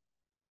wand.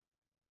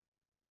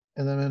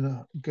 And then I'm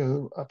gonna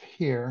go up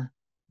here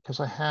because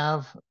I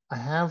have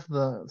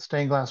the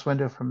stained glass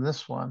window from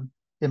this one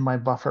in my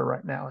buffer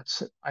right now.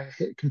 I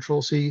hit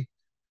Control C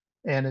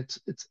and it's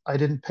I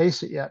didn't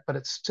paste it yet, but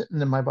it's sitting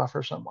in my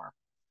buffer somewhere.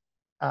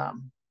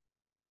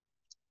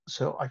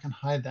 So I can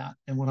hide that.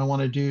 And what I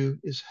want to do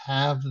is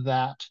have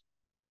that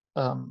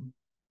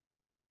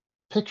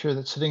picture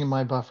that's sitting in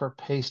my buffer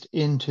paste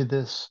into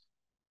this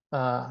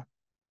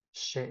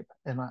shape,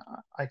 and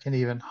I can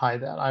even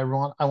hide that. I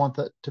want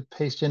that to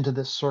paste into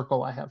this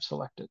circle I have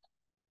selected.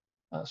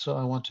 So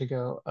I want to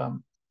go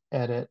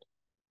Edit,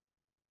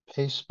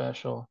 Paste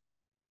Special.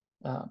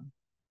 Oh,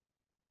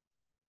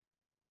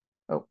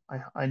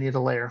 I need a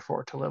layer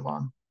for it to live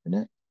on,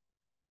 isn't it?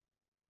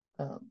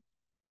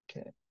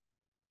 Okay.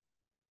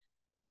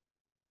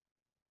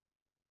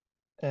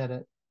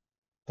 Edit,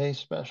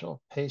 Paste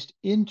Special, paste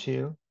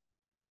into,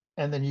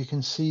 and then you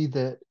can see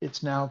that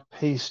it's now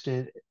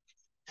pasted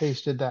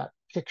that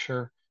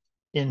picture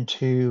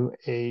into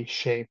a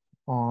shape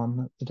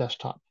on the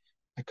desktop.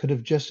 I could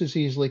have just as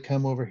easily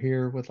come over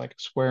here with like a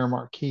square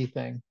marquee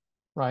thing,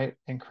 right?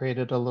 And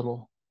created a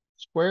little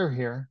square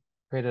here,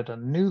 created a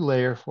new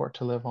layer for it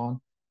to live on,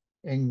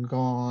 and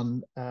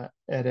gone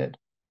Edit,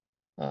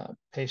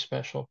 Paste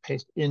Special,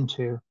 Paste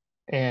Into,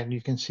 and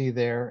you can see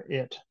there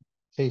it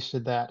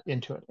pasted that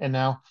into it. And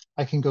now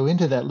I can go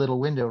into that little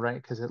window,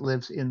 right? Because it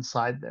lives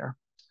inside there.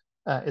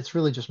 It's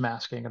really just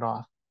masking it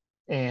off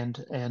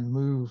and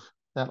move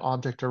that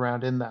object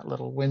around in that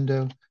little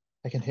window.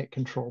 I can hit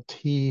Control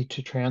T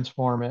to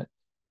transform it,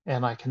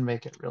 and I can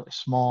make it really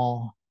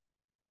small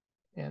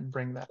and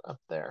bring that up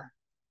there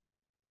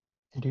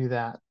and do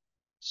that.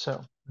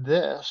 So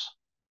this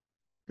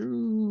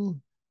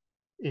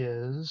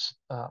is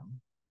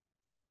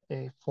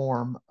a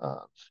form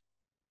of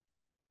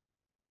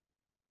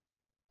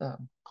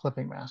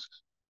clipping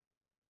masks.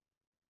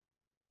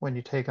 When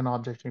you take an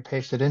object and you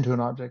paste it into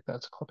an object,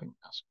 that's a clipping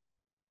mask.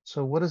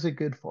 So what is it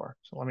good for?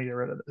 So let me get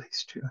rid of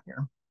these two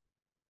here.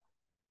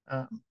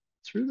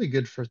 It's really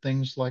good for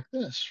things like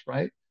this,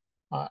 right?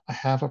 I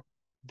have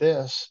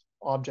this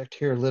object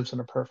here lives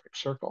in a perfect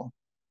circle,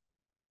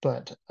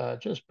 but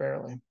just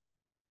barely.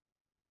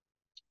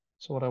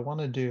 So what I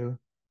want to do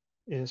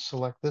is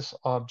select this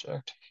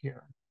object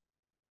here.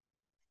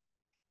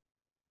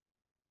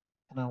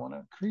 And I want to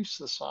increase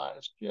the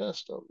size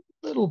just a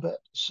little bit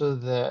so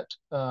that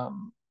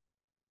the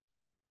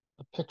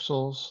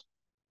pixels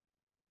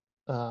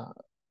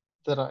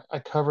that I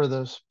cover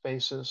those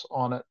spaces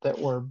on it that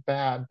were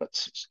bad, but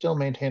still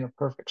maintain a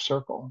perfect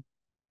circle.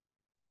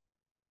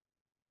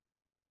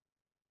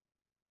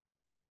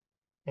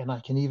 And I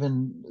can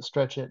even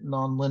stretch it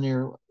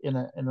nonlinear in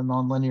a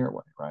nonlinear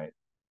way, right?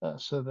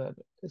 So that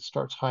it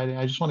starts hiding.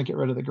 I just want to get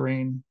rid of the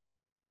green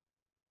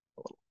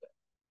a little bit.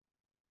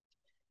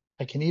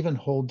 I can even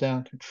hold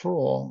down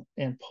Control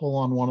and pull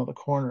on one of the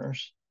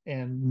corners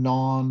and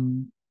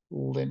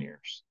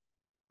non-linears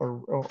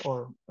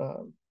or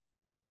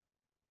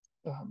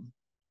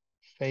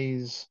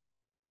phase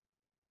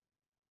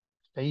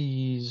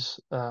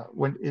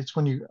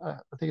when you I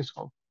think it's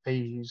called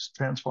phase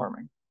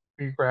transforming.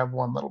 You grab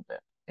one little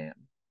bit and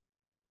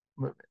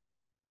move it.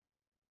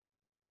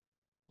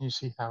 You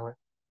see how it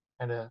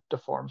kind of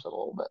deforms it a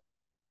little bit.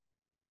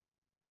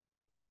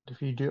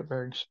 If you do it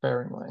very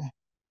sparingly.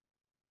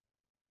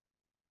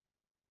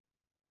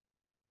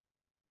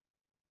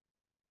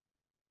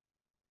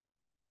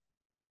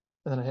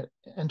 And then I hit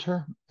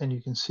enter and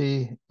you can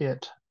see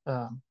it.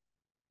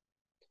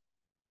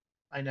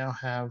 I now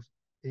have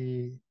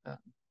the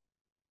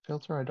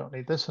filter. I don't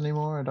need this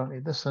anymore. I don't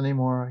need this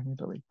anymore. I can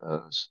delete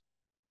those.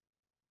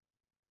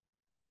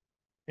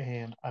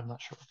 And I'm not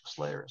sure what this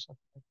layer is. I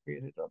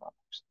created it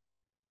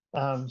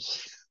on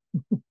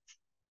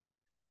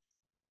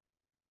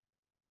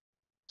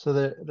so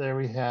there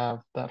we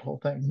have that whole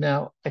thing.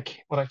 Now,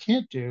 what I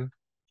can't do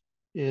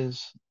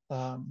is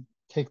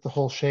take the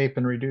whole shape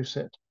and reduce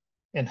it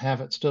and have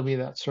it still be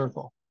that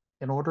circle.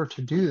 In order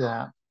to do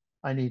that,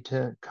 I need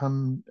to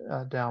come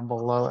down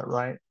below it,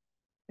 right?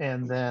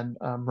 And then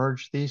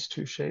merge these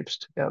two shapes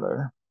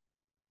together.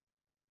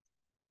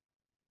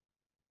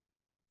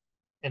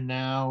 And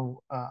now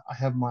I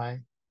have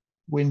my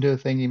window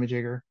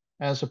thingy-majigger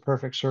as a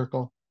perfect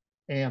circle,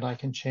 and I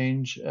can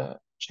change the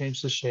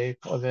shape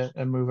of it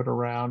and move it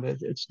around.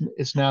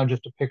 It's now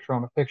just a picture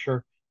on a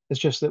picture. It's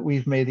just that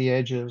we've made the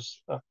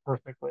edges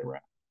perfectly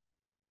round.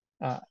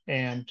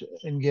 And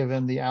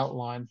given the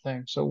outline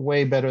thing. So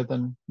way better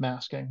than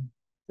masking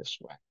this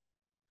way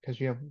because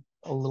you have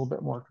a little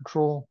bit more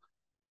control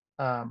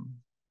and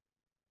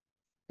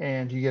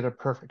you get a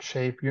perfect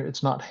shape.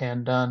 It's not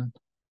hand done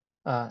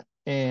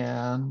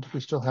and we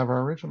still have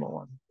our original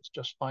one. It's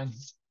just fine.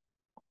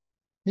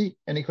 Hey,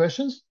 any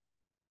questions?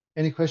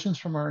 Any questions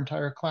from our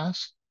entire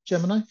class,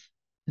 Gemini?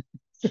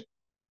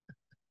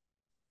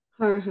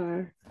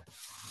 Har.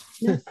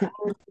 No,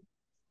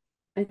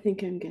 I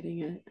think I'm getting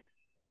it.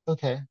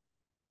 Okay.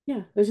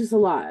 Yeah, there's just a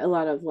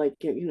lot of like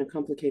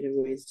complicated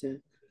ways to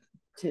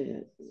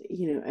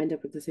end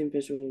up with the same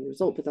visual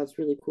result, but that's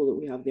really cool that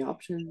we have the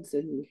options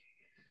and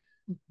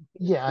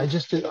Yeah, I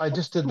just did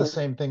the color.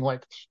 same thing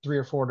like 3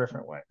 or 4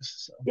 different ways.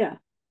 So, Yeah, and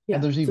yeah.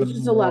 there's So it's even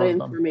just a lot more of of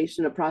them.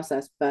 information to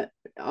process, but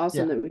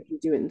awesome Yeah. that we can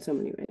do it in so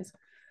many ways.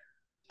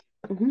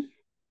 Mhm.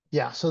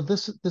 Yeah. So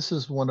this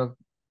is one of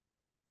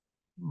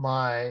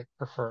my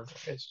preferred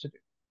ways to do.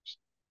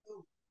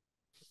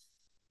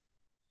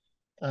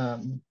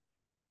 Um,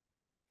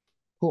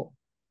 cool.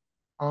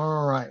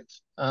 All right.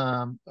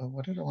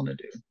 What did I want to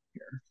do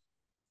here?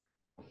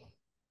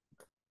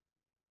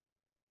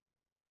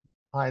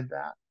 Hide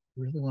that. I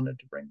really wanted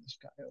to bring this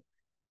guy over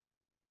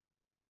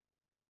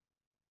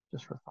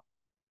just for fun.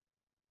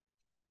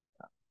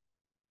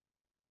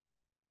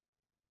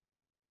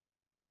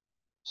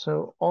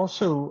 So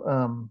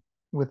also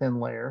within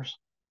layers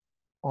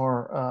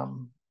are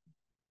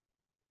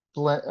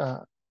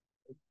ble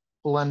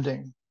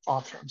blending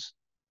options,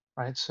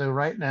 right? So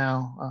right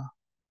now,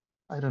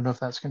 I don't know if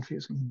that's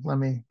confusing. Let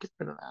me get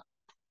rid of that.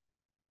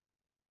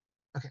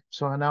 Okay,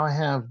 so now I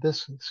have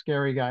this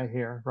scary guy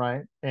here,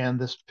 right? And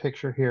this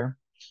picture here.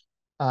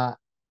 Uh,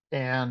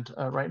 and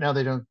right now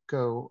they don't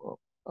go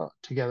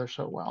together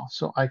so well.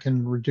 So I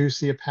can reduce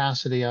the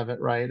opacity of it,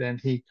 right?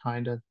 And he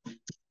kind of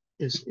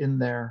is in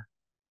there,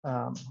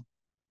 um,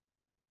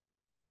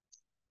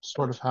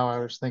 sort of how I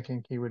was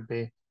thinking he would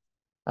be,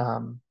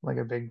 like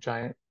a big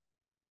giant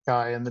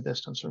guy in the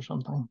distance or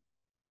something.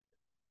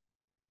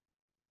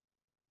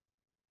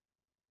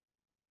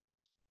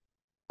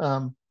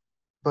 Um,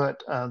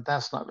 but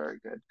that's not very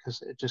good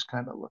because it just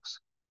kind of looks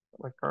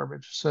like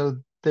garbage. So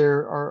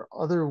there are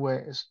other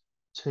ways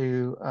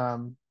to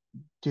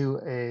do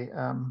a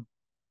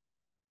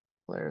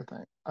layer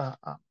thing.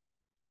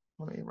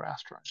 Let me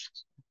rasterize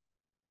this.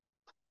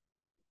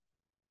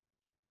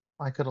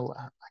 I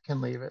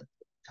can leave it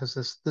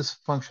because this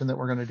function that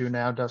we're going to do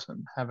now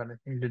doesn't have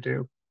anything to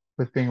do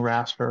with being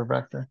raster or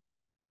vector,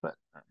 but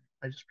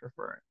I just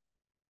prefer it.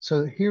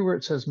 So here where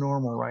it says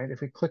normal, right? If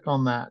we click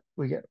on that,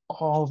 we get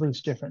all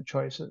these different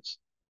choices.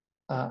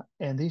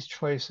 And these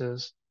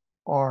choices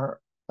are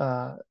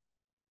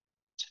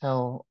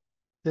tell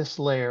this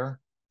layer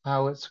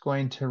how it's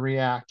going to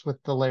react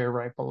with the layer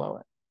right below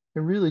it.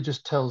 It really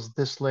just tells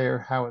this layer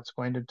how it's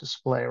going to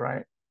display,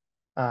 right?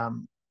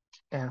 Um,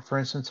 and for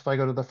instance, if I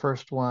go to the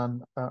first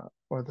one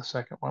or the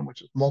second one,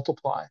 which is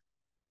multiply,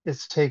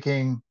 it's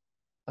taking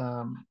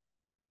um,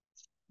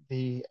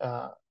 the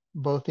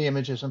both the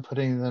images and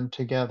putting them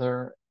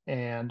together,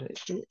 and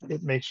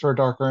it makes for a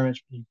darker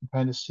image. But you can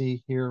kind of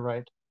see here,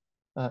 right?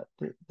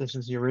 This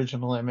is the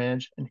original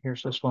image, and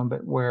here's this one,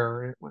 but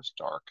where it was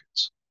dark,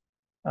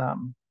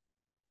 um,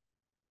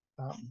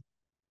 um,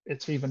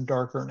 it's even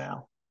darker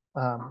now.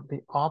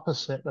 The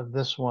opposite of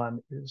this one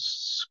is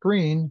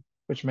screen,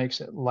 which makes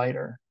it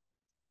lighter.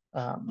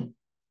 Um,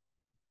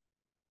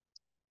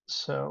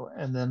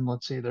 and then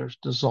let's see, there's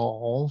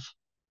dissolve.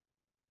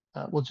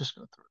 We'll just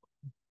go through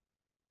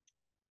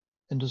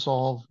and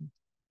dissolves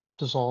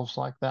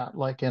like that,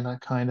 like in a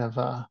kind of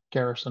a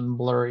Garrison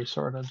blurry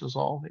sort of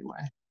dissolving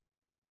way.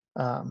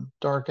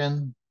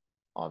 Darken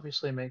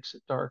obviously makes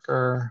it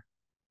darker.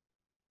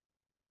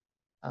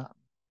 Um,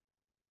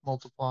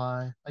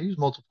 multiply, I use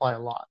multiply a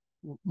lot.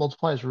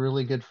 Multiply is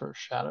really good for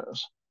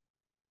shadows,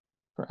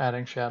 for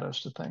adding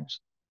shadows to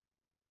things.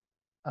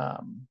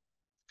 Um,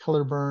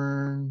 color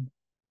burn,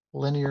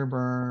 linear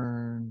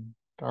burn,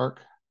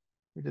 dark.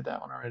 We did that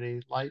one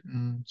already.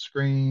 Lighten,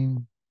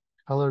 screen,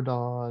 color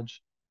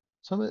dodge.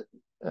 Some of it,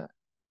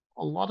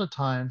 a lot of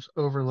times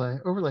overlay.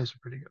 Overlays are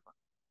pretty good one.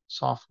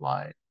 Soft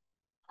light,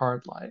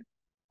 hard light.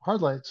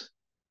 Hard lights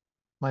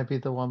might be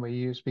the one we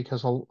use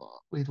because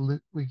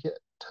we get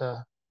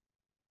to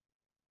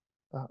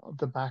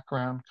the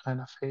background kind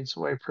of fades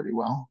away pretty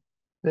well.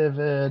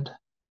 Vivid,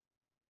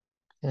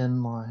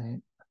 in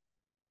light,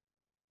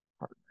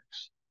 hard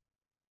mix.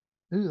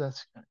 Ooh,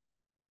 that's good.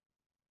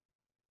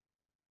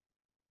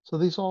 So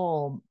these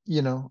all,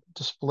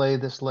 display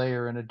this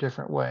layer in a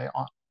different way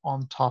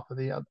on top of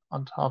the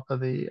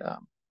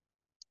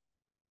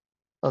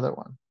other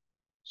one.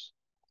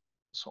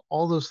 So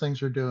all those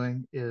things are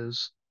doing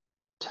is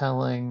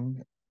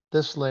telling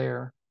this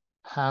layer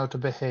how to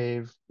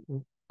behave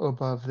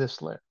above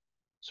this layer.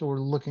 So we're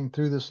looking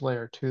through this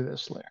layer to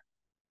this layer.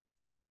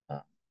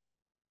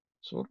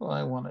 So what do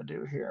I want to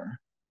do here?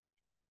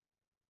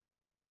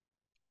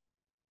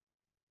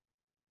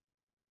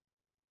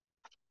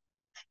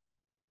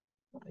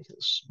 Make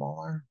it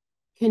smaller.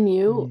 Can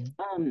you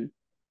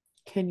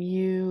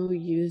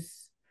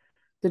use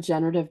the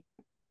generative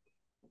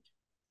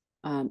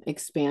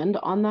expand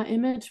on that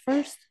image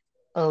first?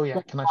 Oh yeah,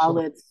 Like can I while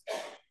select? it's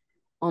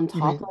on You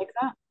top mean like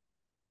that?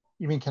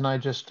 you mean can I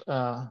just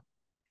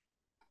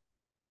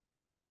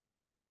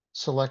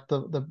select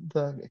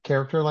the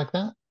character like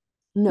that?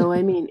 No,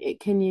 I mean,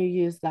 can you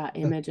use that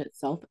image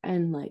itself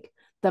and like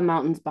the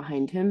mountains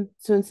behind him?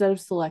 So instead of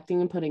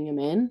selecting and putting him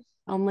in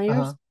on layers,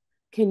 Uh-huh.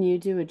 can you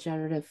do a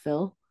generative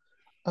fill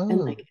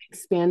and Oh, like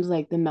expand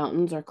like the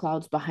mountains or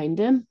clouds behind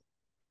him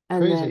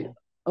and then crazy.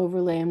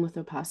 overlay him with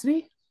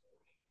opacity?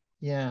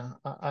 Yeah,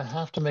 I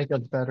have to make a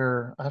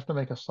better, I have to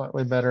make a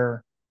slightly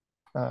better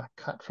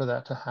cut for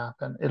that to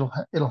happen.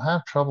 It'll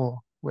have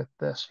trouble with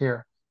this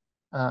here.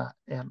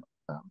 And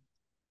what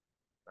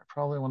I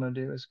probably want to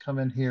do is come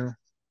in here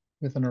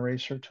with an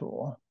eraser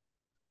tool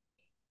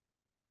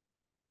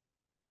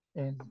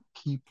and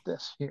keep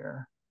this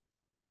here.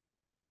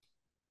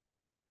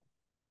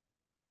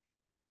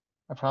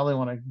 I probably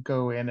want to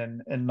go in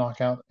and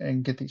knock out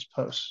and get these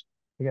posts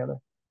together.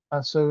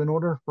 So in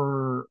order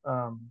for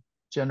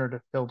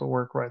generative fill to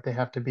work right, they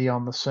have to be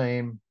on the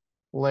same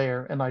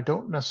layer. And I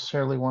don't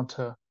necessarily want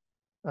to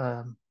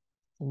um,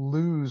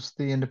 lose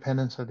the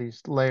independence of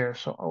these layers.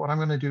 So what I'm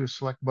going to do is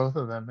select both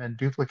of them and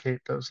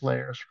duplicate those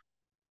layers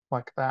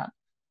like that.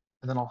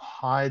 And then I'll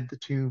hide the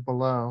two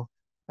below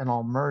and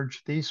I'll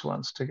merge these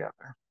ones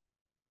together,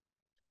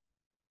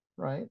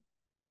 right?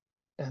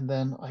 And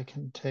then I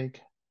can take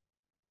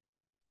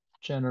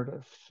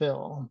generative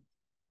fill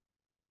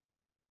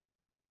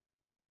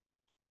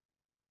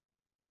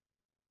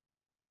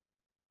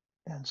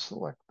and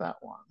select that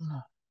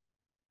one.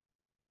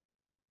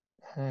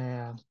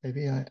 And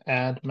maybe I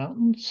add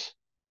mountains.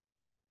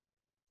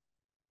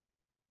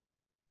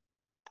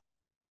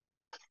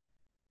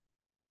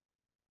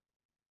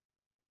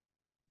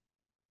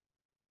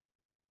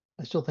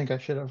 I still think I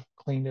should have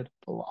cleaned it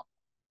a lot.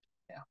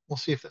 Yeah, we'll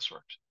see if this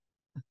works.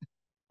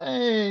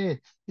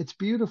 Hey, it's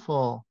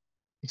beautiful,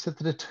 except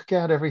that it took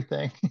out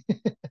everything.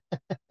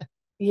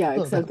 Yeah, Oh,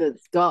 that, except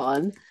it's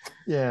gone.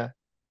 yeah,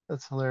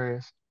 that's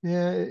hilarious.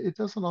 Yeah, it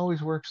doesn't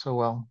always work so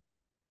well.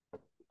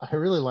 I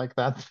really like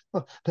that.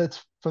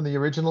 That's from the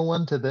original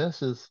one to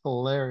this is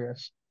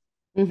hilarious.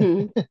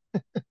 Hmm.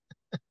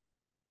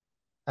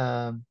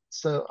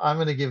 So I'm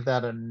going to give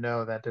that a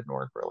no. That didn't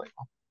work really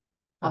well.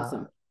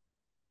 Awesome.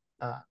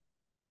 Uh,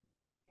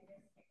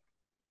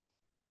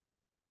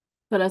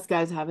 But us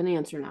guys have an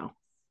answer now.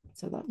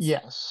 So that's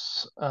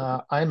yes,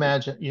 I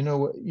imagine. You know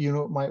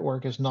what might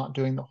work is not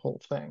doing the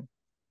whole thing.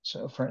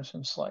 So, for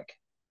instance, like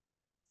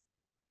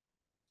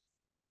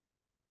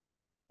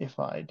if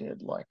I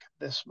did like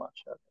this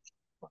much of it,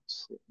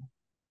 let's see,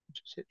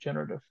 just hit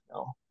generative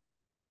fill.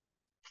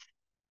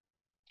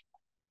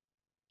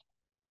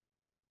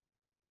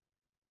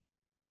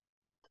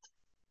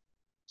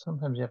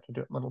 Sometimes you have to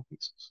do it in little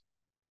pieces.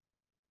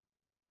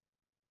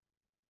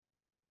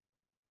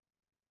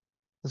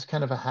 It's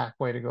kind of a hack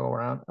way to go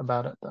around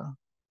about it, though.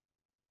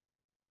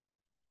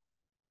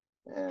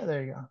 Yeah,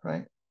 there you go.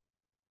 Right,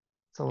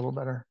 it's a little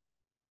better.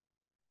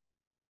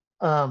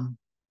 Um,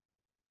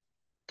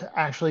 to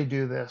actually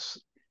do this,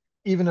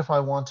 even if I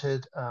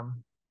wanted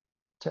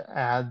to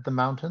add the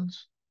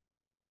mountains,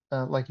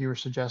 like you were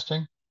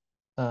suggesting,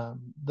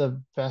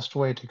 the best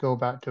way to go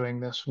about doing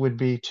this would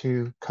be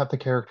to cut the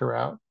character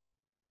out,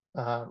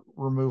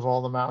 remove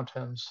all the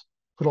mountains,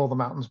 put all the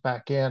mountains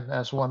back in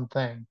as one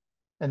thing,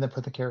 and then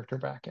put the character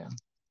back in.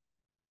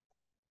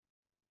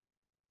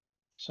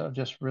 So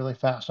just really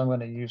fast, I'm going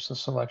to use the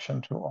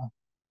selection tool.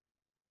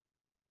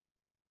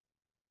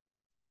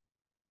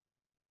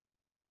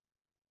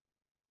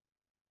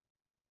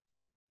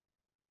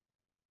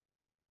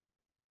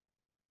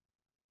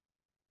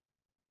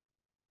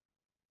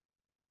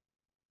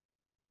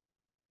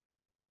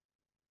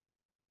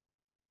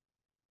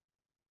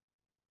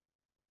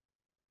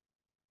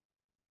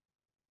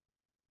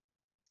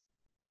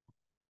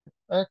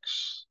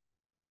 X,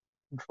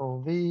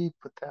 Control V,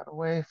 put that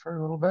away for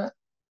a little bit.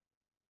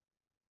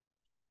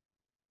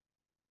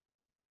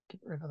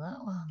 Get rid of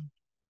that one.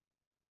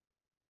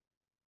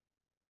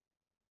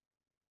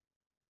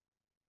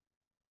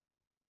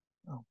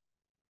 Oh,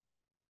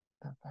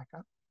 that back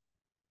up.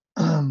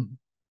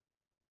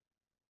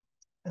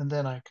 And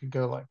then I could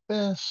go like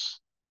this.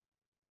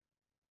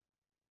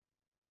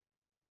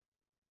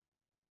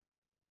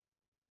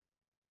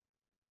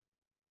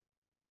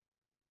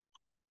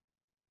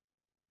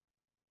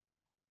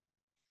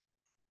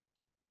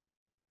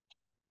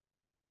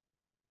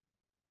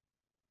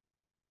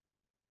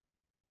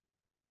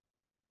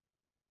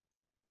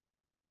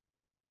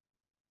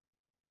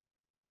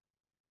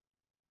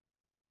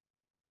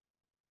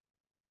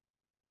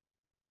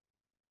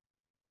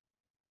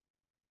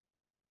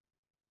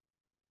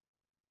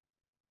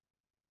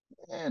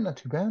 And not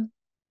too bad.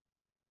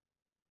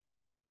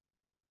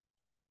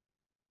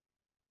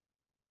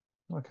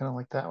 I kind of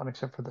like that one,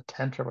 except for the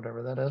tent or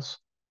whatever that is.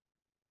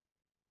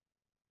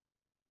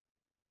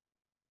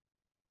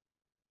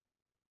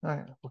 All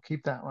right, we'll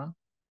keep that one.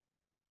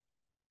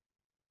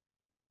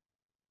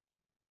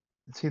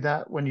 And see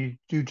that when you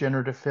do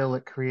generative fill,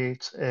 it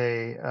creates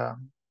a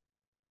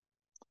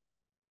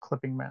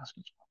clipping mask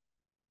as well.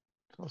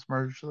 So let's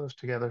merge those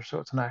together so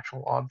it's an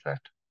actual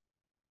object.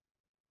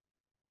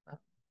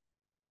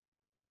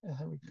 And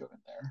then we can go in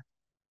there,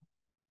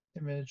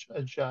 image,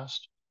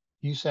 adjust,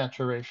 use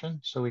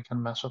saturation so we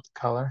can mess with the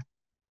color.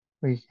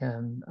 we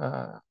can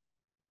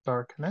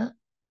darken it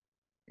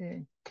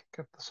and kick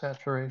up the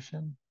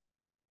saturation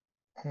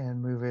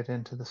and move it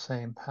into the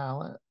same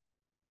palette.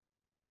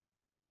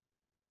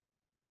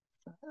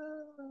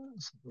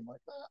 Something like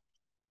that.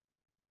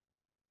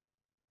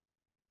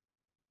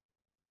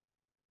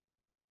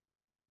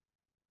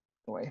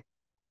 Away.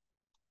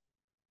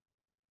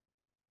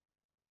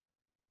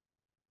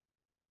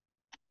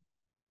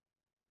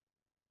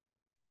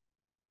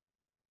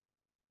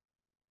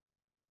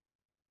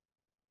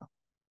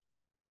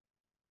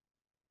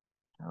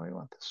 Now we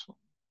want this one.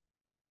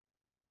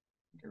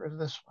 Get rid of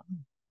this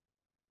one.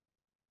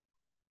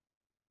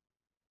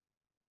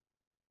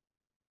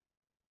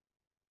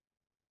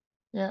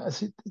 Yeah,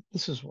 see,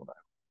 this is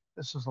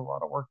a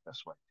lot of work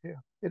this way too.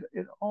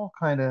 It all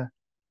kind of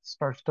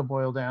starts to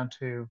boil down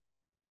to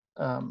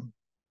um,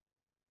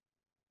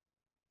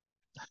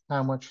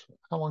 how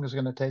long is it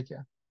going to take you?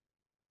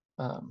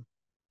 I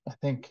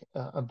think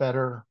a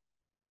better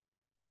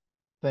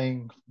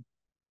thing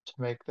to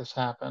make this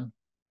happen,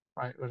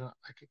 right?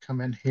 I could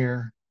come in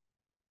here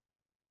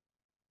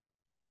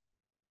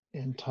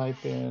and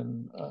type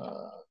in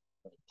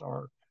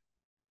dark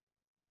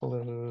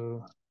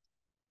blue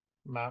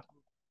mountains.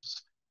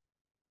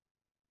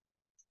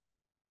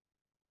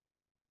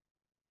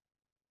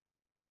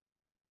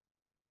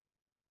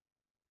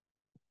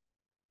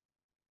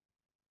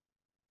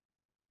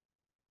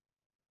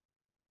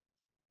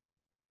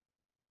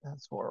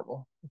 That's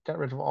horrible. It got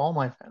rid of all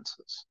my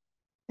fences.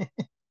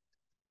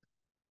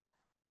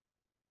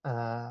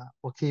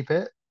 We'll keep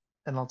it,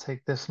 and I'll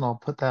take this and I'll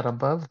put that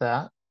above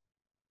that.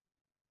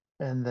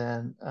 And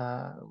then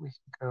we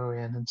can go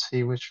in and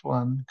see which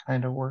one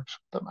kind of works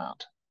with the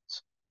mountains.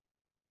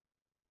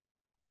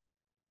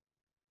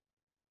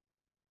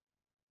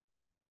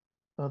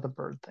 Oh, the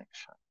bird thing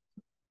shut.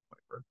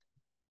 Bird.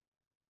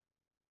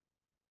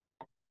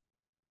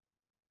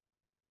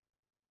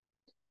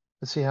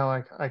 Let's see how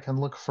I can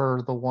look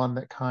for the one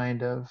that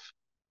kind of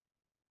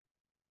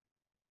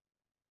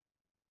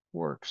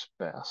works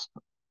best.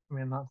 I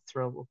mean, I'm not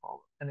thrilled with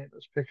any of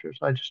those pictures.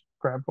 I just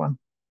grabbed one.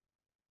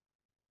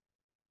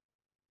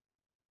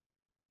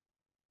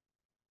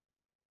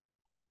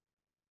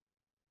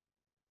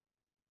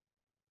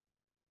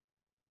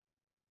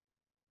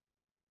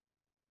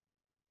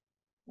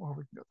 Or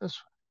we can go this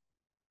way.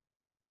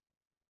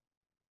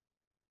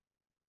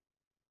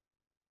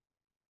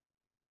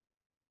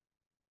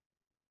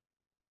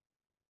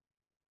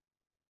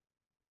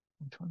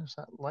 Which one is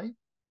that? Light?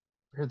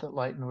 I heard that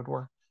light would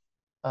work.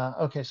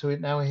 Okay, so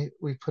now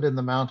we put in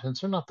the mountains.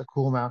 They're not the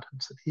cool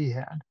mountains that he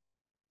had.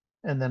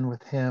 And then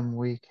with him,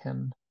 we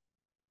can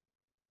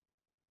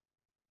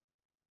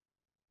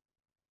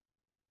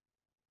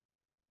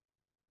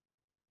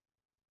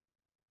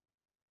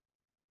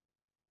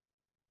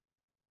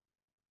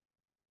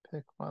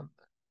pick one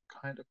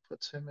that kind of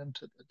puts him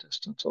into the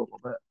distance a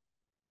little bit.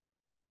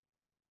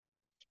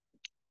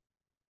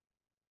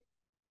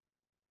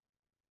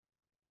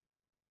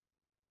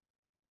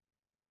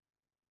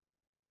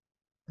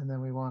 And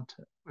then we want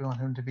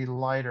him to be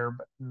lighter,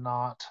 but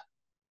not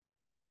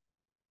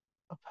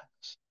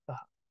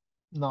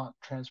not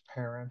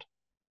transparent.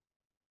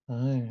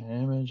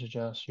 Image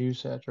adjust,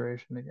 use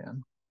saturation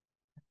again.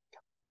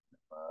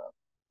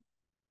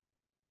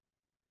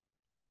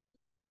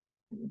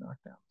 Knock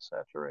down the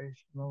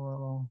saturation a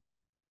little.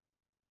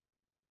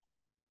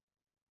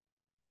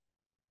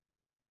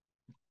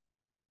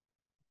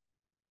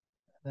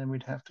 And then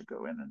we'd have to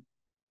go in and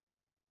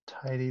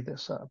tidy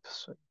this up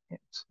so you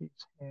can't see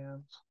his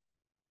hands.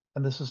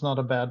 And this is not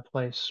a bad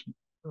place.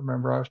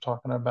 Remember, I was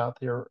talking about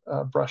the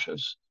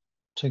brushes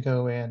to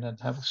go in and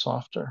have a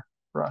softer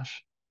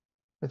brush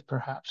with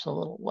perhaps a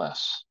little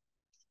less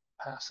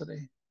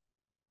opacity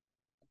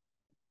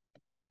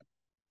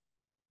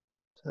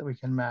so that we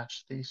can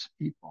match these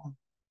people.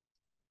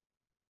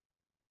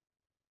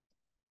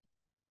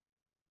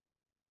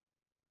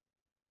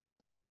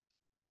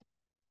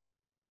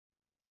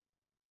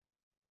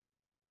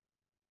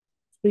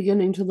 It's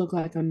beginning to look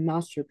like a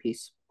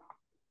masterpiece.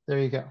 There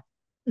you go.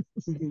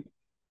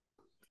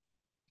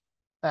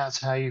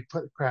 That's how you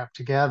put crap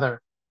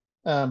together.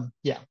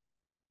 Yeah.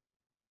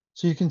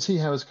 So you can see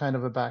how it's kind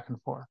of a back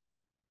and forth.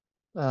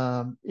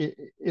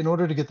 In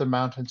order to get the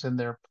mountains in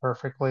there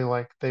perfectly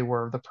like they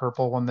were, the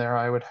purple one there,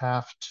 I would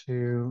have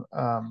to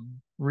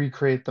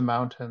recreate the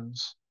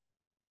mountains,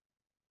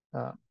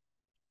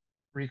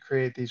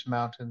 recreate these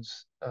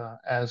mountains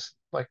as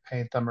like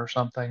paint them or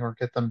something, or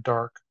get them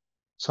dark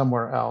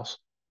somewhere else,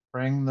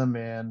 bring them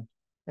in,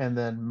 and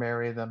then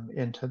marry them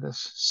into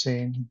this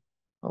scene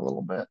a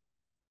little bit.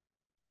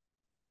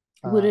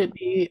 Would it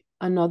be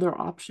another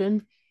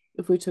option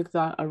if we took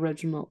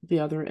the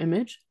other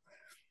image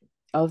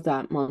of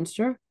that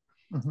monster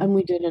and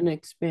we did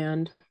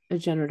a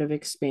generative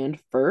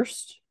expand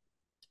first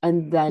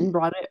and then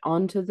brought it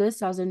onto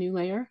this as a new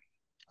layer?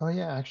 Oh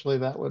yeah, actually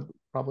that would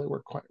probably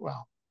work quite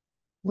well.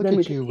 Look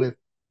at you with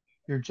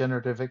your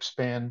generative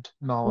expand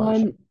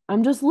knowledge. Well,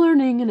 I'm just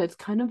learning and it's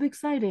kind of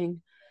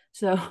exciting.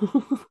 So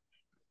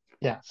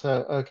yeah,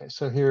 so okay,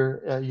 so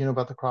here you know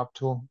about the crop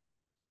tool.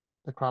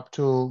 The crop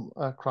tool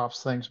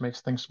crops things,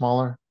 makes things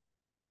smaller,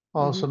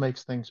 also Mm-hmm.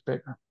 makes things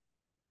bigger.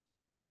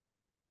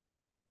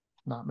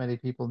 Not many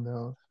people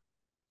know.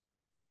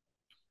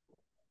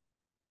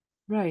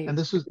 Right. And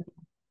this is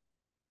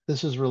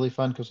really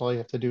fun because all you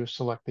have to do is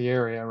select the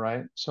area,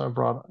 right? So I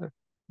brought a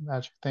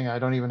magic thing. I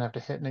don't even have to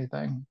hit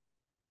anything.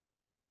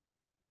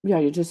 Yeah,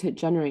 you just hit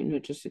generate and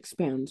it just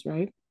expands,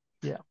 right?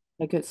 Yeah,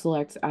 Like it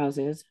selects as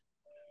is.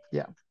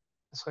 yeah.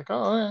 It's like,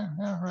 oh yeah,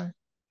 yeah, right.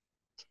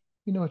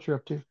 You know what you're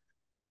up to.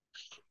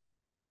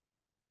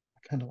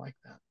 I kind of like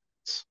that.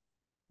 It's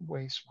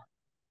way smart.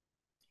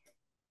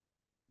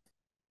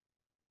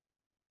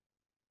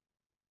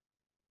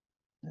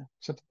 Yeah,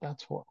 except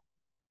that's what.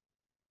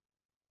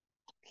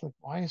 It's like,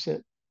 why is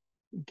it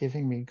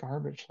giving me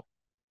garbage?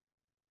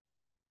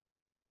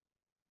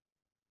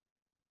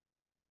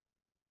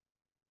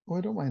 Oh,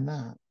 I don't mind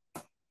that,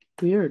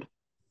 Weird.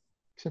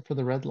 except for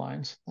the red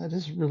lines. That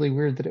is really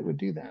weird that it would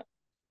do that.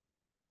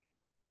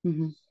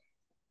 Mm-hmm.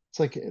 It's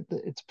like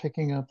it's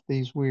picking up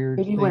these weird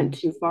Maybe you went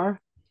things. too far.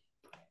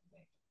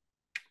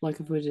 Like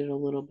if we did a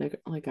little bigger,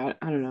 like I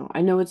don't know.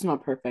 I know it's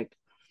not perfect.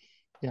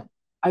 Yeah.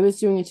 I was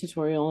doing a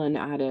tutorial and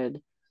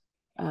added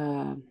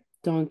uh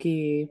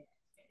donkey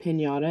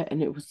pinata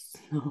and it was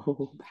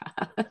so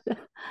bad.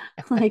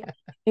 Like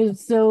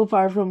it's so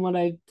far from what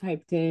I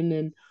typed in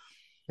and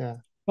Yeah.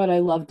 but I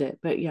loved it.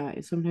 But yeah,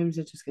 sometimes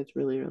it just gets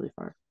really, really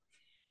far.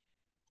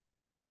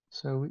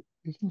 So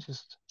we can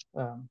just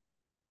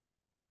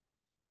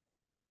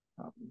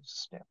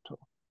stamp tool.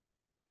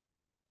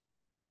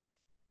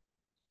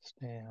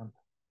 Stamp.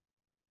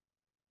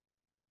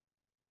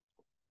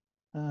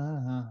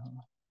 Uh,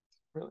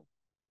 really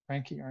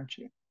cranky, aren't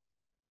you?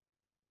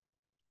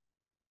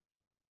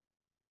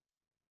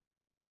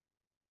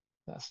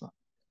 That's not,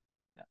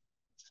 yeah,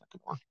 that's not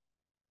gonna work.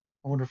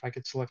 I wonder if I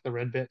could select the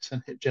red bits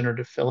and hit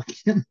generative fill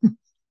again.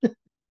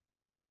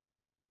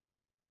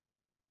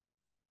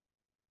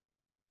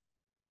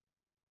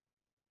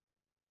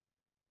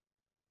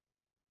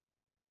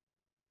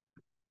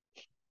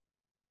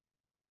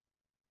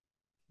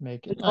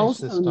 Make it It's nice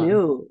also this time.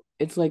 new.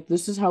 It's like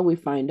this is how we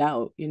find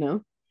out, you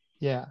know?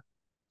 Yeah,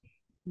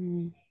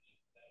 Mm.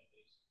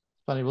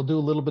 funny. We'll do a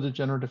little bit of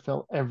generative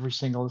fill every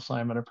single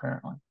assignment,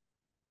 apparently.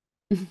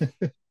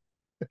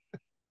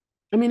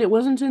 I mean, it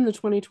wasn't in the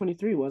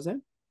 2023, was it?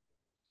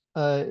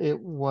 It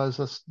was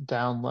a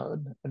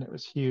download and it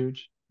was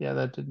huge. Yeah,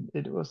 that didn't,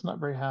 it was not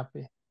very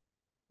happy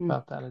Mm.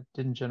 about that. It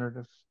didn't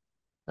generative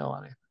fill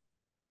anything.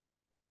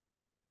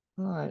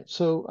 All right.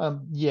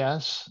 So,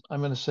 yes, I'm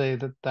going to say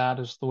that that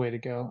is the way to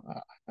go.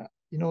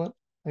 You know what?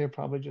 I could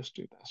probably just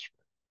do this.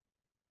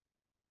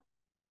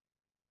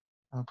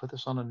 I'll put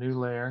this on a new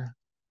layer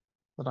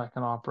that I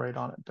can operate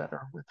on it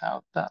better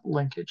without that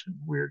linkage and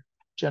weird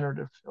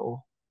generative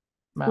fill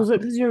Was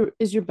it mapping.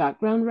 because your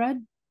background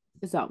red?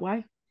 Is that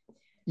why?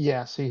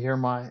 Yeah, see here,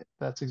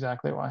 that's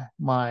exactly why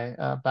my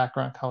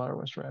background color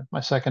was red. My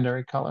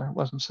secondary color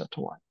wasn't set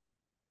to white.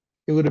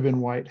 It would have been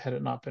white had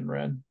it not been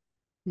red.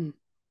 Mm.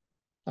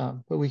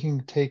 But we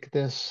can take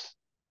this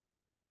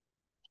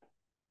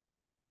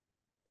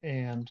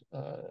and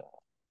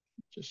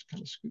just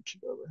kind of scooch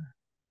it over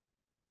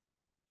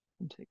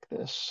and take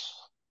this.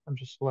 I'm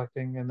just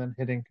selecting and then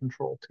hitting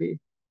Control T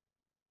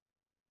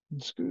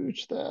and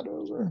scooch that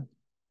over.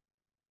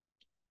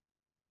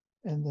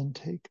 And then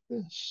take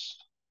this.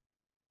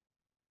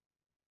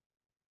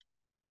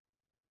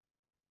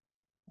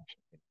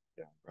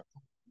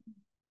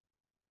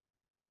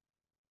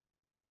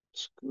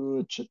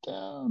 Scooch it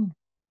down.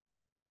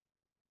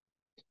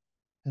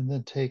 And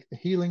then take the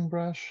healing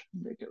brush,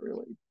 make it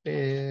really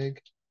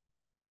big.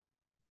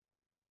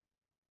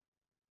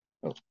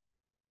 Oh,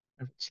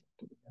 I've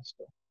selected the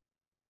stuff.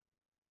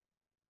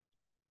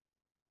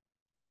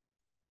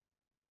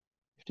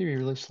 You have to be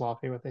really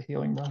sloppy with the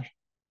healing brush.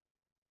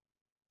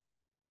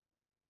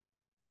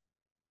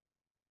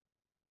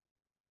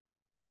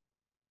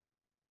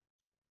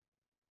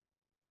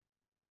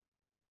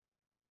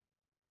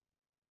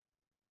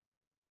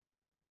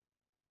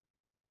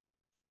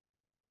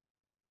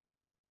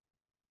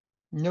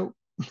 Nope.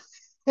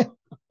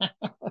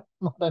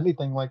 Not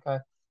anything like I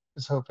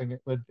was hoping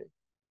it would be.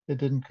 It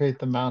didn't create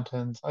the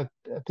mountains. I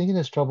think it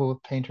has trouble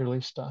with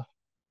painterly stuff.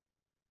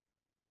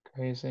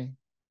 Crazy.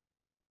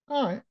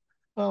 All right.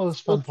 Well, it was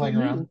fun Worked for playing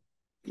around.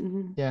 me.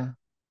 Hmm. Yeah.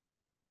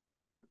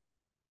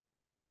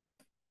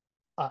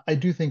 I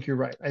do think you're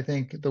right. I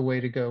think the way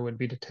to go would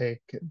be to take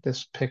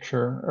this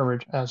picture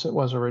as it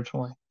was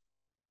originally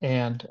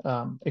and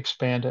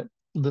expand it,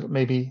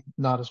 maybe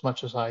not as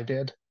much as I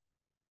did.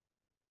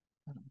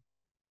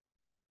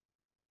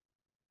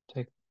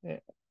 Take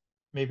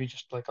maybe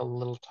just like a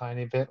little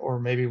tiny bit, or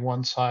maybe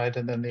one side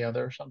and then the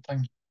other or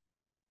something.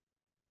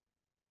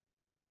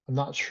 I'm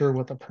not sure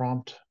what the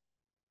prompt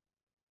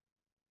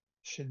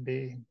should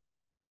be.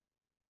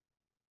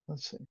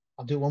 Let's see.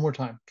 I'll do it one more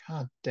time.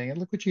 God dang it.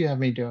 Look what you have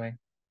me doing.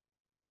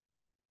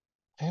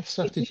 I have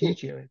stuff to Teaching,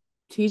 teach you.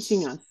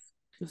 teaching It's, us.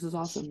 This is it's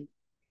awesome.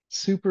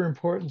 super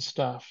important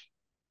stuff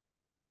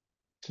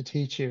to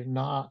teach you,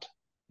 not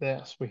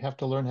this. We have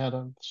to learn how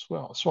to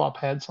swap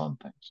heads on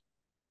things.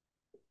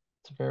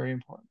 It's very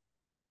important.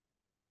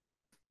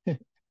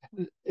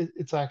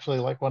 It's actually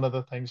like one of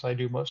the things I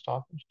do most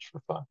often just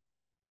for fun.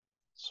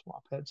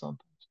 Swap heads on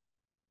things.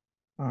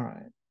 All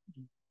right,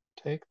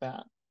 take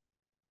that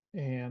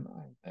and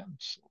I then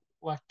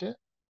select it.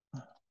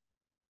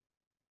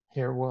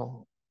 Here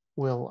we'll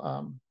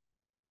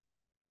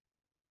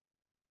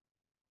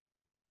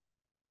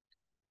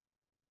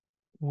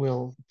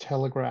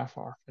telegraph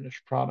our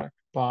finished product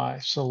by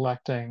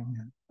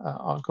selecting,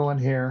 I'll go in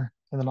here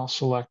and then I'll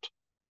select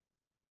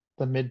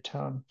the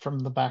midtone from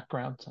the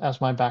background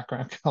as my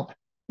background color.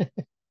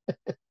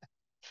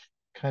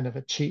 Kind of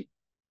a cheat,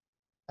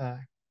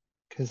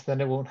 because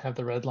then it won't have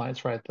the red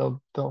lines, right?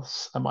 They'll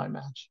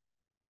semi-match.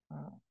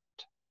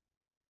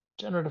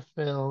 Generative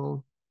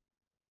fill,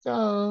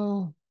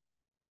 go.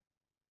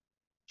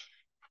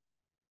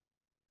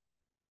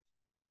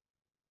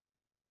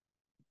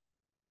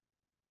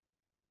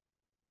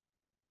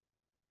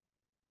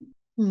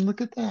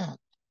 Look at that.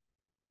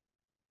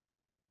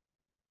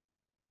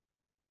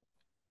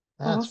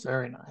 That's awesome.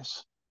 very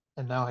nice.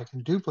 And now I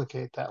can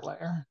duplicate that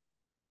layer.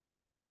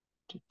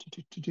 Put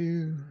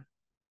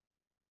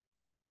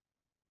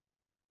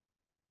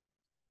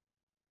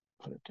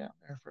it down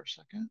there for a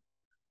second.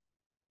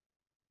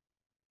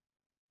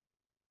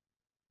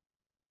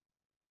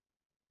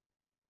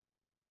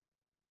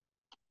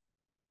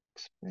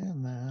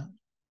 Expand that.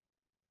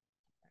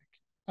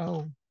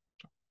 Oh,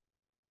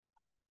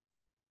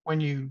 when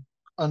you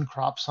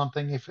uncrop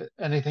something, if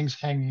anything's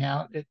hanging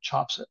out, it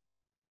chops it.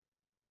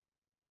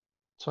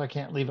 So I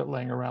can't leave it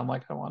laying around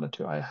like I wanted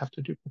to. I have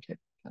to duplicate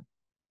it.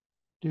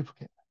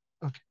 Duplicate.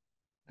 Okay,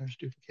 there's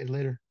duplicate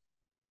later.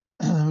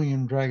 We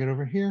can drag it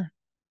over here.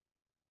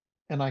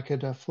 And I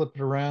could flip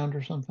it around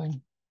or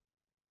something.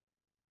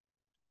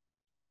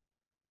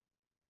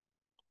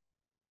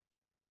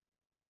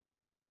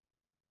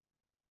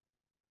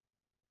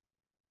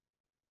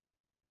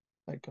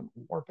 I can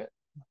warp it.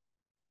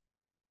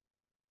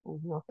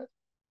 Warp it.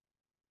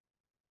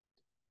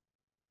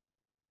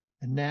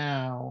 And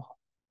now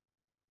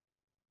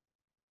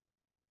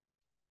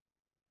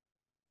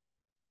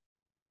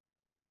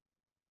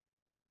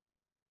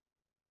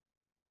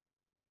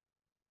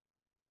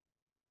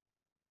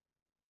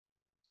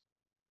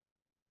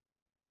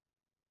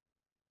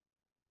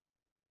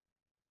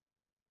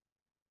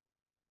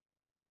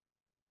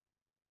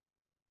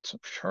so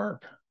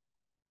sharp.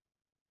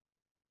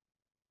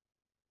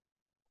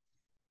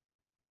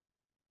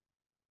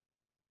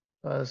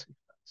 Fuzzy.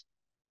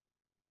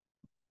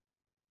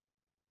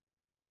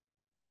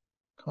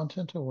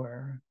 Content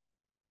aware.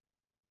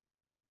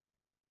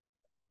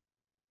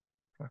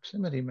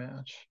 Proximity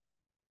match.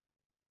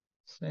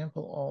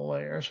 Sample all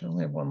layers. We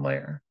only have one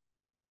layer.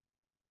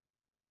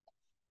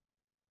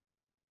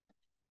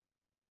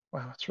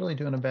 Wow, it's really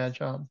doing a bad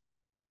job.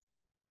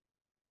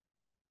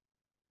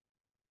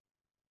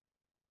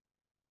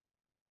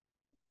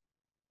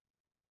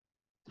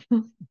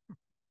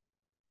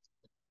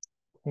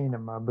 Pain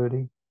in my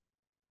booty.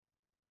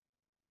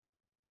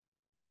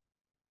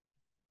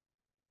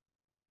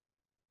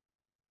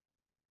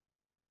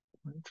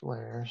 Which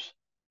layers?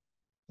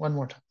 One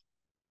more time.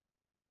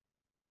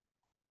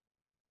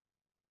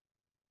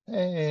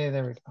 Hey,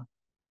 there we go.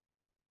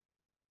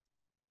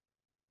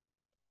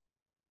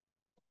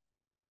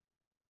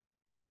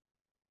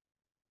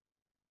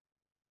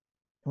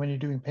 When you're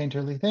doing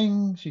painterly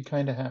things, you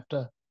kind of have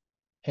to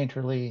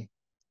painterly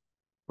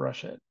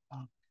brush it.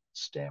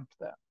 Stamp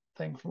that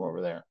thing from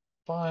over there.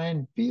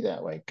 Fine, be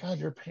that way. God,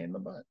 you're a pain in the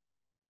butt.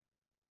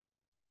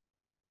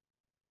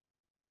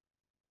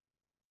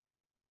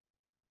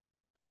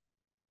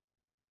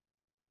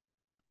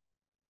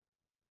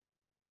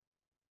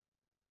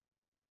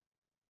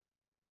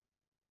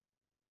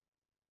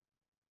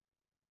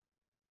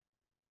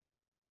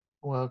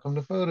 Welcome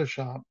to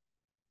Photoshop.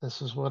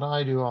 This is what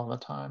I do all the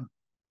time.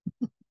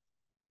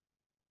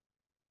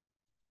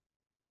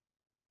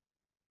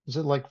 Is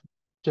it like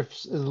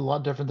is it a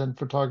lot different than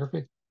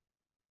photography?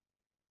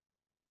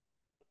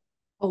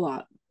 A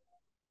lot.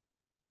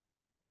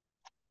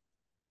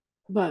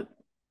 But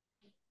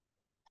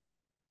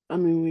I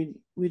mean,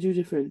 we do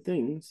different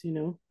things, you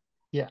know.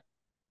 Yeah,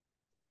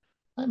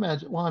 I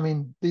imagine. Well, I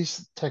mean,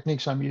 these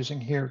techniques I'm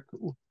using here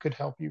could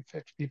help you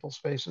fix people's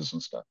faces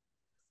and stuff.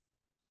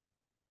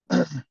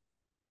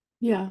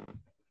 Yeah.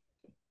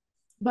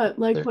 But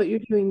like There, what you're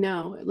doing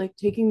now, like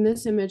taking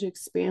this image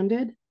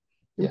expanded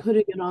and yeah,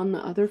 putting it on the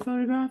other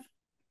photograph,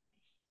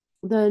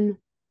 then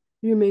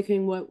you're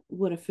making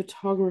what a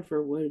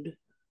photographer would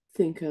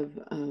think of,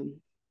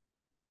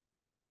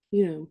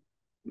 you know,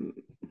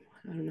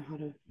 I don't know how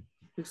to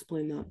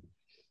explain that.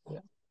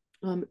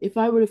 yeah, If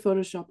I were to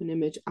Photoshop an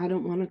image, I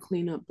don't want to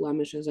clean up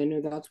blemishes. I know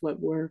that's what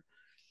we're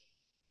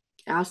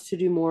asked to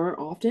do more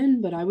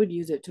often, but I would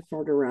use it to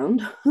fart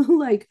around,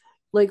 like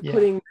yeah,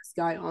 putting this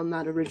guy on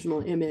that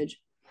original image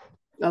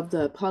of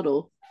the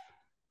puddle,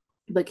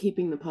 but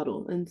keeping the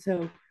puddle. And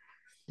so,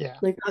 yeah.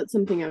 like that's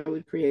something I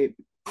would create.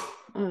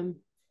 Um,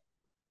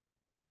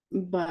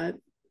 but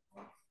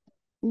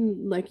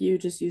like you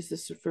just use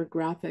this for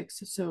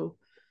graphics, so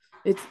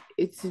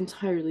It's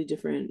entirely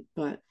different,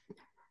 but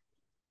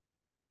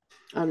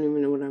I don't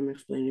even know what I'm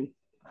explaining.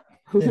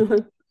 Yeah,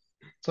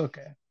 it's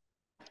okay.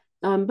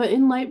 But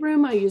in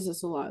Lightroom, I use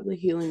this a lot, the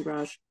healing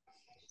brush,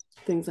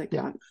 things like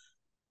Yeah. that.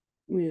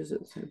 We use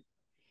it. So.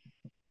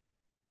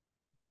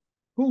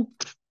 Cool.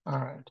 All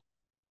right.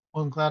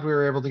 Well, I'm glad we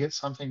were able to get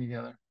something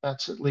together.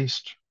 That's at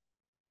least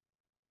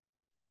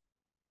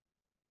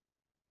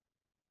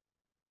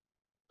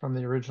from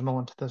the original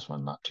one to this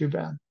one, not too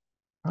bad.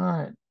 All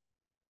right.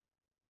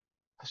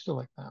 I still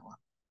like that one.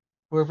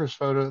 Whoever's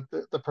photo,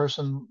 the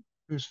person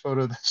whose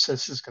photo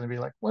this is going to be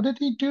like, what did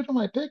he do to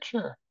my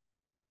picture?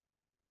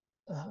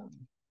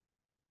 Um,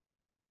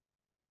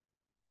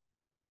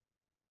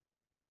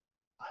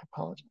 I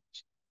apologize.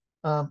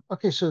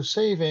 Okay, so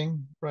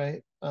saving,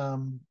 right?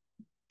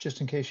 Just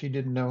in case you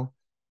didn't know,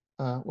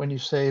 when you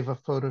save a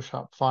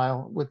Photoshop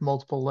file with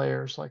multiple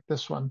layers like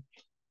this one,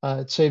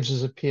 it saves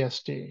as a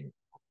PSD,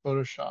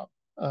 Photoshop.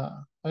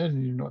 I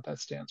didn't even know what that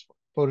stands for.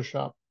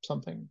 Photoshop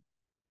something.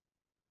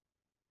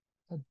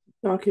 Uh,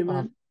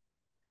 Document.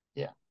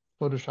 yeah,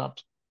 Photoshop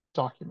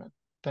document.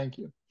 Thank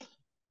you.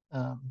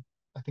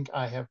 I think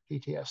I have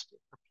PTSD.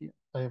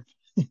 I have,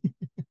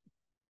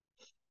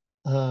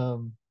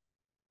 um,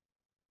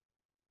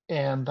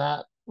 and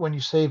that when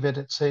you save it,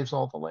 it saves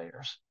all the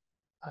layers,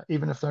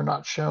 even if they're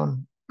not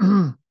shown.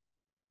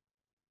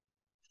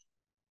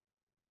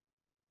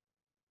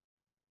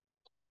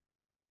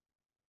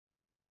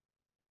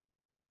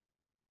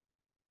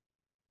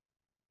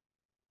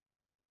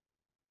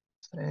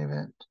 Save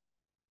it.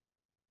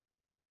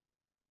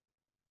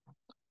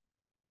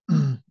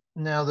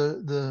 Now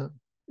the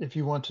if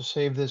you want to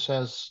save this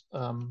as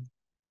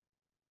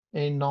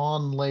a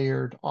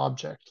non-layered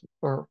object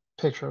or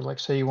picture, like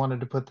say you wanted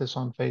to put this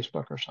on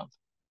Facebook or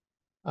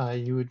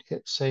something, you would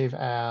hit save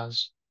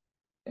as,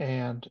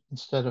 and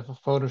instead of a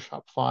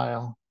Photoshop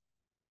file,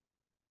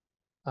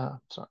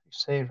 sorry,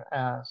 save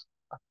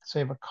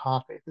a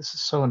copy. This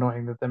is so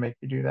annoying that they make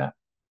you do that.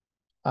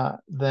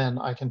 Then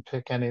I can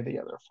pick any of the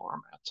other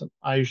formats, and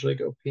I usually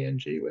go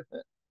PNG with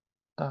it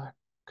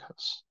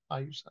because I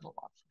use that a lot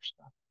for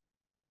stuff.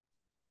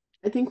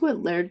 I think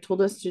what Laird told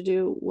us to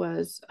do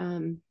was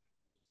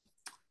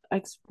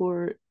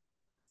export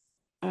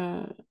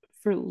uh,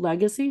 for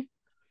legacy.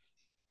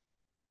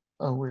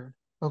 Oh, weird.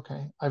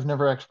 Okay, I've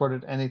never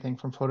exported anything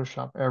from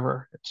Photoshop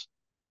ever.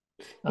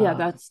 Yeah,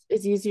 Uh,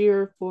 it's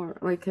easier for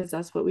like because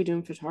that's what we do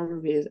in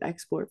photography is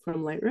export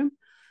from Lightroom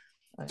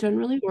I,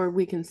 generally, or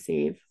we can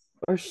save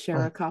or share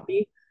I, a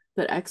copy.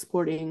 But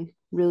exporting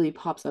really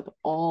pops up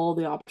all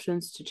the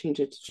options to change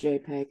it to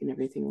JPEG and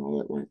everything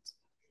all at once.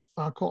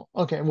 oh, cool.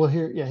 Okay, well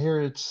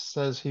here it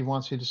says he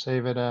wants you to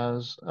save it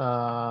as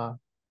um,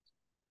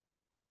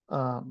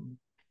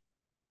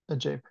 a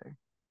JPEG.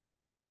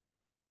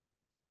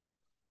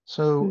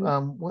 So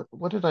Mhm.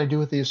 what did I do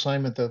with the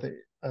assignment though?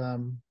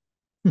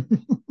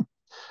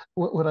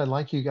 What would I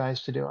like you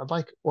guys to do? I'd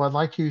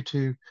like you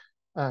to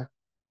uh,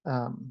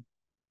 um,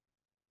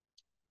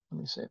 let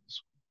me say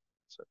this.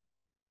 So,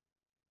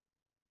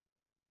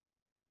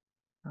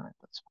 all right,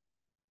 let's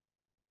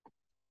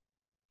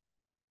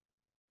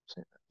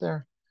say that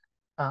there.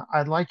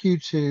 I'd like you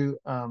to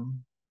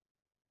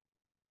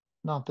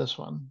not this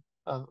one,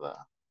 not that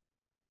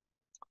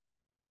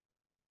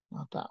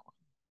one.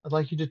 I'd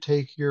like you to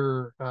take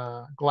your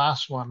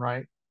glass one,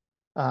 right,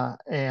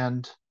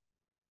 and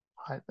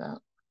hide that,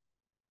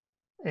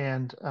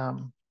 and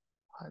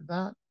hide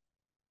that.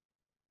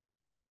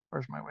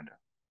 Where's my window?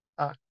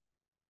 Uh,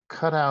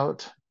 cut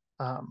out.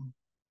 Um,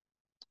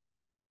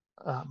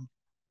 um,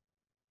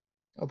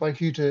 I'd like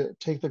you to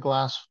take the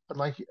glass.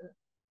 Like you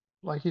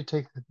to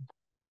take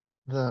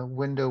the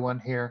window one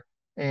here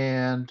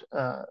and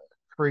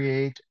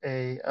create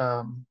a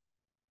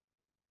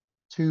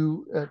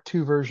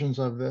two versions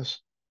of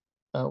this.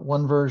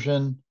 One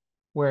version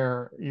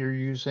where you're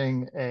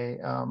using a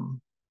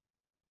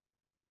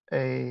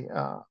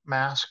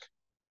mask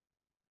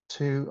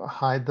to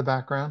hide the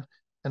background,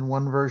 and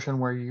one version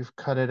where you've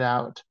cut it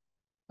out,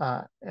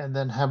 and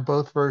then have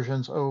both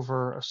versions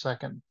over a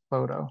second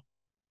photo.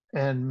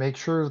 And make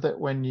sure that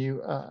when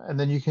you, and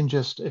then you can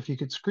just, if you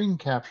could screen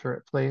capture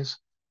it, please,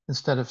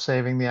 instead of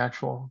saving the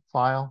actual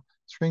file,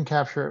 screen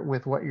capture it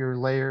with what your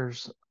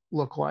layers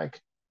look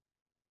like.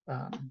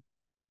 Um,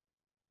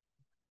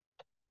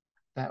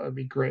 that would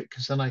be great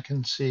because then I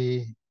can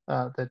see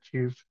that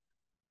you've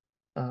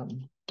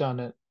done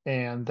it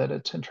and that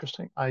it's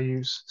interesting. I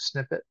use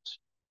snippets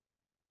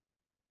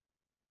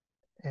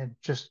and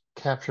just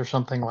capture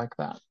something like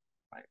that,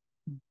 right?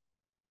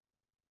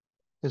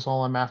 Is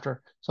all I'm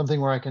after.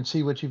 Something where I can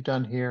see what you've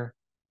done here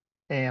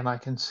and I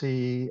can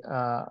see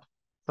the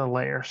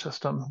layer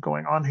system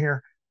going on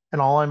here.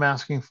 And all I'm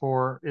asking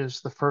for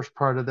is the first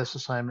part of this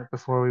assignment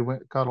before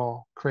got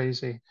all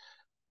crazy,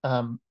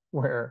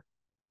 where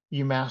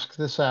you mask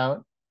this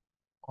out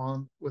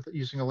on with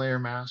using a layer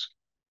mask,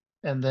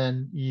 and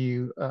then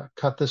you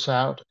cut this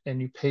out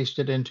and you paste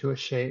it into a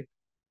shape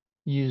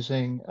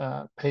using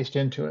paste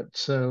into it.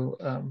 So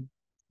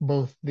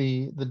both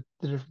the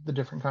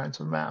different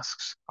kinds of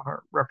masks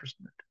are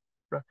represented.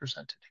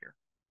 represented here.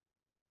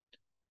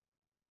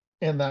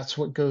 And that's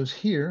what goes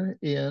here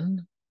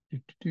in,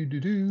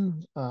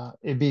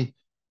 it'd be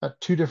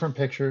two different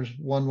pictures,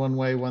 one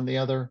way, one the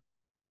other,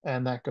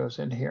 and that goes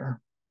in here.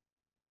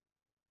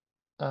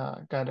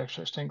 Guide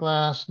exercise stained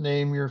glass,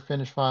 name your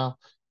finish file,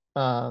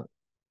 that,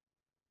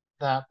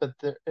 but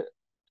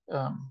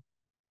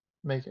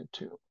make it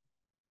two.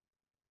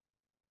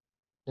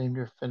 Name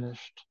your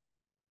finished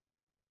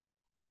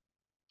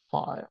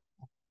file.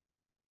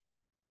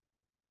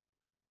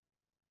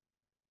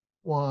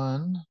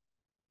 One.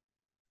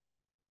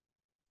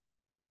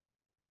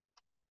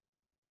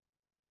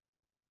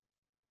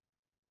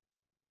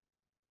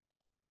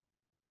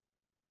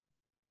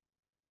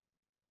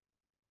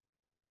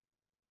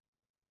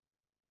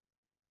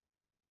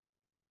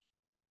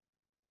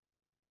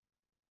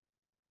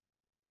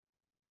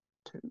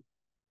 Two.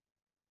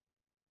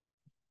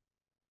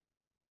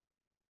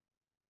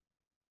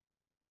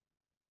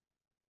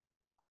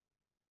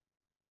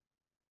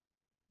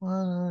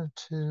 One,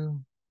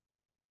 two.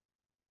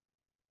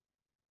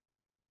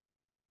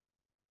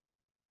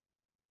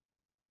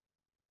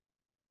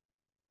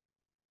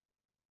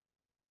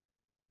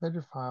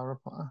 Edit file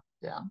reply.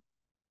 Yeah.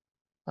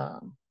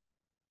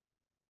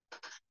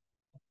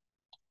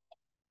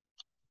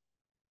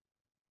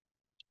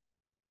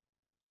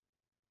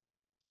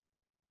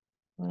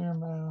 Layer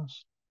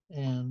mask,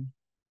 and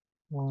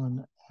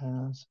one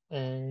has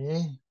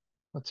a,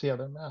 what's the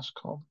other mask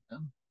called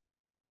again?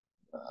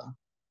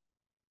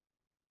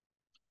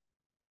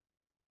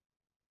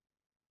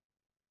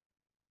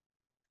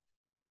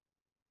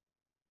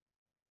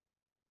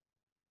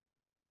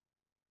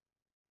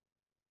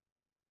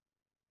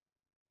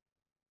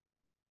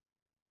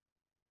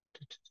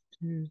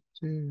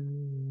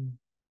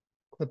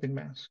 Clipping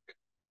mask.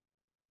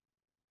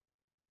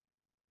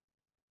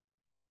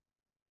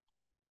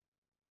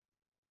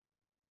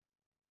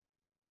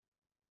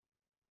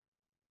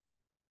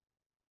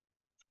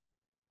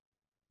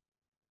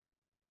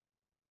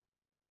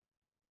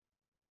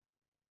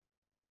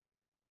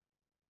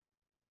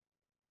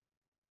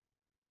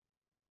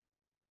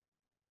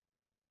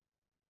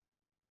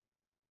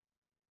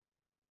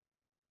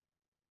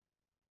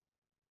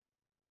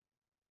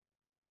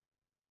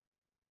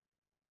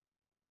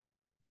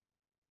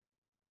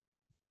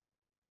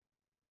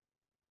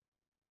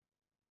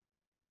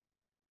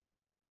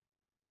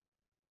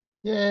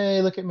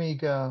 Yay, look at me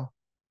go.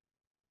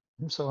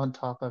 I'm so on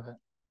top of it.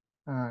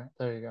 All right,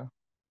 there you go.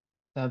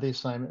 Now the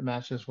assignment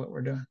matches what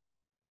we're doing.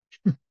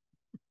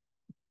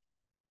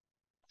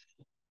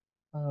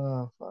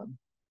 Oh, fun.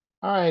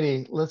 All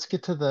righty, let's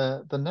get to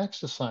the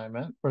next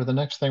assignment, or the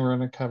next thing we're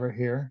going to cover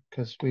here,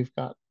 because we've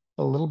got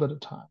a little bit of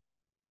time.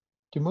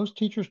 Do most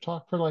teachers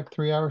talk for like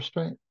 3 hours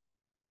straight?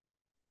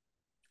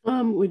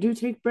 We do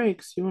take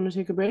breaks. You want to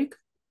take a break?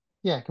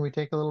 Yeah, can we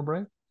take a little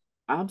break?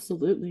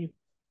 Absolutely.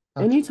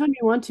 Okay. Anytime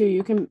you want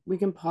to, we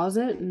can pause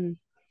it and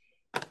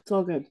it's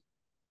all good.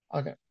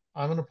 Okay,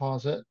 I'm going to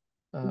pause it.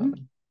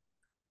 Mhm.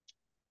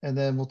 And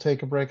then we'll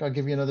take a break. I'll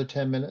give you another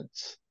 10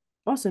 minutes.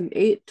 Awesome.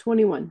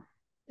 8:21.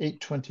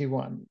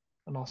 8:21,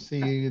 and I'll see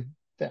you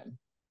then.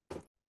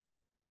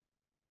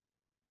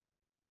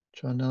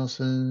 John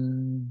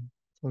Nelson,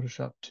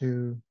 Photoshop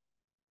 2,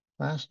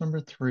 class number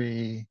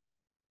 3,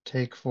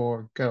 take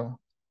 4, go.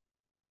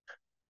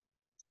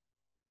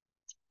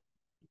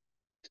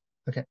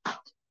 Okay.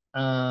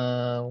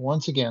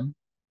 Once again,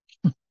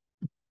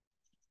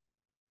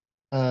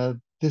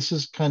 this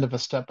is kind of a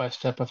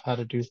step-by-step of how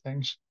to do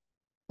things.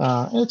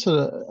 It's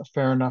a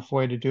fair enough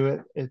way to do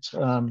it. It's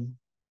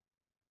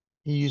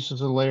he uses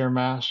a layer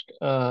mask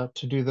to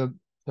do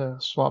to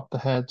swap the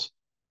heads,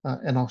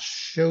 and I'll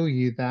show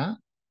you that.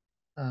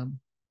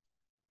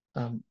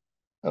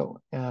 Oh,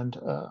 and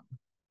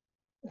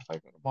if I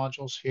go to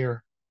modules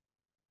here,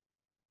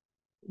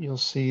 you'll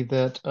see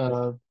that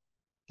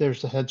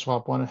there's the head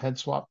swap 1 and head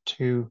swap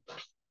 2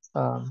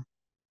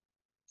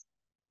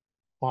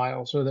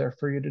 files are there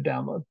for you to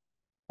download.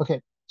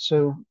 Okay,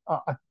 so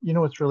you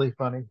know what's really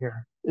funny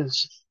here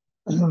is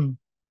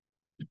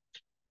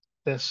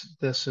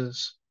this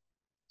is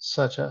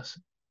such a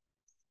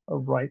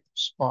right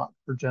spot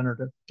for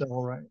generative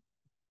double right.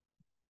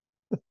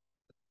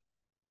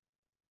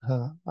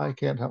 I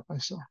can't help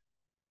myself.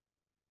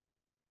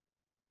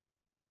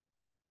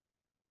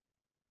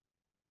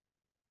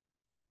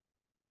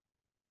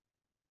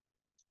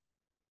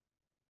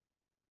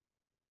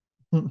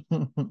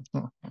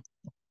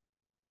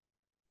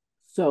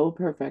 So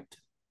perfect.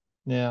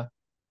 Yeah,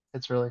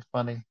 it's really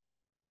funny.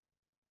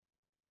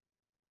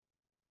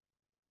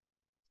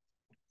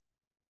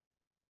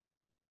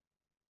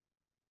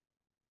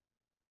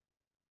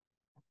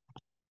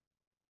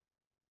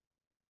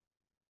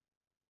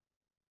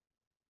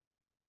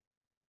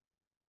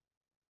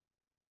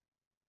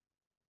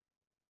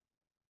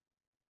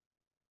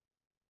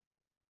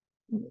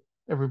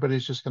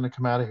 Everybody's just going to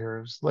come out of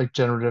here as like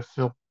generative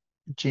field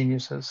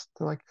geniuses.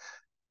 They're like,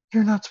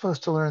 you're not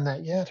supposed to learn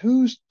that yet.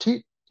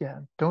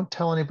 Yeah, don't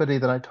tell anybody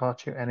that I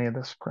taught you any of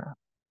this crap.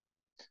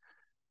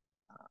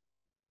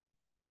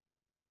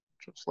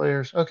 Just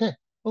layers. Okay.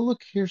 oh,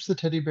 look, here's the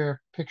teddy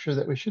bear picture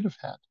that we should have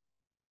had.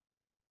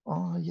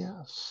 Oh,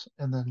 yes.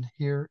 And then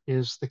here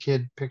is the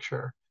kid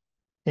picture.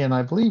 And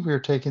I believe we were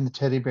taking the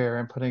teddy bear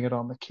and putting it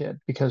on the kid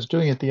because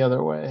doing it the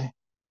other way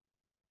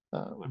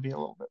would be a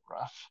little bit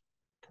rough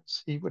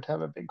because he would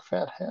have a big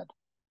fat head.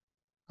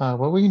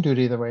 Well, we can do it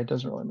either way. It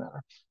doesn't really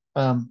matter.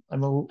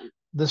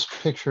 This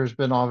picture has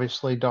been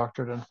obviously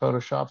doctored in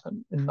Photoshop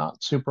and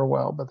not super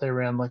well, but they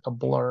ran like a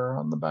blur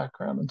on the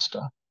background and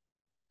stuff,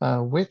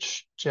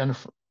 which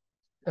Jennifer,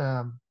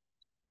 um,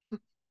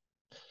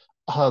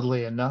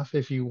 oddly enough,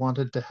 if you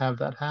wanted to have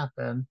that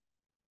happen,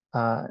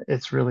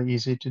 it's really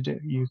easy to do.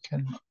 You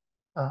can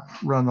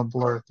run a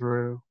blur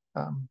through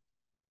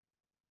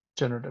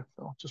generative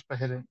fill just by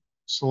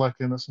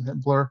selecting this and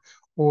hit blur.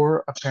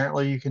 Or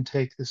apparently you can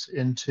take this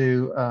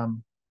into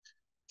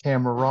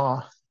Camera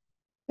Raw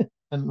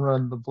and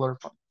run the blur,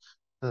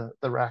 the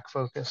rack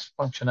focus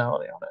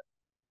functionality on it.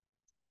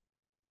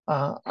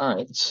 All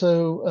right,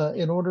 so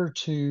in order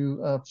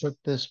to put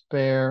this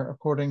bear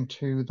according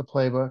to the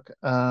playbook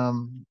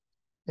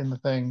in the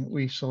thing,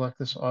 we select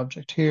this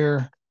object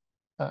here,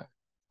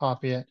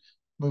 copy it,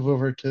 move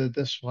over to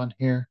this one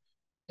here,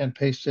 and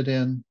paste it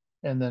in,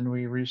 and then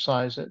we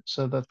resize it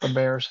so that the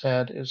bear's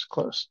head is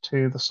close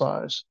to the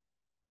size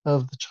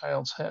of the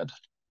child's head.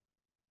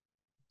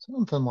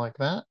 Something like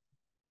that.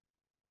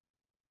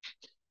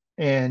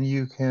 And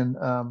you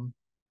can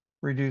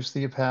reduce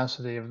the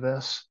opacity of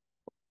this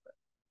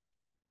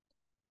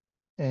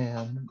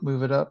and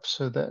move it up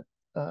so that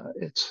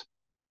it's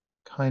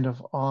kind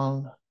of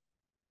on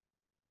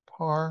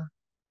par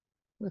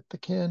with the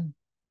kid.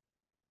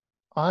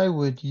 I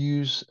would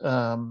use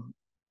a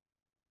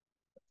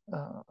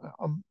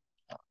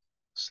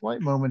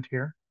slight moment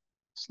here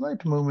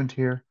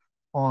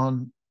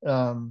on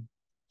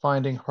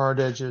finding hard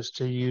edges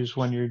to use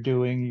when you're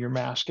doing your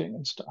masking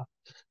and stuff.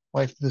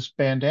 Like this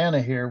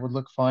bandana here would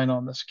look fine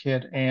on this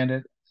kid,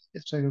 and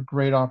it's a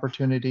great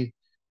opportunity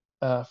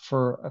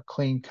for a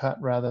clean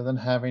cut rather than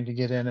having to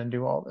get in and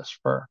do all this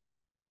fur.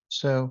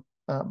 So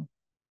I'm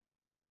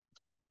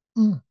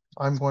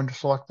going to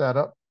select that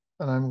up,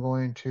 and I'm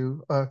going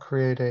to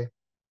create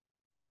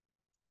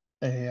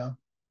a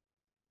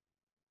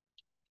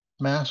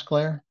mask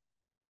layer.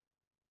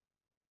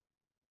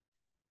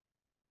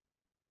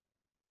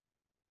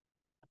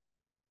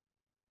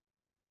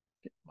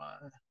 Get my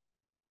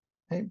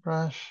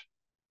paintbrush.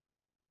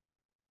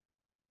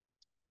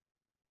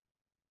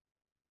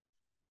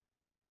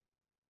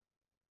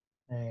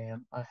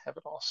 And I have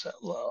it all set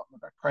low. I'm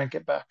going to crank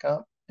it back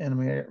up, and I'm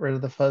going to get rid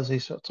of the fuzzy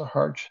so it's a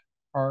hard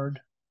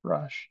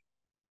brush.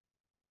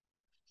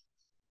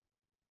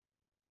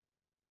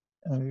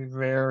 And be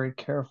very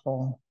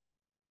careful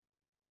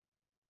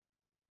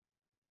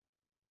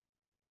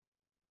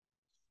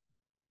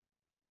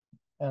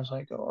as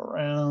I go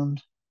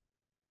around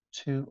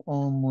to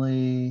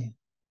only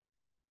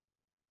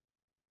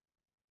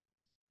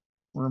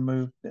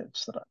remove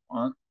bits that I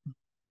want.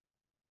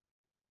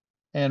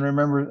 And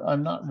remember,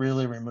 I'm not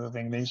really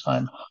removing these,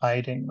 I'm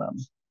hiding them.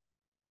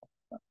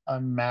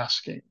 I'm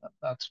masking them.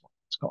 That's what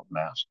it's called,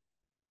 mask.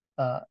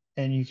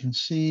 And you can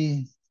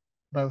see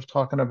what I was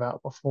talking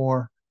about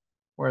before,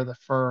 where the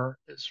fur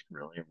is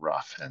really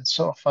rough, and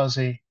so a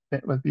fuzzy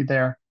bit would be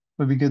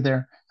good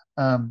there.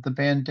 The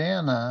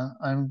bandana,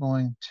 I'm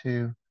going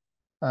to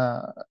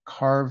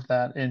carve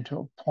that into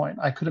a point.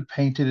 I could have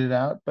painted it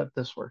out, but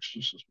this works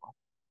just as well.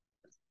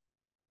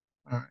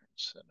 All right,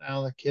 so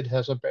now the kid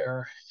has a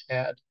bear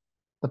head.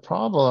 The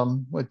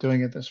problem with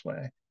doing it this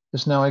way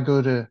is now I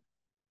go to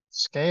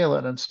scale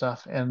it and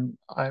stuff, and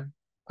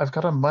I've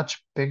got a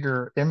much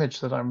bigger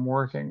image that I'm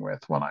working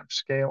with when I'm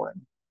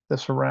scaling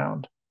this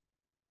around.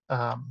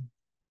 And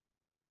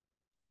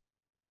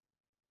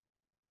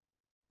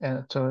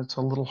so it's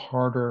a little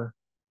harder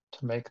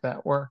to make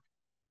that work.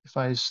 If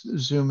I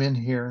zoom in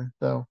here,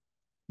 though,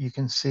 you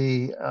can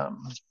see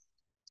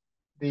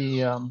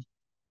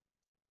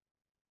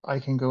I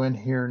can go in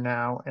here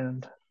now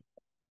and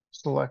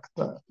select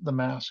the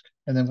mask,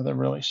 and then with a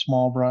really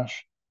small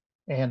brush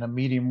and a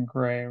medium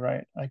gray,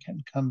 right, I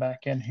can come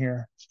back in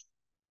here,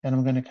 and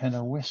I'm going to kind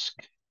of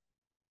whisk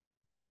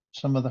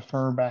some of the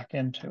fur back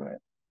into it,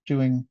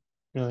 doing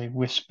really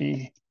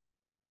wispy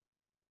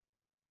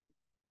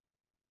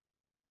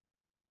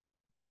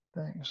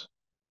things.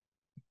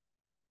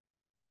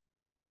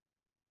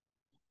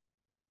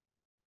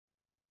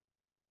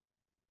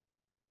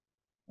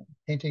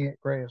 Painting it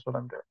gray is what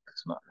I'm doing.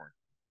 It's not working.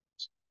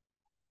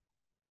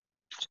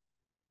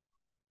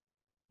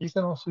 You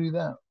can also do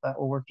that. That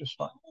will work just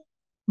fine.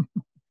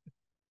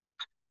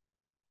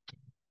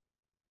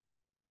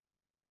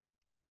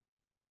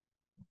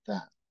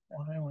 That.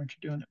 Why weren't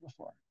you doing it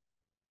before?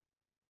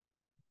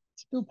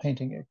 Still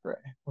painting it gray.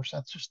 Of course,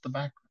 that's just the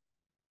background.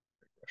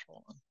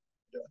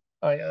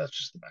 Oh yeah, that's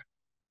just the background.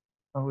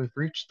 Oh, we've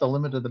reached the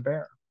limit of the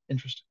bear.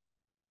 Interesting.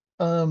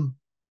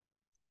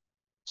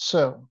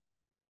 So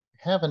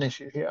have an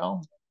issue here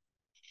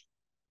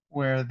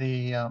where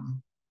the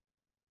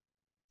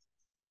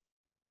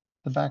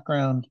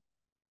background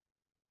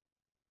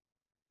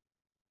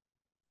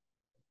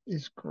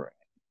is gray.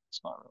 It's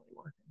not really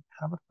working.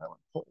 How about if I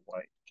went full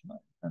white? Can I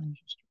then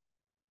just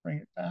bring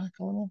it back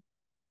a little?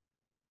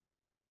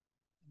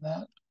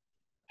 That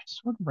I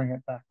sort of bring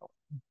it back a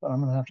little, but I'm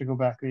gonna have to go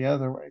back the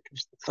other way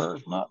because the fur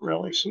is not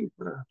really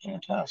super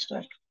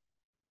fantastic.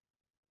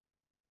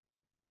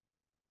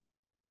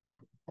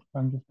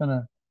 I'm just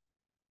gonna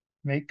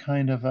make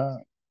kind of a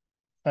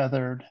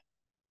feathered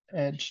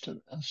edge to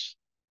this.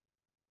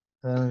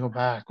 Then we go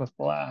back with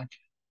black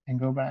and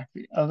go back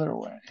the other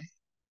way.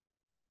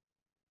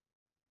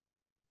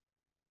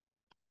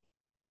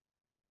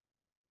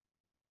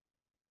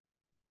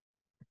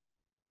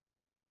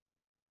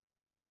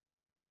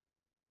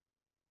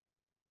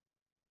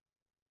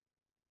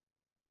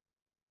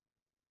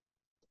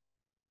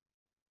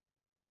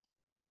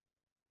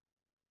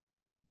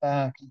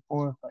 Back and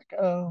forth I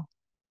go.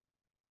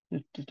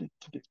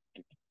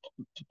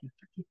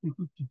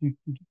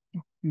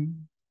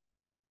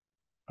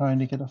 Trying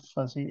to get a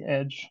fuzzy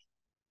edge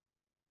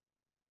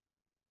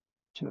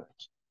to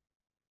it.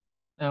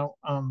 Now,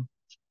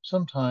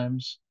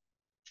 sometimes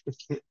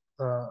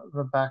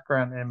the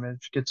background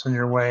image gets in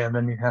your way, and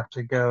then you have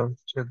to go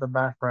to the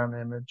background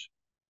image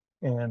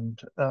and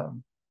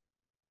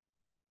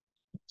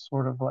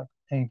sort of like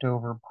paint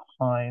over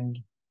behind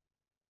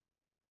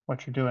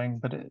what you're doing,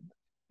 but it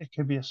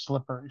could be a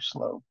slippery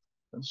slope,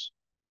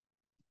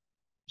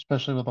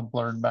 especially with a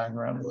blurred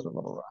background, it's a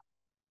little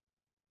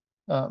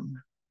rough.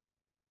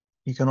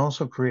 You can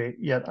also create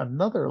yet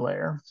another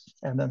layer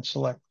and then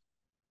select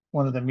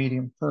one of the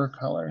medium fur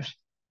colors,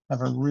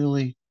 have a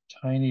really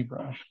tiny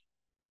brush,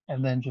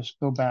 and then just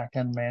go back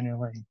and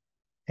manually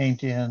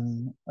paint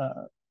in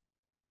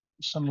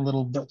some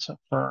little bits of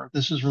fur.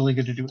 This is really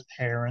good to do with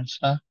hair and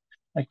stuff.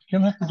 Like you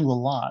don't have to do a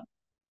lot,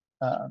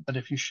 but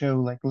if you show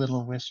like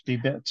little wispy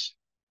bits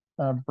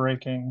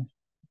breaking,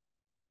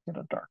 get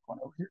a dark one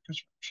over here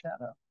because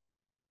shadow.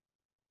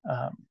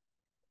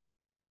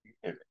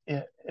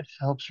 It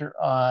helps your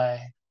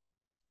eye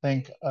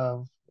think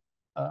of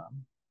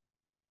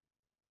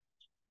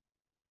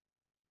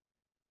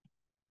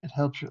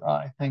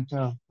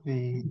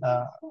the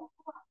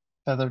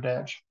feathered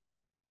edge.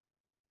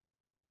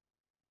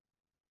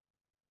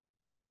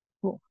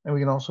 Cool. And we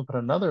can also put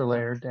another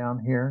layer down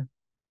here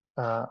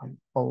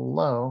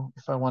below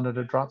if I wanted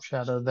a drop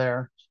shadow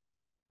there.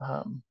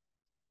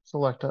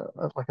 Select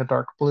like a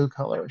dark blue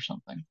color or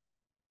something.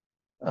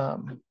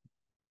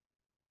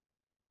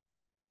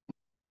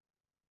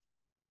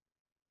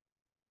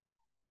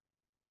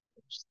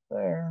 Just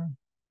there.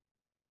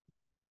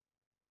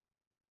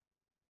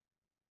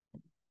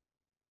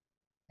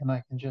 And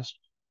I can just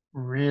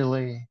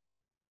really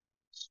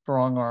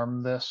strong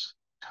arm this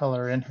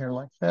color in here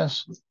like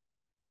this.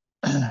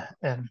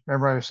 And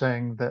remember I was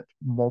saying that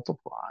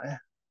multiply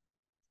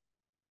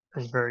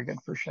is very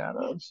good for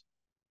shadows.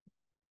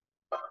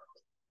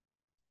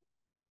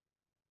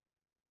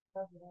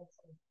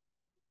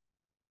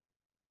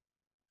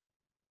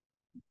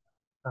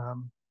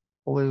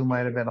 Blue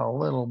might have been a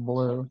little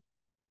blue.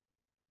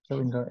 So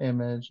we can go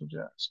image,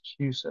 adjust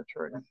hue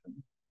saturation,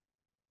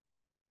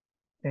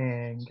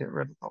 and get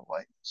rid of the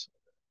lights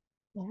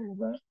a little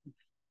bit.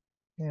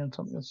 And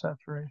some of the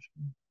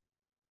saturation.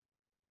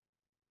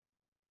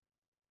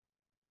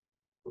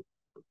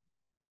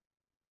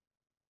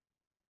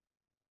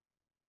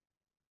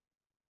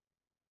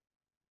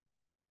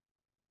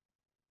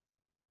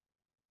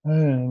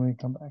 And we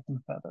come back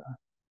and feather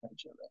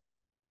edge of it.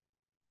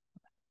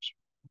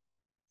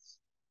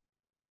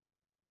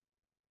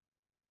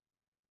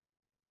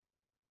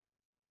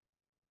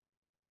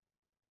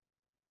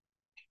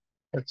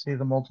 Let's see,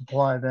 the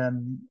multiply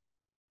then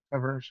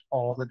covers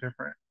all the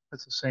different,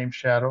 it's the same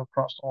shadow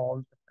across all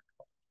the different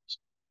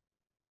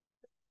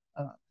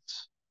colors.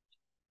 It's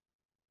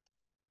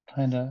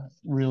kind of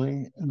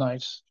really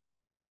nice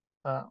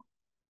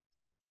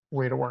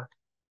way to work.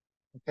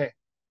 Okay,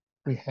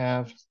 we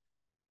have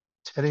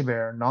teddy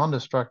bear,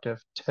 non-destructive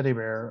teddy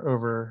bear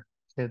over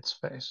kid's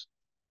face.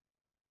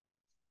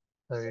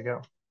 There you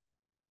go.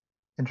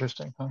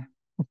 Interesting, huh?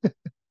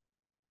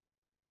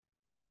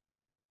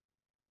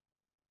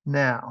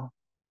 Now,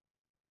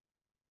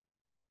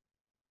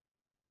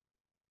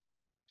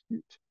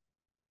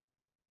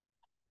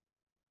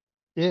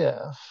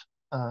 if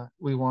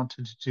we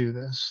wanted to do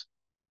this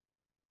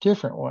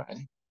different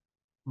way,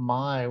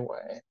 my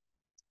way,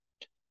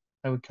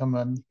 I would come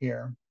in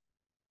here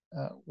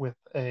with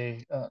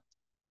a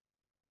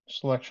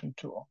selection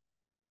tool,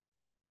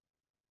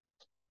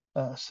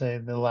 say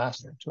the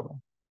lasso tool,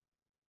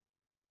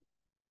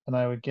 and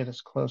I would get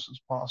as close as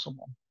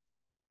possible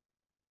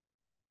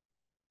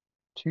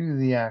to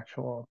the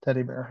actual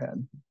teddy bear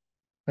head.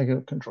 I go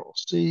Control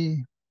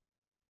C,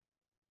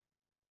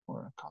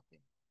 or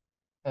copy,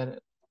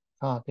 edit,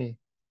 copy,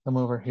 come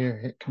over here,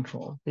 hit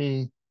Control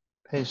V,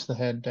 paste the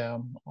head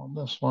down on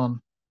this one,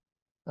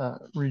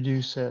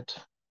 reduce it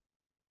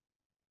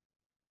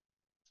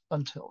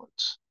until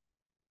it's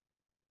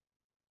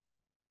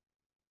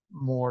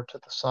more to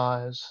the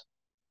size.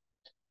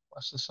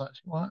 What's the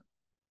size you want?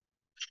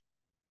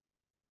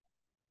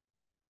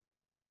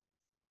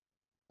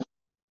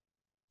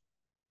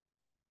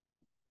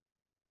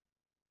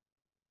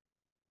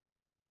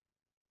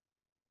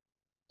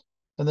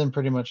 and then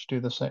pretty much do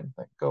the same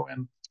thing. Go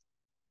in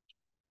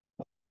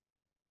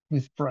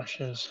with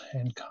brushes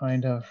and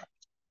kind of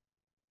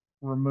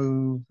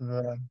remove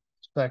the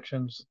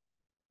sections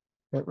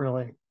that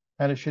really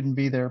kind of shouldn't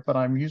be there, but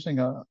I'm using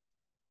a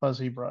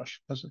fuzzy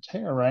brush because it's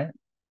hair, right?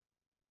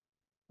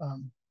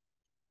 And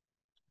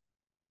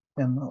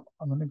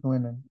I'm going to go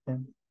in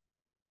and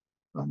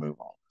remove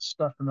all this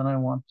stuff, and then I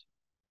want to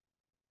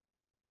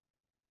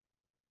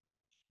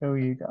show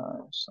you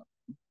guys.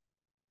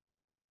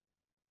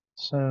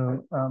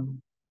 So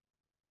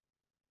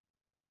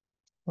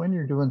when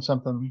you're doing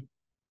something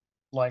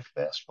like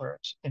this, where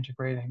it's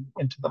integrating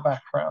into the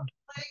background,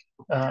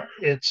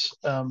 it's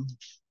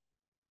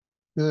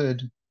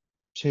good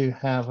to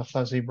have a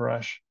fuzzy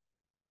brush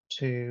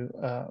to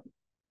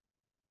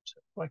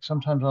like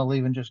sometimes I'll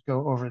even just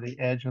go over the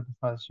edge of the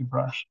fuzzy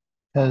brush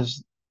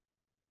because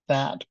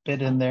that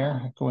bit in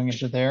there going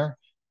into there,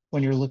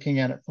 when you're looking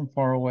at it from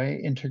far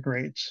away,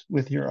 integrates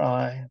with your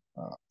eye,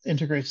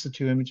 integrates the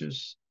two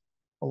images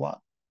a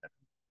lot.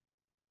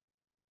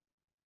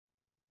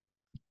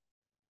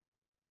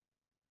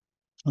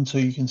 And so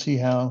you can see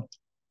how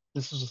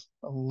this is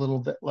a little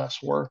bit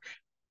less work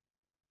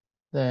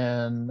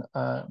than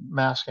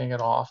masking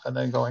it off and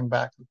then going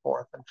back and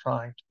forth and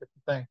trying to get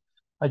the thing.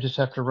 I just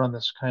have to run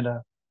this kind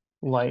of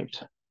light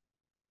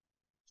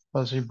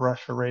fuzzy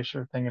brush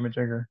eraser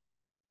thingamajigger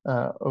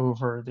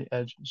over the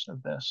edges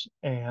of this.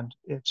 And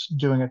it's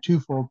doing a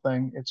twofold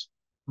thing. It's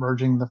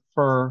merging the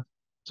fur.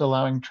 It's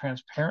allowing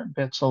transparent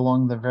bits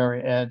along the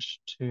very edge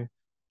to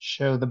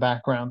show the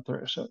background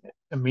through. So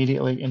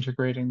immediately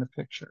integrating the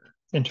picture,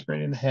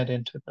 integrating the head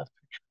into the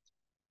picture.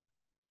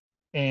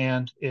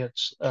 And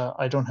it's,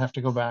 I don't have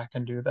to go back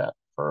and do that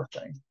fur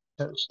thing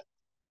because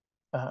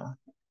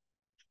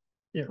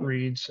it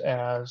reads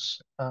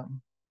as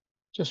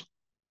just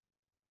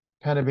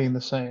kind of being the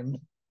same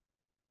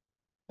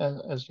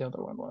as the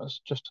other one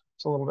was. Just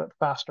it's a little bit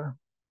faster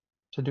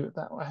to do it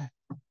that way.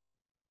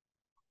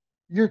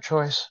 Your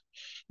choice.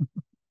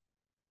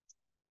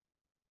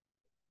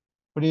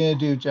 What are you gonna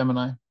do,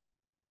 Gemini?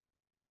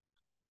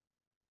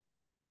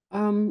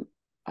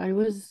 I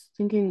was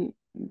thinking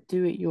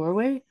do it your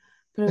way,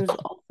 but I was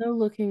also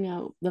looking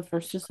at the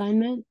first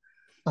assignment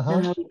and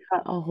Uh-huh. how we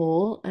cut a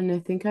hole, and I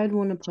think I'd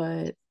want to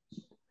put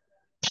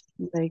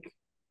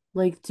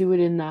like do it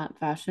in that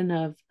fashion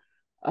of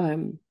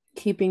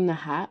keeping the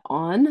hat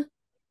on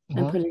and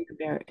Uh-huh. putting the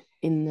bear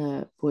in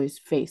the boy's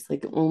face,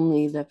 like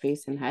only the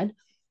face and head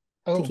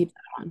to Oh, keep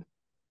that on.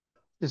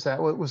 is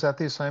that what was that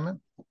the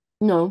assignment?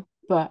 No,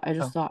 but I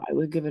just Oh, thought I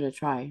would give it a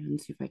try and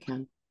see if I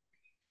can.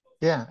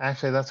 yeah,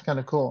 that's kind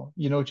of cool.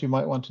 You know what you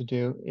might want to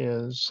do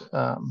is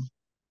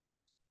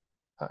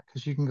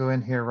because you can go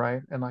in here,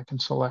 right? And I can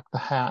select the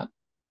hat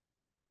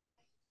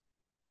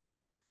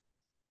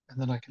and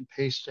then I can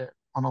paste it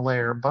on a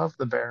layer above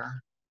the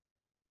bear.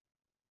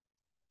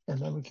 And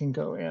then we can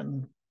go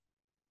in.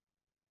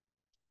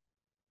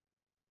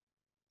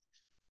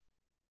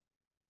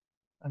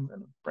 I'm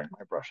going to bring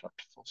my brush up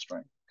to full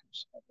strength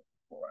because I've been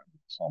before I do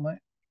this all night.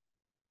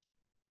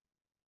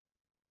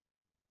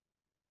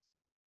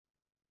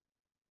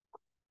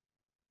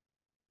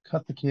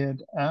 Cut the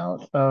kid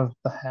out of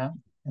the hat,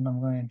 and I'm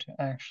going to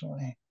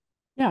actually,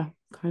 Yeah,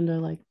 kind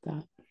of like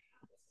that.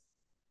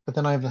 but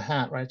then I have the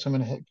hat, right? So I'm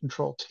going to hit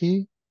Control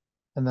T,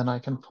 and then I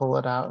can pull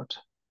it out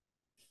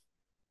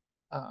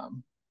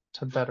um,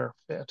 to better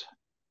fit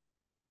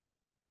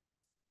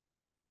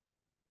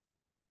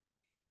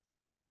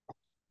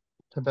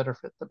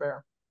the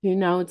bear. You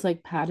know, it's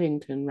like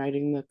Paddington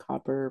riding the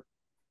copper,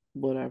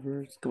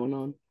 whatever's going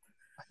on.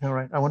 I know,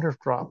 right? I wonder if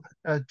drop.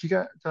 Do you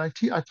got? I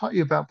taught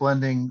you about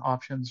blending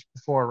options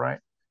before, right?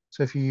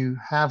 So if you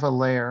have a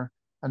layer,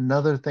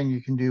 another thing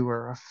you can do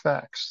are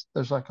effects.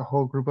 There's like a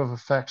whole group of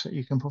effects that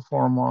you can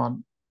perform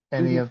on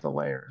any Hmm. of the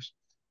layers.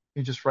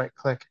 You just right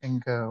click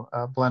and go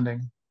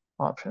blending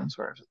options.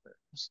 Where is it? There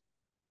it is.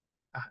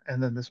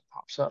 And then this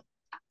pops up,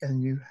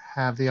 and you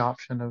have the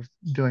option of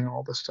doing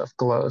all this stuff,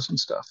 glows and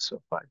stuff. So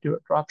if I do a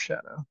drop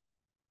shadow,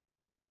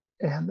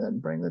 and then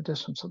bring the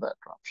distance of that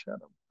drop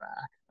shadow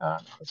back.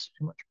 That's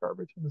too much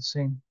garbage in the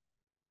scene.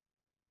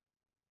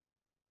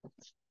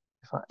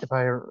 If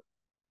I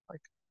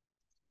like,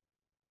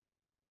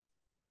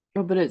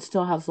 Oh, but it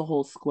still has the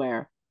whole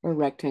square or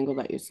rectangle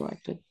that you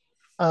selected.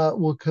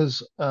 well,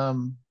 because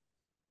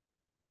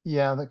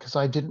yeah, because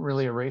I didn't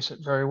really erase it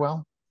very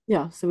well.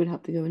 Yeah, so we'd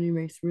have to go and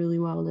erase really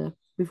well to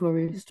before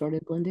we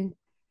started blending.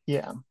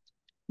 Yeah,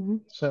 Hmm.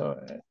 so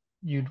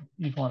you'd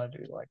want to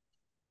do like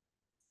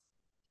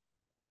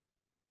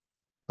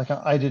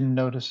I didn't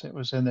notice it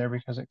was in there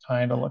because it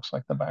kind of looks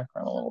like the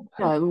background a little bit.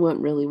 Yeah, it went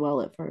really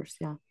well at first.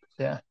 Yeah.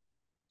 Yeah,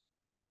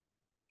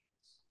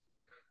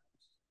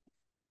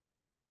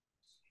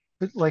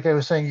 but like I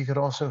was saying, you could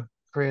also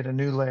create a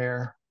new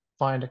layer,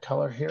 find a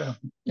color here,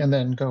 and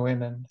then go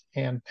in and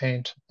hand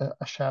paint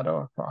a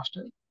shadow across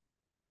it.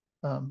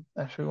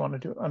 Actually, we want to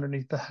do it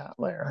underneath the hat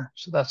layer.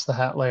 So that's the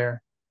hat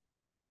layer.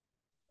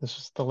 This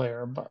is the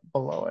layer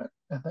below it.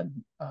 And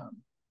then,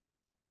 come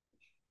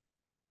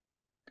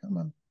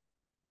on.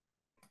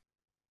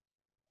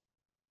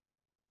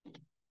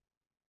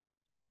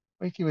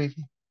 wakey,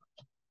 wakey.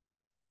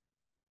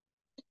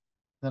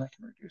 Then I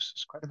can reduce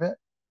this quite a bit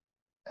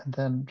and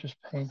then just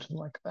paint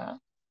like that.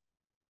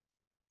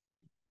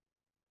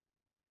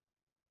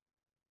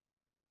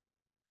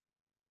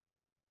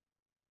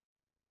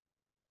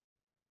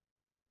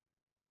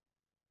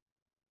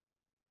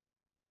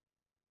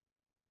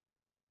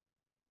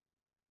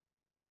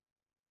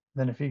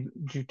 Then if you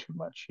do too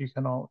much, you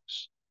can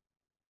always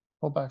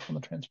pull back from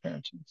the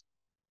transparency.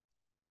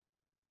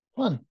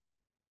 Fun.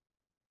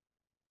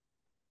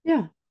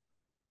 Yeah.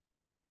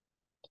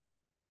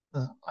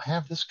 I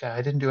have this guy.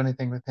 I didn't do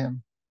anything with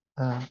him.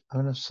 I'm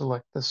going to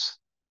select this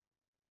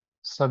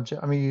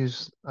subject. I'm going to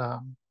use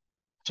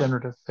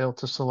generative fill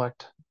to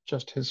select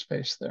just his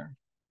face there.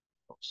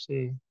 We'll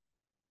see.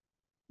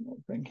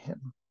 We'll bring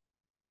him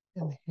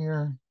in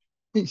here.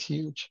 He's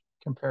huge,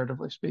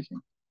 comparatively speaking.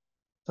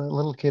 The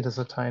little kid is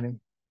a tiny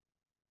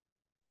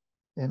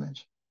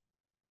image.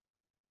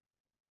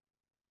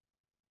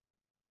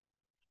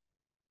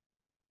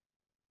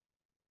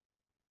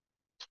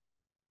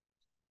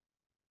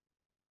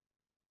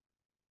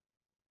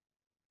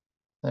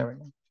 There we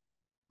go.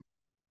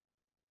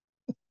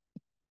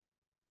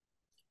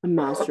 A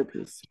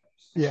masterpiece.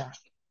 Yeah.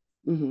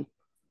 Mm-hmm.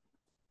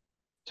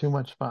 Too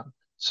much fun.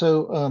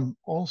 So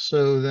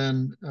also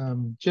then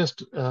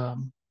just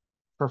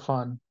for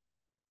fun,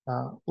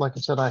 like I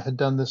said, I had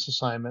done this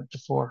assignment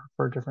before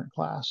for a different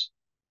class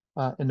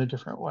in a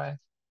different way.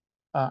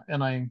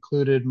 And I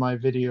included my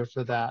video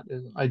for that.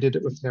 I did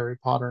it with Harry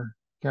Potter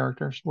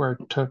characters, where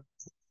I took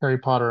Harry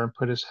Potter and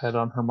put his head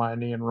on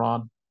Hermione and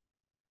Ron.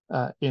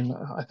 I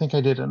think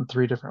I did it in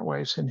 3 different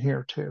ways in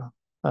here too,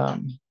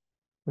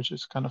 which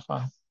is kind of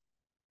fun.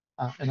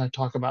 And I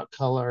talk about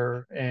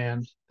color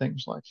and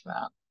things like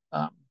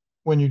that.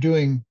 When you're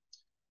doing,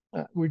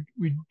 we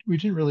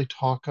didn't really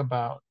talk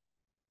about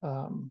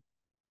um,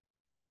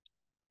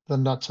 the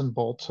nuts and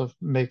bolts of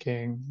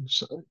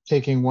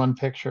taking one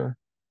picture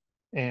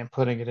and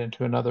putting it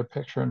into another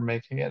picture and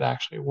making it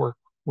actually work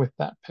with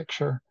that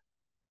picture.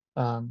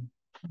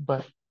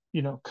 But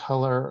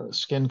color,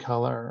 skin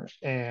color,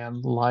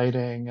 and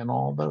lighting, and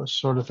all those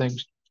sort of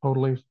things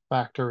totally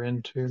factor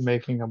into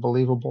making a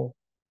believable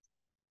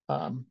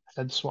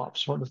head swap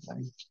sort of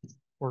thing,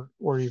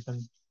 or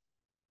even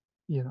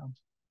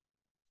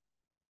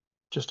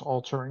just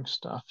altering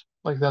stuff.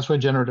 Like that's why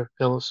generative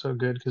fill is so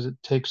good, because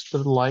it takes the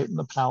light and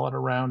the palette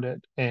around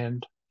it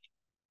and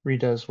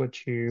redoes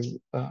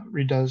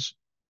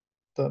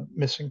the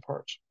missing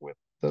parts with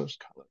those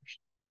colors.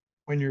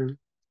 When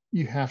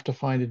you have to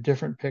find a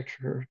different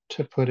picture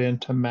to put in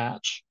to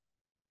match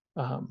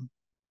um,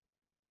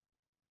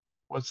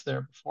 what's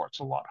there before, it's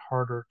a lot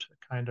harder to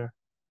kind of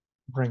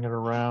bring it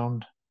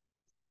around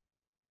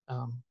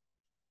um,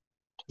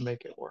 to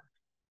make it work.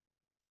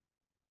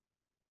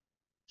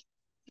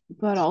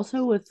 But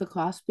also with the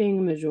class being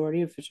a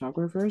majority of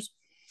photographers,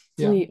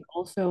 Yeah. we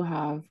also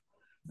have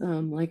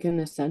like an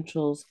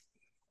essentials.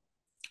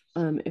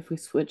 If we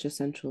switch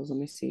essentials, let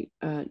me see,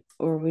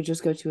 or we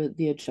just go to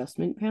the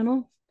adjustment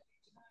panel,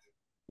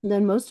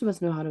 then most of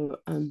us know how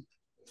to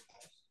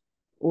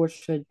or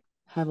should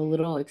have a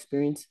little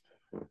experience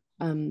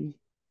um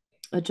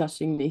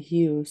adjusting the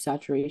hue,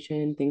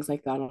 saturation, things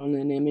like that on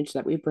an image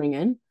that we bring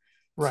in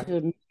Right.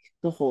 to make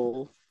the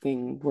whole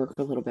thing work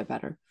a little bit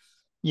better.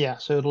 Yeah,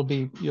 so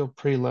you'll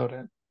preload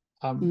it.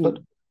 But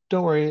Mm-hmm.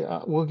 don't worry,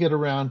 we'll get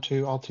around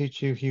to, I'll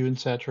teach you hue and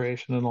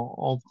saturation, and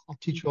I'll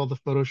teach you all the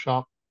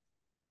Photoshop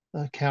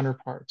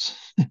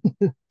counterparts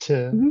to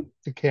Mm-hmm.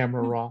 the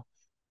camera raw.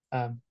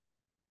 Um,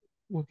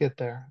 we'll get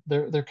there.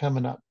 They're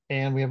coming up,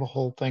 and we have a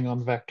whole thing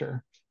on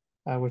vector,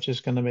 which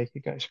is going to make you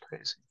guys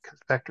crazy, because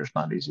vector's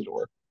not easy to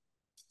work.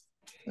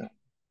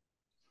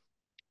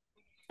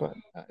 But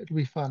it'll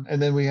be fun.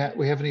 And then we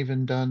haven't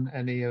even done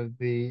any of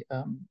the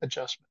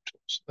adjustment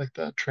tools, like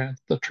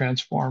the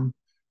transform,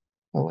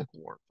 like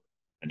warp,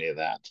 any of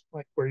that,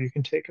 like where you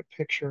can take a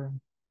picture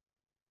and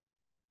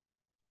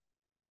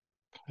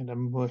kind of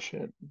mush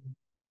it, and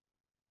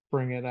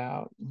bring it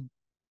out.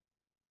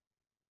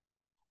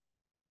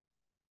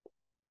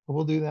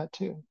 We'll do that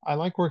too. I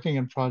like working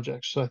in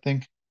projects, so I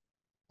think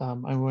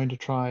I'm going to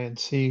try and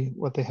see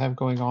what they have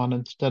going on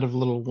instead of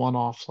little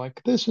one-offs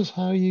like this is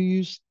how you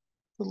use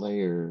the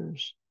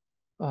layers.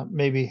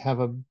 Maybe have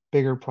a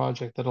bigger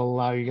project that'll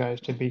allow you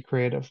guys to be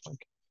creative.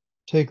 Like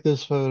take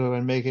this photo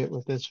and make it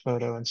with this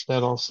photo.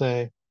 Instead, I'll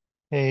say,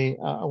 hey,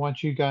 I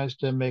want you guys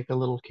to make a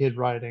little kid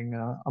riding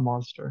a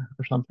monster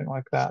or something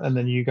like that. And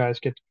then you guys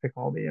get to pick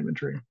all the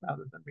imagery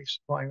rather than me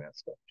supplying that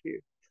stuff to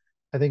you.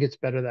 I think it's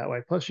better that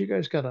way. Plus, you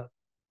guys got a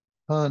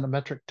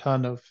metric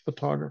ton of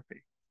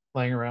photography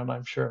laying around,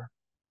 I'm sure.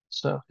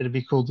 So it'd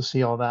be cool to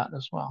see all that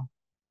as well.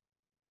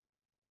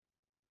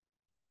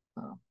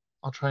 Um,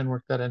 I'll try and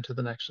work that into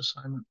the next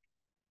assignment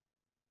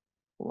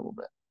a little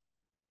bit.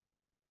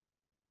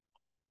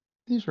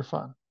 These are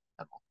fun.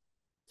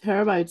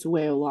 Terabytes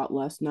weigh a lot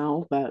less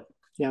now, but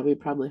yeah, we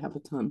probably have a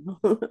ton.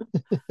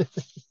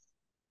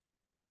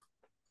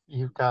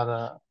 You've got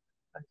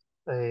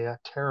a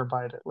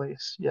terabyte at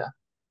least. Yeah.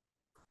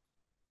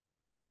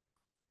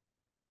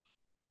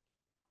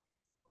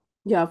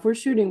 Yeah, if we're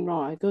shooting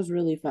raw, it goes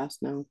really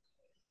fast now.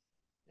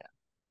 Yeah,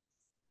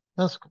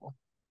 that's cool.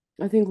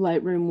 I think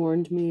Lightroom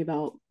warned me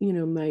about,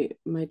 my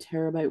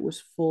terabyte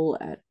was full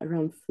at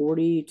around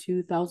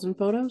 42,000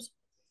 photos,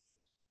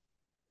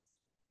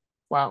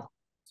 Wow,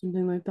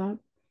 something like that.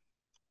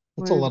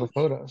 that's a Or lot of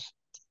photos.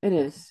 it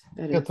is.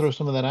 It You gotta throw is.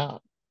 some of that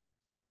out.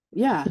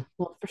 Yeah,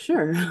 well, for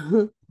sure.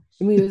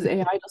 And we use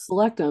AI to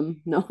select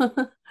them. No.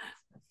 All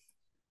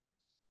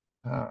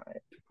right,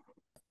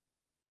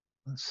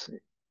 let's see.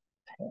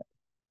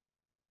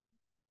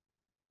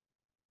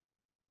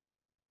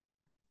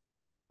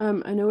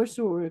 I know we're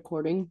still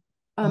recording.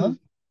 Uh-huh.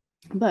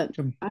 But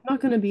Jim. I'm not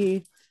gonna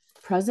be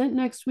present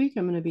next week.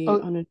 I'm gonna be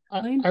Oh, on a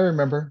I, plane. I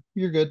remember.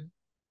 You're good.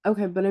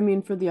 Okay, but I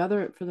mean for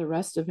the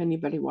rest of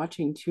anybody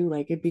watching too,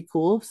 like it'd be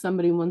cool if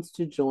somebody wants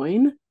to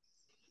join.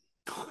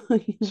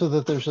 So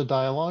that there's a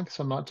dialogue,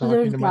 so I'm not So talking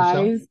there's to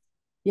myself. guys,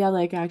 yeah,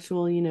 like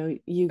actual, you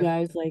Yeah,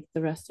 guys, like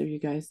the rest of you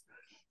guys,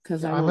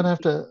 because yeah. I I'm won't gonna have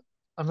be. to.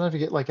 I'm gonna have to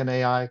get like an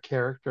AI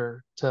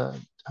character to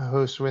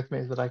host with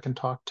me that I can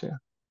talk to.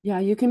 Yeah,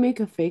 you can make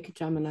a fake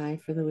Gemini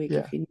for the week Yeah,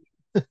 if you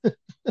need.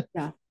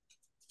 Yeah.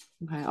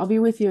 Okay. I'll be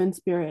with you in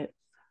spirit.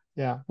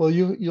 yeah. Well,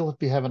 you'll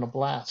be having a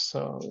blast,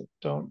 so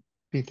don't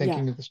be Yeah.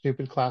 thinking of the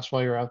stupid class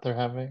while you're out there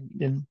having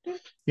Yeah, I'm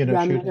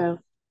gonna shooting. go.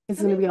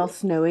 It's gonna be all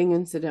snowing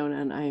in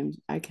Sedona, and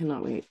I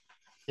cannot wait.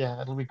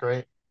 Yeah, it'll be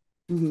great.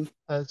 Hmm.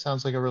 That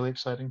sounds like a really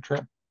exciting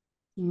trip.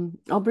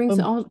 I'll bring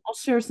some. Um, I'll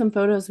share some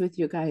photos with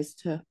you guys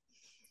to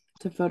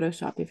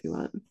Photoshop if you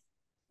want.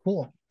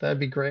 cool. That'd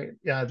be great.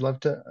 Yeah, I'd love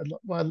to.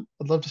 Well,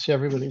 I'd love to see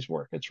everybody's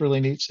work. It's really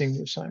neat seeing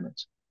the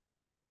assignments.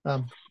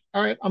 All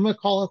right, I'm gonna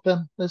call it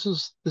then. This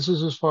is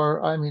as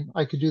far. I mean,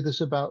 I could do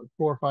this about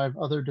 4 or 5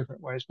 other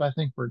different ways, but I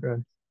think we're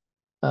good.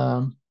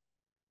 Um,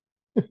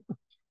 For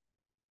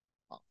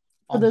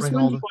I'll this bring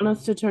one, all do you the. want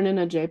us to turn in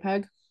a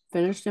JPEG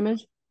finished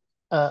image?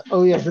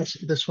 Oh yeah,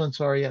 this one.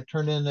 Sorry, yeah.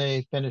 Turn in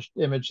a finished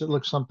image that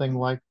looks something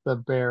like the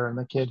bear and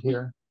the kid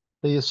here.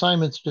 The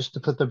assignment's just to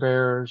put the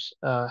bear's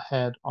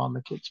head on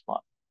the kid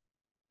spot,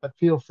 but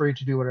feel free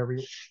to do whatever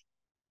you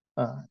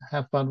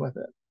have fun with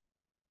it.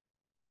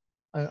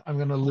 I'm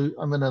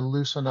gonna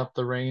loosen up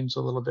the reins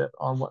a little bit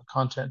on what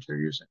content you're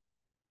using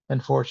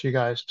and force you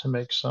guys to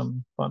make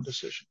some fun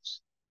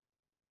decisions.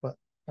 But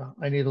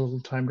I need a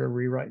little time to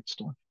rewrite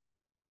stuff.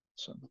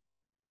 So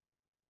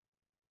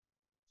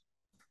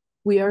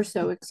We are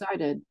so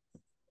excited,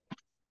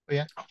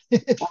 yeah,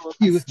 all of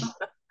you us.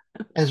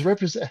 as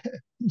represent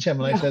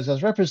Gemini Yeah. says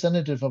as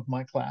representative of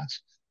my class,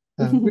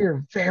 we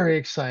are very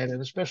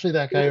excited, especially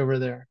that guy over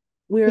there.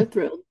 We are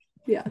thrilled.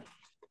 Yeah.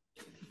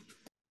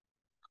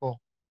 Cool.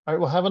 All right.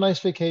 Well, have a nice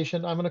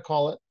vacation. I'm going to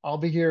call it. I'll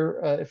be here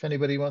if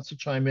anybody wants to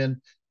chime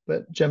in.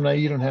 But Gemini,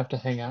 you don't have to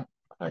hang out.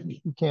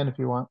 You can if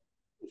you want.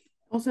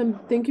 Awesome.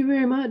 Thank you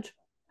very much.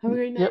 Have a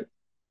great night. Yep.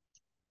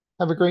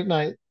 Have a great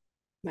night.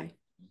 Bye.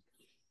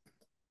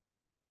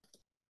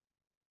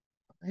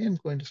 I am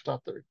going to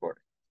stop the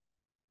recording.